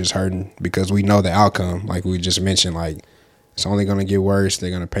just hurting, because we know the outcome. Like we just mentioned, like it's only gonna get worse. They're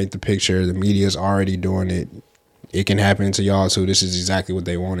gonna paint the picture. The media's already doing it. It can happen to y'all too. This is exactly what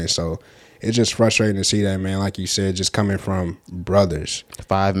they wanted. So it's just frustrating to see that, man. Like you said, just coming from brothers,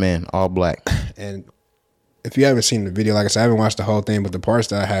 5 men, all black. And if you haven't seen the video, like I said, I haven't watched the whole thing, but the parts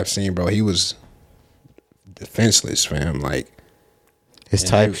that I have seen, bro, he was defenseless, fam. Like.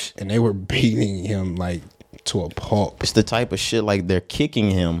 And they were beating him like to a pulp. It's the type of shit, like they're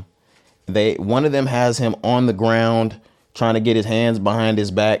kicking him. One of them has him on the ground trying to get his hands behind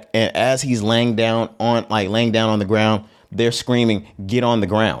his back, and as he's laying down on the ground, they're screaming, "Get on the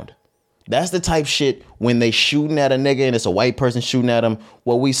ground." That's the type shit when they shooting at a nigga and it's a white person shooting at him.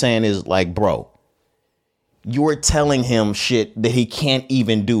 What we saying is like, bro, you're telling him shit that he can't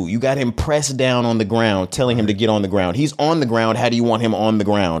even do. You got him pressed down on the ground, telling him to get on the ground. He's on the ground. How do you want him on the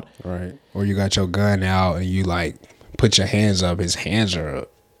ground? Right. Or you got your gun out and you like put your hands up. His hands are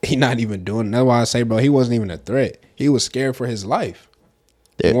up. He not even doing it. That's why I say, bro, he wasn't even a threat. He was scared for his life.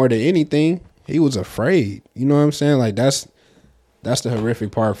 Yeah. More than anything, he was afraid. You know what I'm saying? Like that's the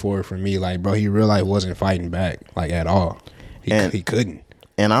horrific part for me. Like, bro, he real life wasn't fighting back like at all. He couldn't.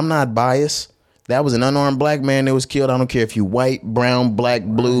 And I'm not biased. That was an unarmed black man that was killed. I don't care if you white, brown, black,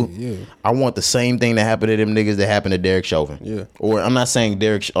 blue. Right, yeah. I want the same thing to happen to them niggas that happened to Derek Chauvin. Yeah. Or I'm not saying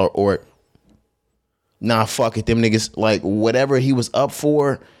Derek or nah, fuck it. Them niggas, like whatever he was up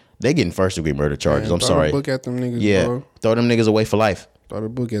for, they getting first degree murder charges. Man, I'm sorry. Throw a book at them niggas, yeah, bro. Throw them niggas away for life. Throw the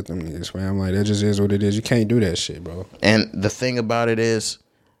book at them niggas, man. I'm like, that just is what it is. You can't do that shit, bro. And the thing about it is,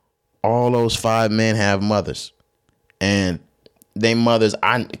 all those 5 men have mothers. And they mothers,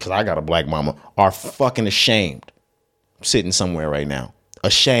 because I got a black mama, are fucking ashamed sitting somewhere right now.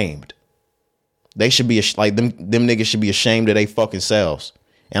 Ashamed. They should be, like, them niggas should be ashamed of they fucking selves.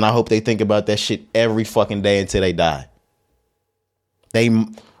 And I hope they think about that shit every fucking day until they die.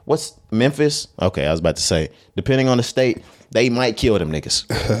 What's Memphis? Okay, I was about to say, depending on the state, they might kill them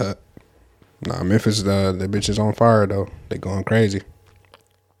niggas. Nah, Memphis, the bitch is on fire, though. They going crazy.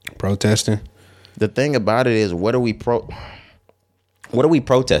 Protesting. The thing about it is, what are we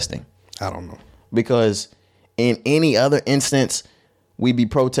protesting? I don't know. Because in any other instance, we be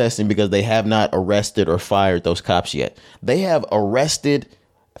protesting because they have not arrested or fired those cops yet. They have arrested,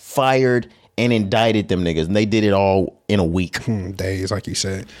 fired, and indicted them niggas, and they did it all in a week. Days, like you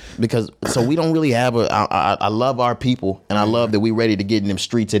said. Because, so we don't really have I love our people, and I love that we ready to get in them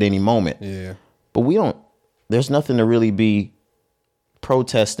streets at any moment. Yeah. But there's nothing to really be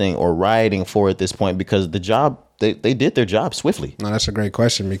protesting or rioting for at this point, because the job, they did their job swiftly. No, that's a great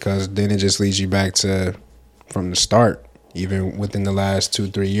question, because then it just leads you back to from the start. Even within the last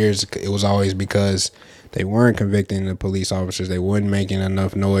 2-3 years, it was always because they weren't convicting the police officers. They weren't making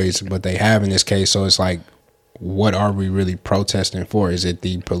enough noise, but they have in this case. So it's like, what are we really protesting for? Is it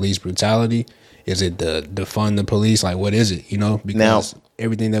the police brutality? Is it the defund the police? Like, what is it? You know, because now,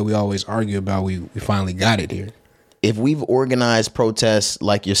 everything that we always argue about, we finally got it here. If we've organized protests,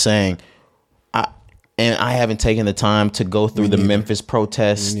 like you're saying, I haven't taken the time to go through the Memphis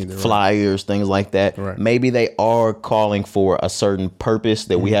protests, flyers, things like that. Right. Maybe they are calling for a certain purpose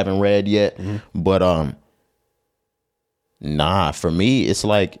that we haven't read yet. But nah, for me, it's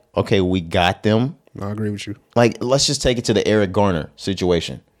like, okay, we got them. I agree with you. Like, let's just take it to the Eric Garner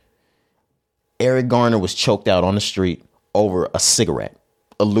situation. Eric Garner was choked out on the street over a cigarette,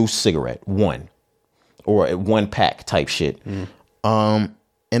 a loose cigarette, one pack type shit.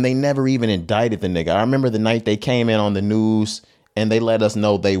 And they never even indicted the nigga. I remember the night they came in on the news and they let us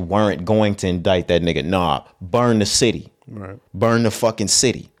know they weren't going to indict that nigga. Nah, burn the city. Right. Burn the fucking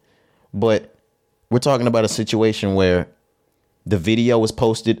city. But we're talking about a situation where the video was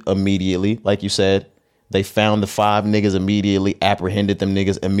posted immediately, like you said. They found the 5 niggas immediately, apprehended them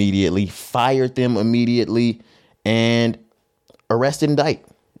niggas immediately, fired them immediately, and arrested and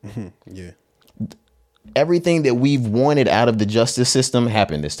indicted. Yeah. Everything that we've wanted out of the justice system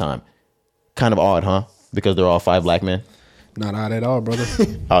happened this time. Kind of odd, huh? Because they're all 5 black men. Not odd at all, brother.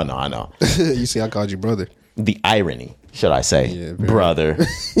 Oh, no, I know. You see, I called you brother. The irony, should I say. Yeah, brother.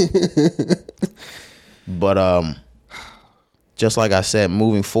 But just like I said,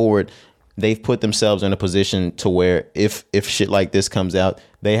 moving forward, they've put themselves in a position to where if shit like this comes out,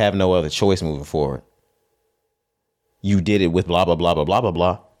 they have no other choice moving forward. You did it with blah, blah, blah, blah, blah, blah,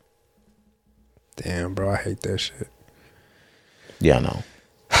 blah. Damn, bro, I hate that shit. Yeah, I know.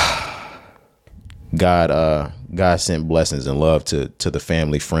 God sent blessings and love to the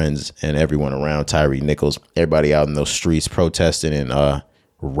family, friends, and everyone around Tyre Nichols. Everybody out in those streets protesting and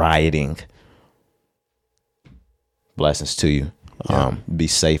rioting. Blessings to you. Yeah. Be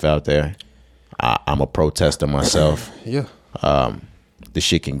safe out there. I'm a protester myself. Yeah. The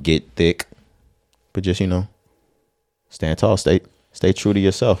shit can get thick, but just, stand tall. Stay true to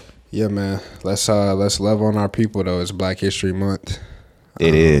yourself. Yeah, man. Let's love on our people though. It's Black History Month.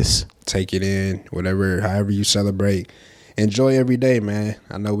 It is. Take it in, however you celebrate. Enjoy every day, man.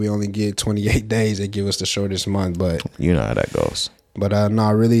 I know we only get 28 days. They give us the shortest month, but you know how that goes. But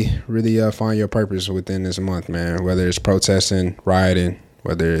really find your purpose within this month, man. Whether it's protesting, rioting,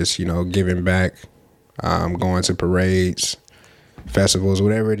 whether it's giving back, going to parades, festivals,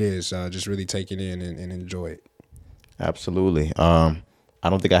 whatever it is. Just really take it in and enjoy it. Absolutely. I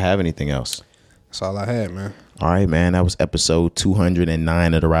don't think I have anything else. That's all I had, man. All right, man. That was episode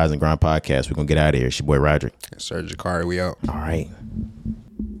 209 of the Rise and Grind podcast. We're going to get out of here. It's your boy, Roderick. Yes, sir, Jakari, we out. All right.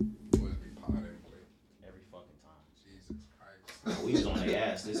 Every fucking time. Jesus Christ. We was on their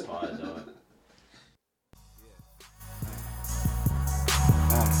ass this pod, dog.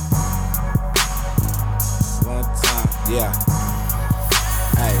 One time, yeah.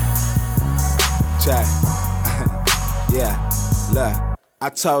 Hey, check. Yeah, look. I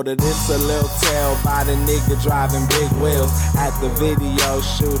told her this a little tale by the nigga driving big wheels. At the video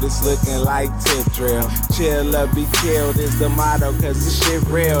shoot, it's looking like tip drill. Chill or be killed is the motto, cause the shit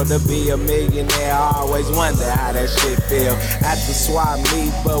real. To be a millionaire, I always wonder how that shit feel. At the swap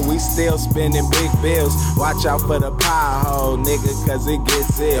meet, but we still spending big bills. Watch out for the pie hole, nigga, cause it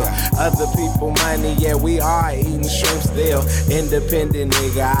gets ill. Other people money, yeah, we are eating shrimp still. Independent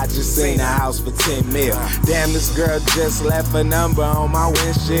nigga, I just seen a house for 10 mil. Damn, this girl just left a number on my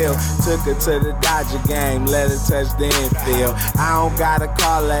windshield. Took her to the Dodger game, let her touch the infield. I don't gotta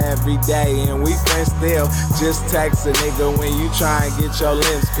call her every day, and we friends still. Just text a nigga when you try and get your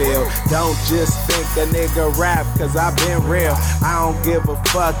limbs peeled. Don't just think a nigga rap, cause I been real. I don't give a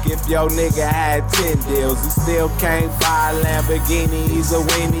fuck if your nigga had 10 deals. He still can't buy a Lamborghini, he's a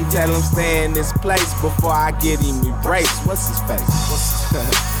weenie. Tell him stay in this place before I get him erased. What's his face?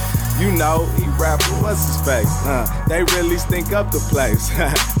 You know, he rapper, what's his face? They really stink up the place.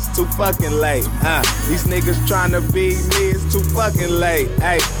 It's too fucking late. These niggas tryna beat me, it's too fucking late.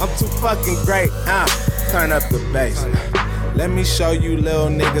 Hey, I'm too fucking great. Turn up the bass. Let me show you little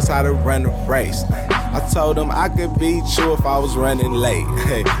niggas how to run a race. I told them I could beat you if I was running late.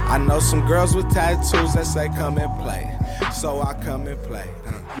 Hey, I know some girls with tattoos that say come and play. So I come and play.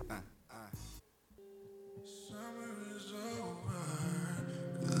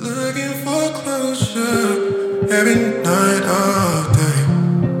 Looking for closure every night of day.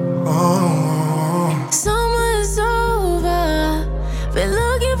 Oh, Summer's over. Been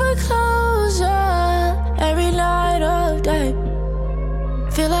looking for closure every night of day.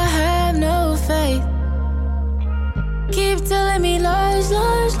 Feel I have no faith. Keep telling me lies,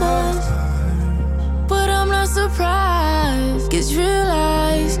 lies, lies. But I'm not surprised. Cause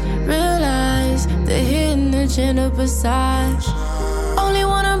realize the hidden agenda besides. Only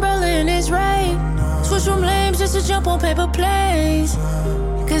one umbrella in this rain. Switch from lames just to jump on paper planes.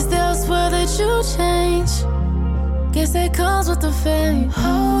 Cause they'll swear that you change. Guess that comes with the fame.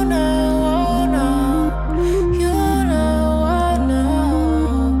 Oh no, you know I know.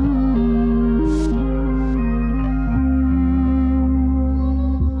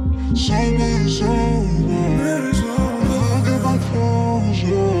 summer's over. Looking for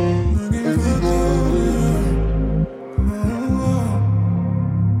closure.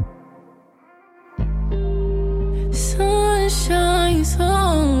 Sun shines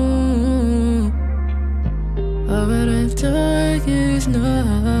on, but I'm darkest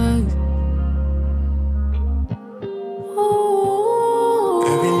night.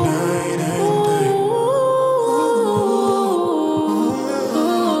 Every night and day.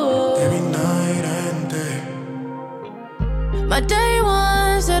 Every night and day. My day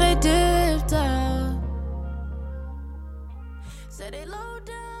ones said they dipped out, said they low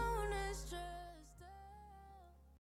down.